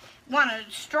want to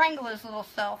strangle his little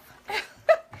self.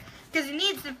 Because he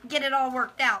needs to get it all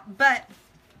worked out, but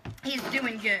he's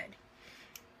doing good.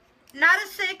 Not a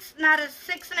 6, not a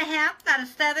 6.5, not a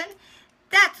 7.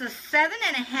 That's a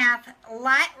 7.5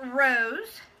 light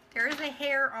rose. There is a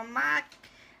hair on my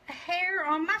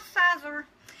sizer.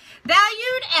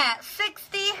 Valued at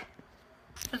 60.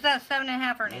 Was that a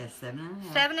 7.5 or an 8? Yeah,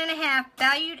 7.5. 7.5.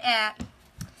 Valued at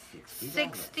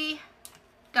 $60.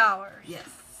 Yes.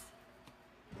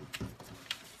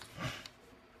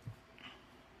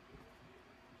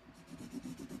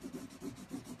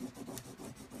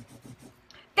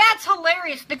 That's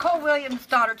hilarious. Nicole Williams'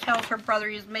 daughter tells her brother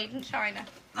he's made in China.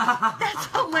 That's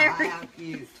hilarious. How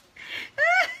cute.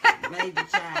 Made in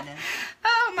China.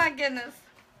 Oh my goodness.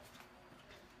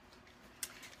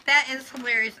 That is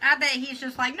hilarious. I bet he's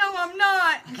just like, no, I'm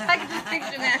not. I can just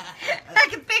picture that. I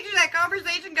can picture that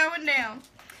conversation going down.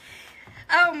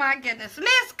 Oh my goodness.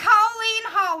 Miss Colleen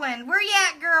Holland. Where you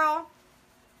at, girl?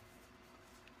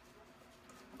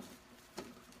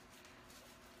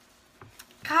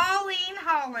 Colleen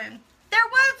Holland. There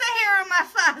was a hair on my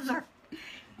sizer.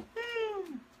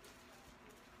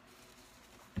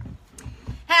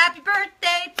 Happy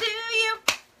birthday to you.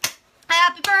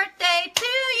 Happy birthday to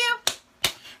you.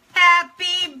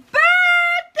 Happy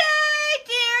birthday,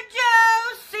 dear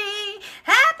Josie.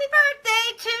 Happy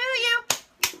birthday to you.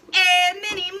 And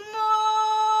many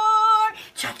more.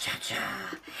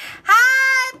 Cha-cha-cha.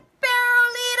 Hi,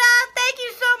 Barolita. Thank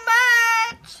you so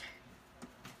much.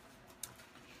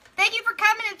 Thank you for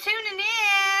coming and tuning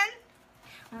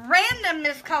in. Random,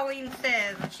 Miss Colleen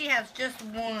says. She has just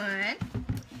one.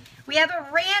 We have a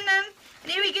random,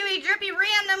 ooey gooey drippy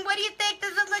random. What do you think?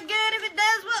 Does it look good? If it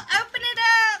does, we'll open it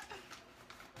up.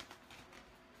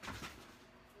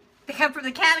 They come from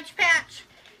the Cabbage Patch.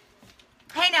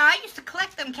 Hey, now, I used to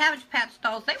collect them Cabbage Patch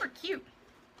dolls. They were cute.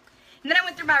 And then I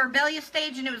went through my rebellious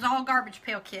stage, and it was all Garbage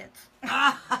Pail Kids.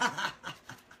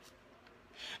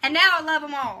 And now I love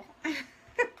them all. If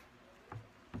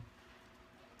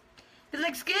it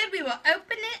looks good, we will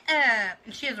open it up.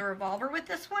 And she has a revolver with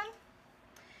this one.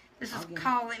 This is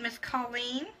Miss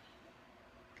Colleen.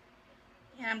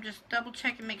 And I'm just double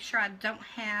checking, make sure I don't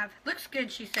have... Looks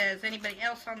good, she says. Anybody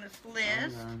else on this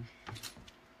list?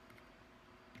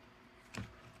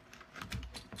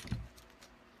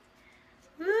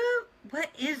 Ooh,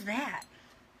 what is that?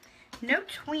 No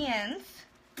twins.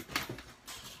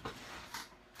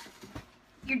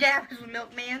 Your dad was a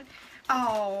milkman?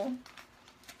 Oh.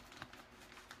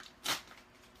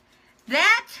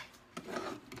 That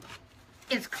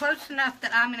is close enough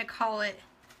that I'm going to call it,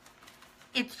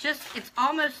 it's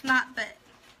almost not, but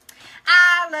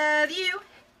I love you,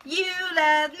 you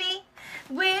love me,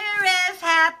 we're as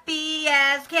happy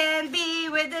as can be,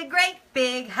 with a great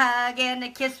big hug and a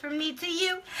kiss from me to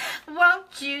you.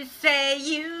 Won't you say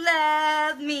you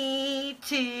love me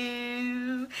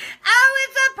too? Oh,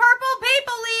 it's a purple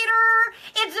people eater.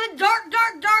 It's a dark,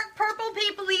 dark, dark purple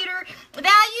people eater,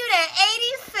 valued at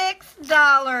 $86.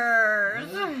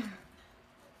 $6.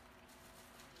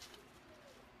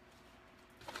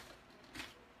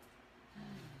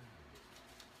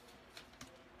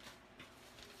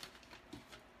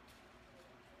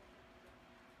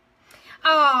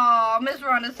 Oh, Miss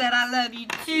Rhonda said, I love you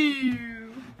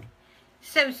too.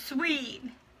 So sweet.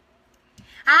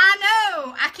 I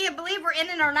know. I can't believe we're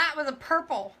ending our night with a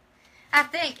purple. I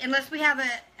think, unless we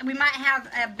might have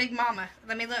a Big Mama.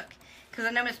 Let me look. Because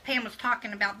I know Miss Pam was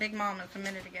talking about Big Mamas a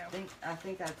minute ago. I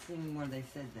think I'd seen where they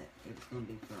said that it was going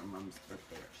to be for a mom's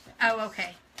birthday or something. Oh,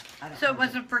 okay. So it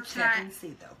wasn't for tonight. Check and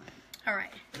see, though. All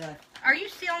right. But Are you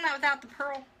sealing that without the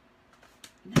pearl?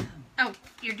 no. Oh,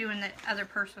 you're doing the other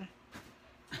person.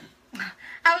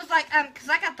 I was like, because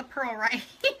I got the pearl right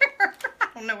here. I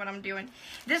don't know what I'm doing.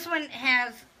 This one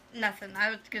has nothing. I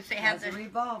was going to say it has a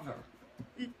revolver.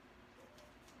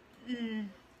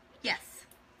 Yes.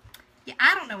 Yeah,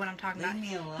 I don't know what I'm talking Leave about.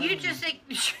 me alone. You just, you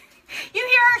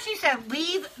hear her? She said,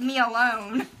 leave me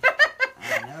alone.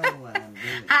 I know what I'm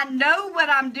doing. I know what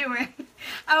I'm doing.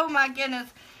 Oh my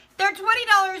goodness. They're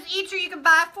 $20 each, or you can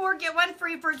buy 4, get 1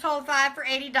 free for a total of 5 for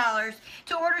 $80.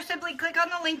 To order, simply click on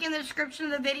the link in the description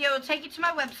of the video. It'll take you to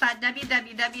my website,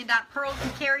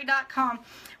 www.pearlsandcarrie.com.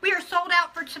 We are sold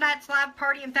out for tonight's live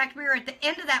party. In fact, we are at the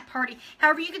end of that party.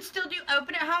 However, you can still do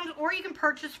open at homes, or you can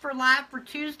purchase for live for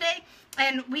Tuesday,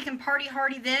 and we can party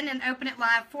hardy then and open it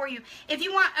live for you. If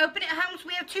you want open at homes,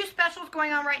 we have 2 specials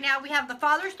going on right now. We have the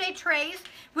Father's Day trays,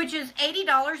 which is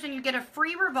 $80, and you get a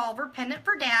free revolver pendant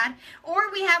for Dad.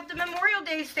 Or we have the Memorial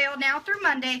Day sale now through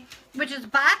Monday, which is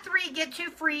buy 3, get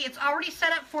 2 free. It's already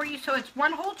set up for you, so it's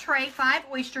 1 whole tray, 5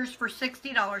 oysters for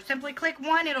 $60. Simply click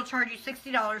 1, it'll charge you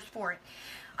 $60 for it.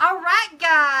 All right,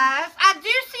 guys. I do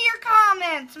see your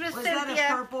comments, Miss Cynthia. Was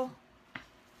that a purple?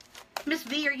 Miss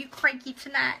V, are you cranky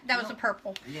tonight? That was a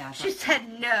purple. Yeah. She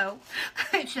said no.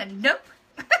 She said nope.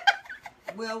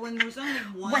 Well, when there's only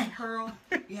one pearl,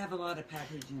 you have a lot of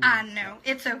packaging. I know.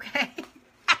 It's okay.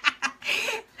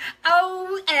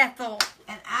 Oh, Ethel.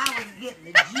 And I was getting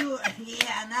the jewelry.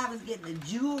 Yeah, and I was getting the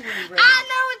jewelry ready. I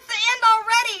know it's the end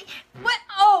already. What?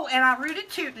 Oh, and I rooted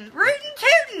tootin'. Rootin'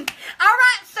 tootin'. All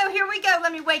right, so here we go.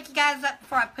 Let me wake you guys up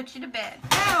before I put you to bed.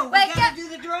 No, we Wake gotta up. do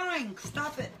the drawing.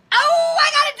 Stop it. Oh, I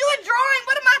gotta do a drawing.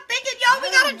 What am I thinking, y'all? We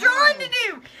got a drawing to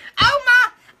do. Oh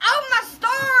my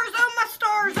stars. Oh my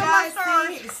stars. Oh my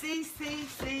stars.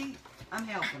 See. I'm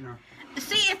helping her.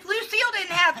 See, if Lucille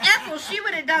didn't have Ethel, she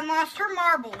would have done lost her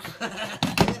marbles.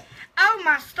 Oh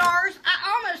my stars.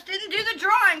 I almost didn't do the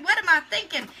drawing. What am I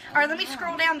thinking? All right, let me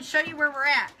scroll down and show you where we're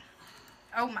at.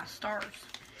 Oh my stars.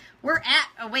 We're at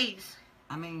a ways.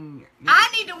 I mean, I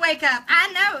need to wake up. I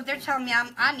know. They're telling me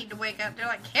I need to wake up. They're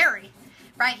like, Carrie,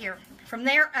 right here. From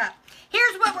there up.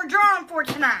 Here's what we're drawing for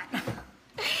tonight.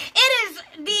 It is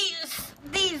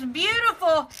these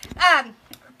beautiful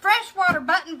freshwater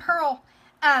button pearl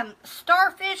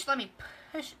starfish. Let me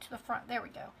push it to the front. There we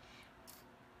go.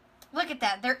 Look at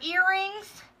that. They're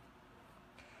earrings.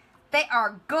 They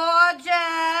are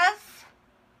gorgeous.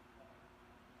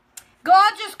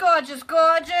 Gorgeous, gorgeous,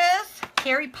 gorgeous.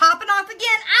 Carrie popping off again.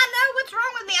 I know what's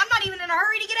wrong with me. I'm not even in a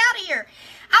hurry to get out of here.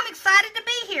 I'm excited to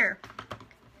be here.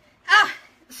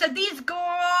 So these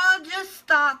gorgeous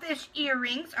starfish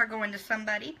earrings are going to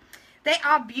somebody. They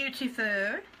are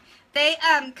beautiful. They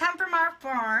come from our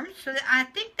farm. So I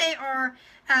think they are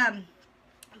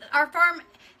our farm.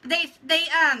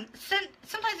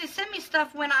 Sometimes they send me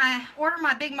stuff when I order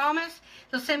my Big Mamas.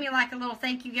 They'll send me like a little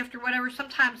thank you gift or whatever.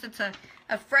 Sometimes it's a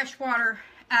freshwater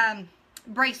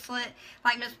bracelet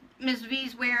like Miss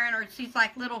V's wearing, or it's these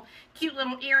like cute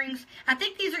little earrings. I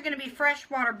think these are going to be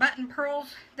freshwater button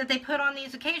pearls that they put on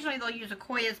these. Occasionally they'll use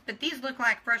Akoyas, but these look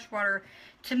like freshwater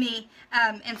to me.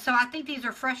 And so I think these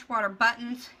are freshwater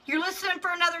buttons. You're listening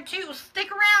for another 2. Stick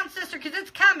around, sister, because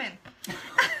it's coming.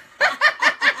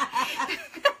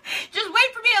 Just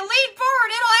wait for me to lean forward.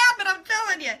 It'll happen, I'm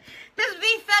telling you. Miss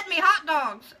V fed me hot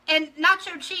dogs and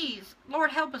nacho cheese.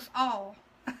 Lord help us all.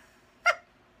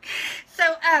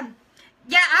 So,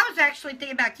 yeah, I was actually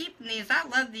thinking about keeping these. I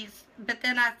love these. But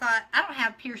then I thought, I don't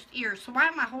have pierced ears, so why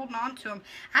am I holding on to them?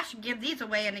 I should give these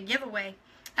away in a giveaway.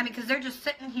 I mean, because they're just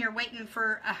sitting here waiting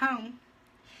for a home.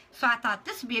 So I thought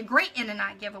this would be a great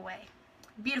end-of-night giveaway.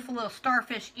 Beautiful little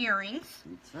starfish earrings.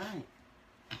 That's right.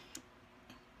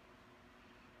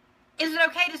 Is it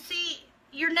okay to see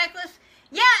your necklace?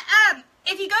 Yeah,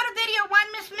 if you go to video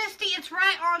 1, Miss Misty, it's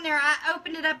right on there. I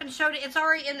opened it up and showed it. It's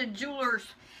already in the jeweler's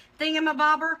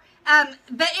thingamabobber.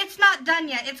 But it's not done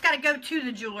yet. It's got to go to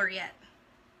the jeweler yet.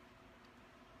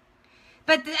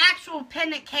 But the actual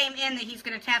pendant came in that he's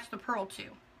going to attach the pearl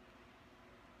to.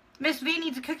 Miss V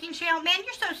needs a cooking channel. Man,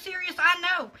 you're so serious. I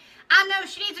know. I know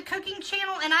she needs a cooking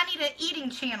channel, and I need an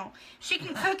eating channel. She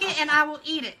can cook it, and I will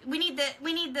eat it. We need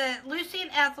the Lucy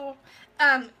and Ethel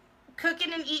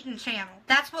cooking and eating channel.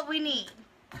 That's what we need.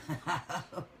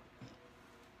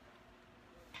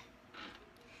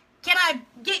 Can I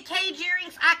get cage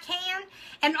earrings? I can.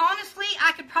 And honestly,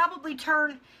 I could probably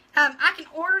turn... I can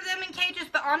order them in cages,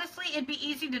 but honestly, it'd be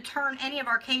easy to turn any of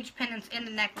our cage pendants into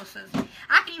necklaces.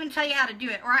 I can even tell you how to do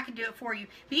it, or I can do it for you.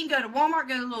 But you can go to Walmart,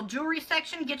 go to the little jewelry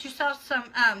section, get yourself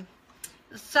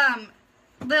some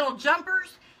little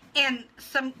jumpers and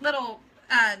some little,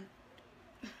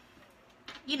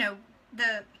 you know,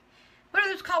 what are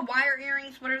those called? Wire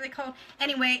earrings? What are they called?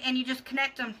 Anyway, and you just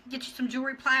connect them. Get you some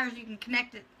jewelry pliers. You can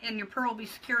connect it, and your pearl will be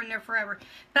secure in there forever.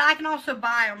 But I can also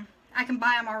buy them. I can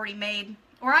buy them already made.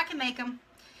 Or I can make them.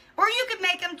 Or you could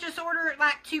make them. Just order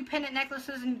like 2 pendant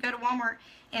necklaces and go to Walmart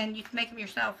and you can make them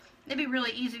yourself. It'd be really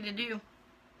easy to do.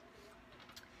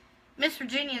 Miss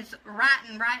Virginia's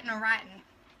writing.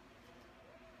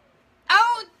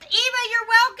 Oh, Eva, you're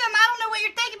welcome. I don't know what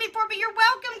you're thinking before, but you're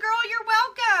welcome, girl. You're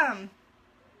welcome.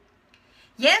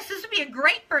 Yes, this would be a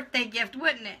great birthday gift,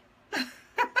 wouldn't it?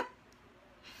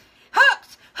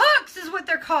 Hooks! Hooks is what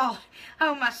they're called.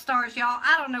 Oh, my stars, y'all.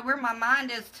 I don't know where my mind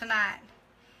is tonight.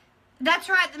 That's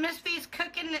right, the Miss V's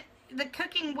cooking, the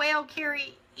Cooking Whale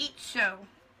Carrie Eat Show.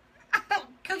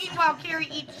 Cooking While Carrie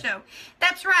Eats Show.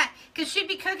 That's right, because she'd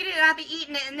be cooking it and I'd be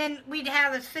eating it, and then we'd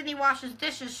have a Sydney Washes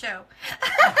Dishes show.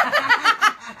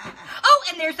 Oh,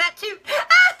 and there's that toot.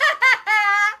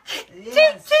 Yes.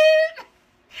 Toot toot.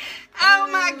 Oh,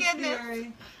 my goodness.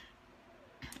 Carrie.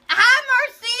 Hi,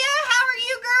 Marcia. How are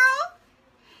you, girl?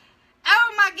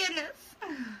 Oh, my goodness.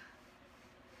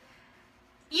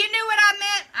 You knew what I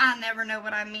meant? I never know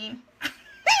what I mean.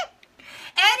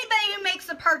 Anybody who makes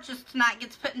a purchase tonight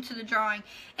gets put into the drawing.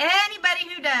 Anybody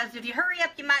who does, if you hurry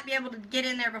up, you might be able to get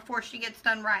in there before she gets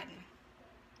done writing.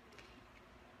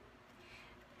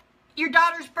 Your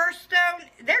daughter's birthstone,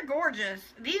 they're gorgeous.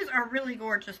 These are really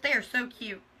gorgeous. They are so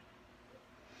cute.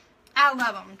 I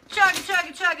love them. Chugga,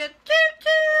 chugga, chugga, toot,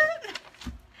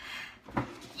 toot.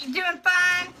 You doing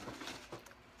fine?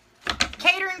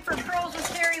 Catering for Pearls with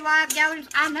Carrie live gatherings.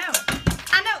 I know.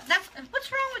 That's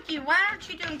what's wrong with you? Why aren't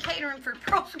you doing catering for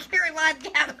Pearls with Carrie live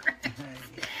gatherings?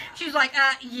 She's like,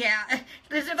 yeah.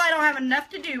 As if I don't have enough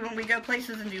to do when we go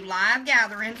places and do live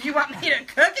gatherings. You want me to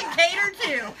cook and cater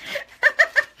too?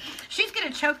 She's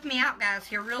gonna choke me out, guys,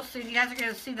 here real soon. You guys are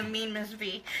gonna see the mean Miss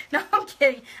V. No, I'm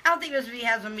kidding. I don't think Miss V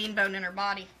has a mean bone in her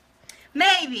body.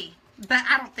 Maybe, but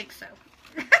I don't think so.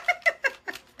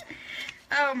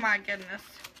 Oh my goodness.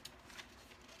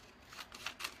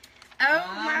 Oh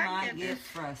my goodness. I get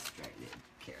frustrated,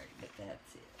 Carrie, but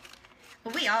that's it.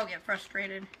 Well, we all get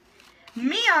frustrated.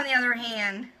 Me, on the other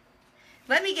hand,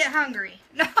 let me get hungry.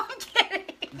 No, I'm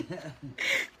kidding.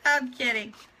 I'm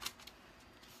kidding.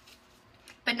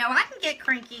 But no, I can get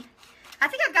cranky. I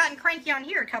think I've gotten cranky on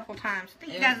here a couple times. I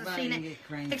think you guys have seen it.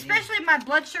 Especially if my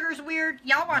blood sugar's weird.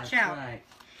 Y'all watch out. Right.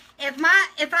 If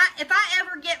I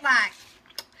ever get like,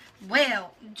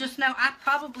 well, just know I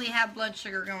probably have blood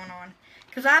sugar going on.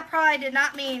 Because I probably did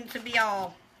not mean to be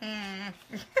all,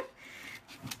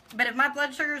 But if my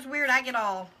blood sugar is weird, I get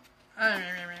all,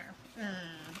 And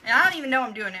I don't even know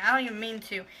I'm doing it. I don't even mean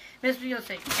to. Miss V will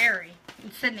say, Carrie,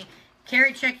 and Sydney,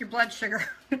 Carrie, check your blood sugar.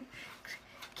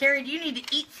 Carrie, do you need to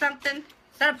eat something?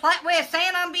 Is that a polite way of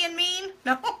saying I'm being mean?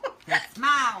 No.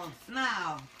 Smile.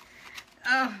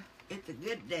 Oh. It's a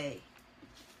good day.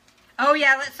 Oh,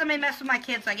 yeah, let somebody mess with my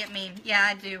kids, I get mean. Yeah,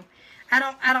 I do.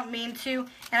 I don't mean to,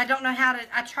 and I don't know how to.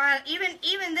 I try,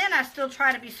 even then, I still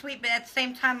try to be sweet, but at the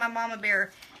same time, my mama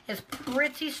bear is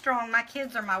pretty strong. My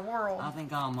kids are my world. I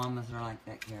think all mamas are like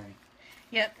that, Carrie.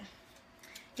 Yep,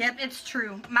 it's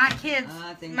true. My kids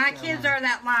are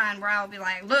that line where I'll be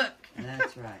like, look.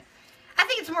 That's right. I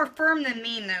think it's more firm than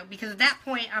mean, though, because at that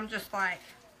point, I'm just like,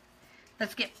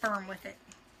 let's get firm with it.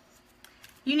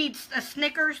 You need a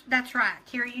Snickers? That's right,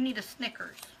 Carrie, you need a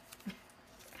Snickers.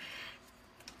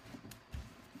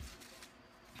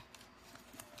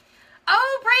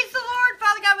 Oh, praise the Lord.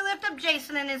 Father God, we lift up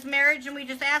Jason and his marriage, and we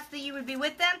just ask that you would be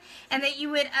with them and that you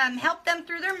would help them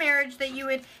through their marriage, that you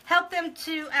would help them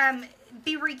to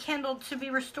be rekindled, to be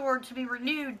restored, to be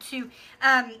renewed, to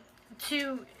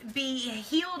be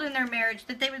healed in their marriage,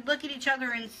 that they would look at each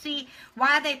other and see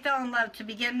why they fell in love to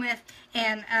begin with,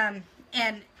 and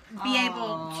be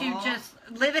able to just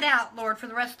live it out, Lord, for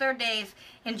the rest of their days.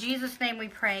 In Jesus' name we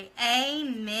pray.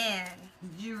 Amen.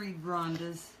 Did you read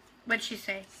Rhonda's? What'd she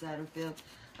say? Satterfield.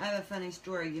 I have a funny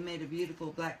story. You made a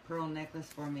beautiful black pearl necklace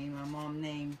for me. My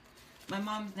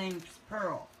mom's name's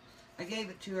Pearl. I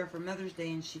gave it to her for Mother's Day,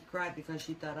 and she cried because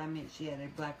she thought I meant she had a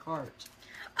black heart.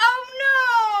 Oh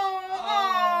no!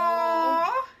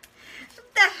 Oh.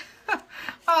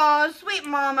 Oh, sweet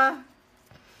mama.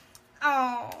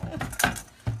 Oh.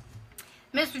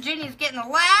 Miss Virginia's getting the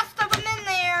last of them in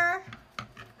there.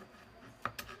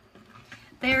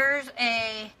 There's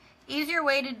a easier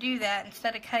way to do that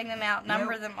instead of cutting them out.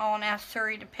 Number them all and ask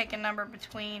Suri to pick a number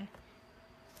between.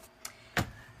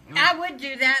 I would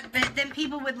do that, but then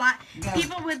people would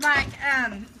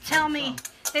tell me,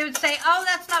 they would say, "Oh,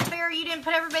 that's not fair. You didn't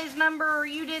put everybody's number, or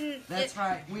you didn't." That's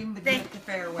right. We would do it the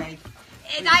fair way.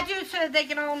 And I do it so that they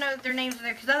can all know that their names are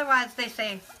there, because otherwise they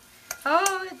say,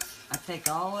 "Oh, it's." I take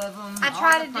all of them, I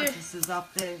try all to the do- purchases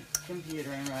off the computer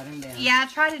and write them down. Yeah,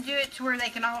 I try to do it to where they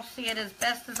can all see it as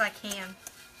best as I can.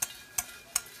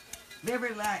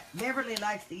 Beverly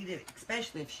likes to eat it,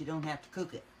 especially if she don't have to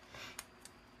cook it.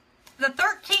 The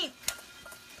 13th,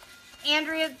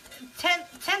 Andrea,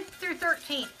 10th through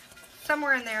 13th,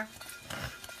 somewhere in there.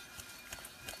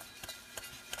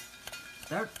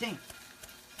 13th.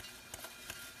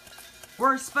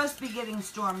 We're supposed to be getting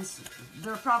storms.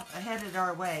 They're probably headed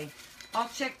our way. I'll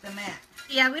check the map.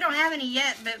 Yeah, we don't have any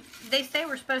yet, but they say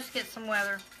we're supposed to get some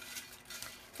weather.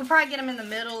 We'll probably get them in the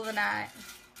middle of the night.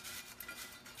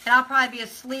 And I'll probably be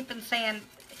asleep and saying,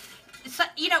 so,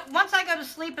 you know, once I go to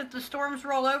sleep, if the storms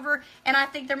roll over and I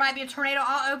think there might be a tornado,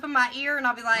 I'll open my ear and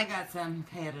I'll be I like, got some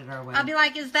headed our way. I'll be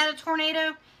like, is that a tornado?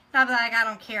 And I'll be like, I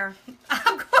don't care.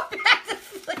 I'm going back to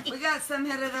sleep. We got some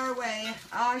headed our way.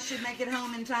 Oh, I should make it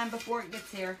home in time before it gets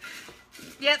here.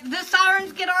 Yeah, the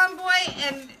sirens get on, boy,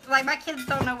 and like my kids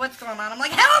don't know what's going on. I'm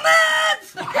like,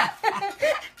 helmets!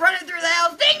 Running through the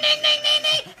house, ding, ding, ding, ding,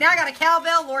 ding. Now I got a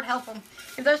cowbell. Lord help them.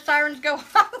 If those sirens go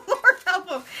off, Lord help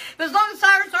them. But as long as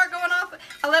sirens aren't going off,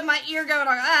 I let my ear go and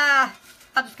I go,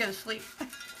 I'll just go to sleep.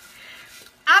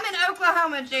 I'm in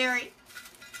Oklahoma, Jerry.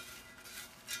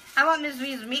 I want Ms.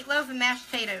 V's meatloaf and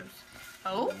mashed potatoes.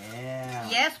 Oh? Yeah.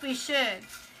 Yes, we should.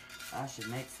 I should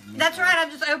make some meatloaf. That's right, I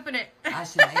just opened it. I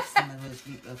should make some of those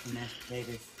meatloaf and mashed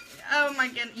potatoes. Oh my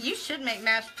goodness. You should make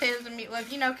mashed potatoes and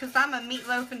meatloaf, you know, because I'm a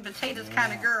meatloaf and potatoes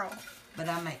kind of girl. But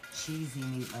I make cheesy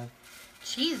meatloaf.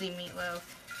 Cheesy meatloaf.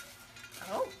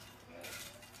 Oh.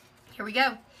 Here we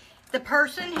go. The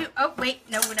person who... Oh, wait.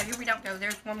 No, here we don't go.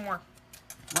 There's one more.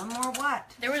 One more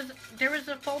what? There was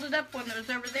a folded up one that was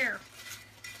over there.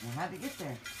 Well, how'd it get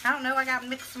there? I don't know. I got to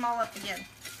mix them all up again.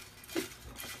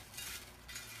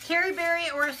 Cherry berry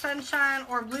or a sunshine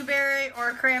or blueberry or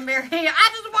a cranberry. I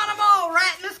just want them all,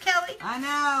 right, Miss Kelly? I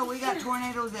know. We got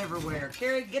tornadoes everywhere.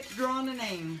 Carrie, get to drawing the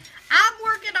name. I'm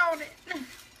working on it.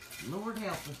 Lord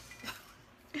help us.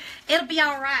 It'll be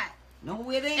all right. No,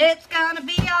 it ain't. It's gonna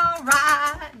be all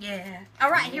right. Yeah.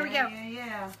 All right, here we go.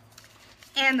 Yeah.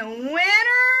 And the winner...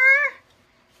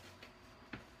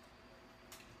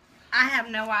 I have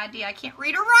no idea. I can't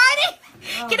read or write it.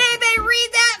 Oh. Can anybody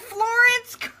read that?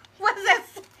 Florence? What does that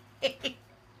say?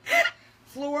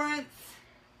 Florence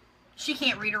She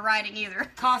can't read or write it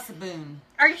either. Cassaboon.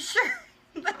 Are you sure?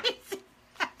 Let me see.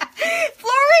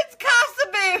 Florence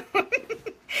Cassaboon.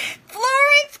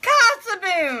 Florence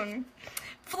Cassaboon.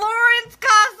 Florence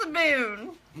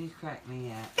Cassaboon. You cracked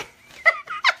me up.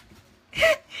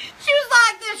 She was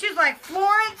like this. She was like,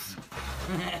 Florence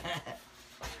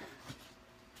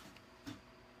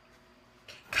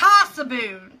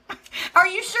Cassaboon. Are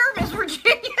you sure, Miss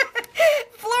Virginia?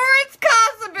 Florence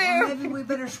Cassaboon. Well, maybe we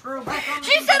better scroll back on.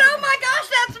 She said, oh my gosh,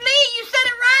 that's me. You said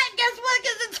it right. Guess what?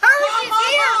 Because it's her. She's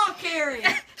here. Oh, Carrie.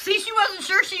 See, she wasn't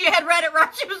sure she had read it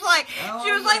right. She was like, Oh,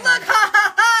 look, yeah. ha,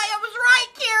 ha, ha, I was right,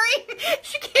 Carrie.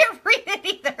 She can't read it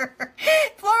either.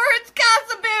 Florence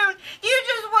Cassaboon, you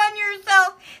just won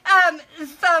yourself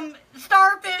some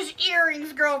starfish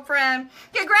earrings, girlfriend.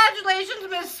 Congratulations,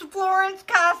 Miss Florence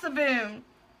Cassaboon.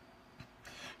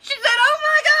 She said, oh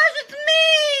my gosh, it's me.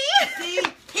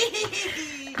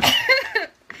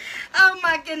 Oh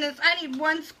my goodness, I need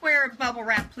one square of bubble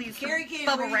wrap, please. Carrie can't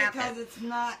bubble read wrap it because it's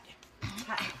not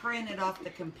printed off the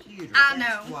computer. I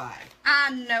That's know. why. I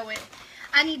know it.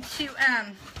 I need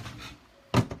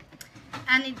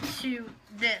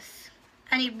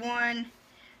one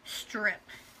strip.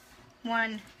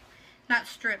 One, not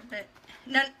strip, but,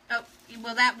 no, oh,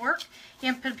 will that work? You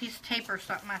have to put a piece of tape or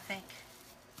something, I think.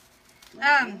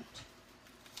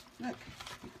 Look.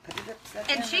 Put it upside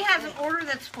And down she like has an that. order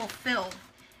that's fulfilled.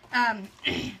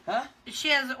 Huh? She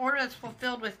has an order that's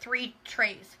fulfilled with 3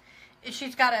 trays.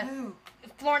 She's got a, Who?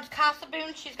 Florence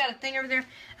Cassaboon, she's got a thing over there.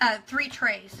 3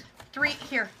 trays. 3,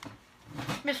 here.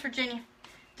 Miss Virginia.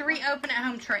 3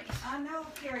 open-at-home trays. I know,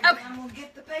 Carrie. Okay. I'm going to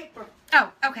get the paper.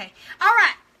 Oh, okay. All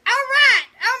right.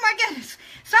 Oh, my goodness.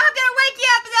 So I'm going to wake you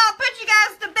up and I'll put you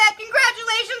guys to bed. Congratulations.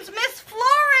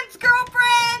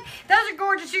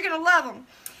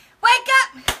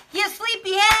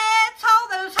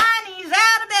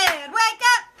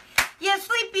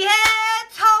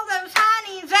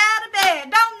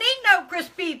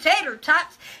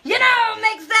 tots. You know,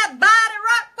 makes that body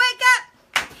rock. Wake up,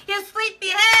 you sleepy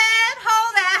head.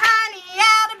 Hold that honey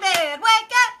out of bed.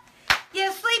 Wake up, you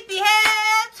sleepy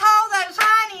heads. Hold those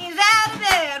honeys out of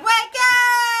bed. Wake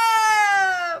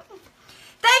up.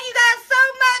 Thank you guys so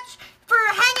much for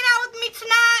hanging out with me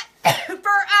tonight.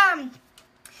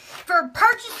 For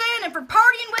purchasing and for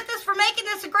partying with us, for making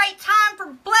this a great time,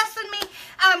 for blessing me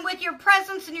with your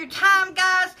presence and your time,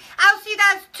 guys. I'll see you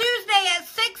guys Tuesday at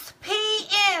 6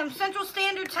 p.m. Central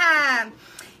Standard Time.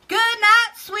 Good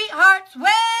night, sweethearts.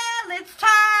 Well, it's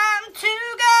time to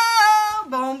go.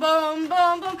 Boom, boom,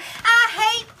 boom, boom. I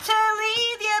hate to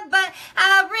leave you, but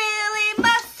I really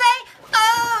must say,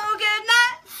 oh, good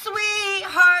night,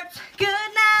 sweethearts.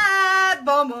 Good night.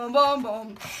 Boom, boom, boom,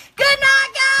 boom.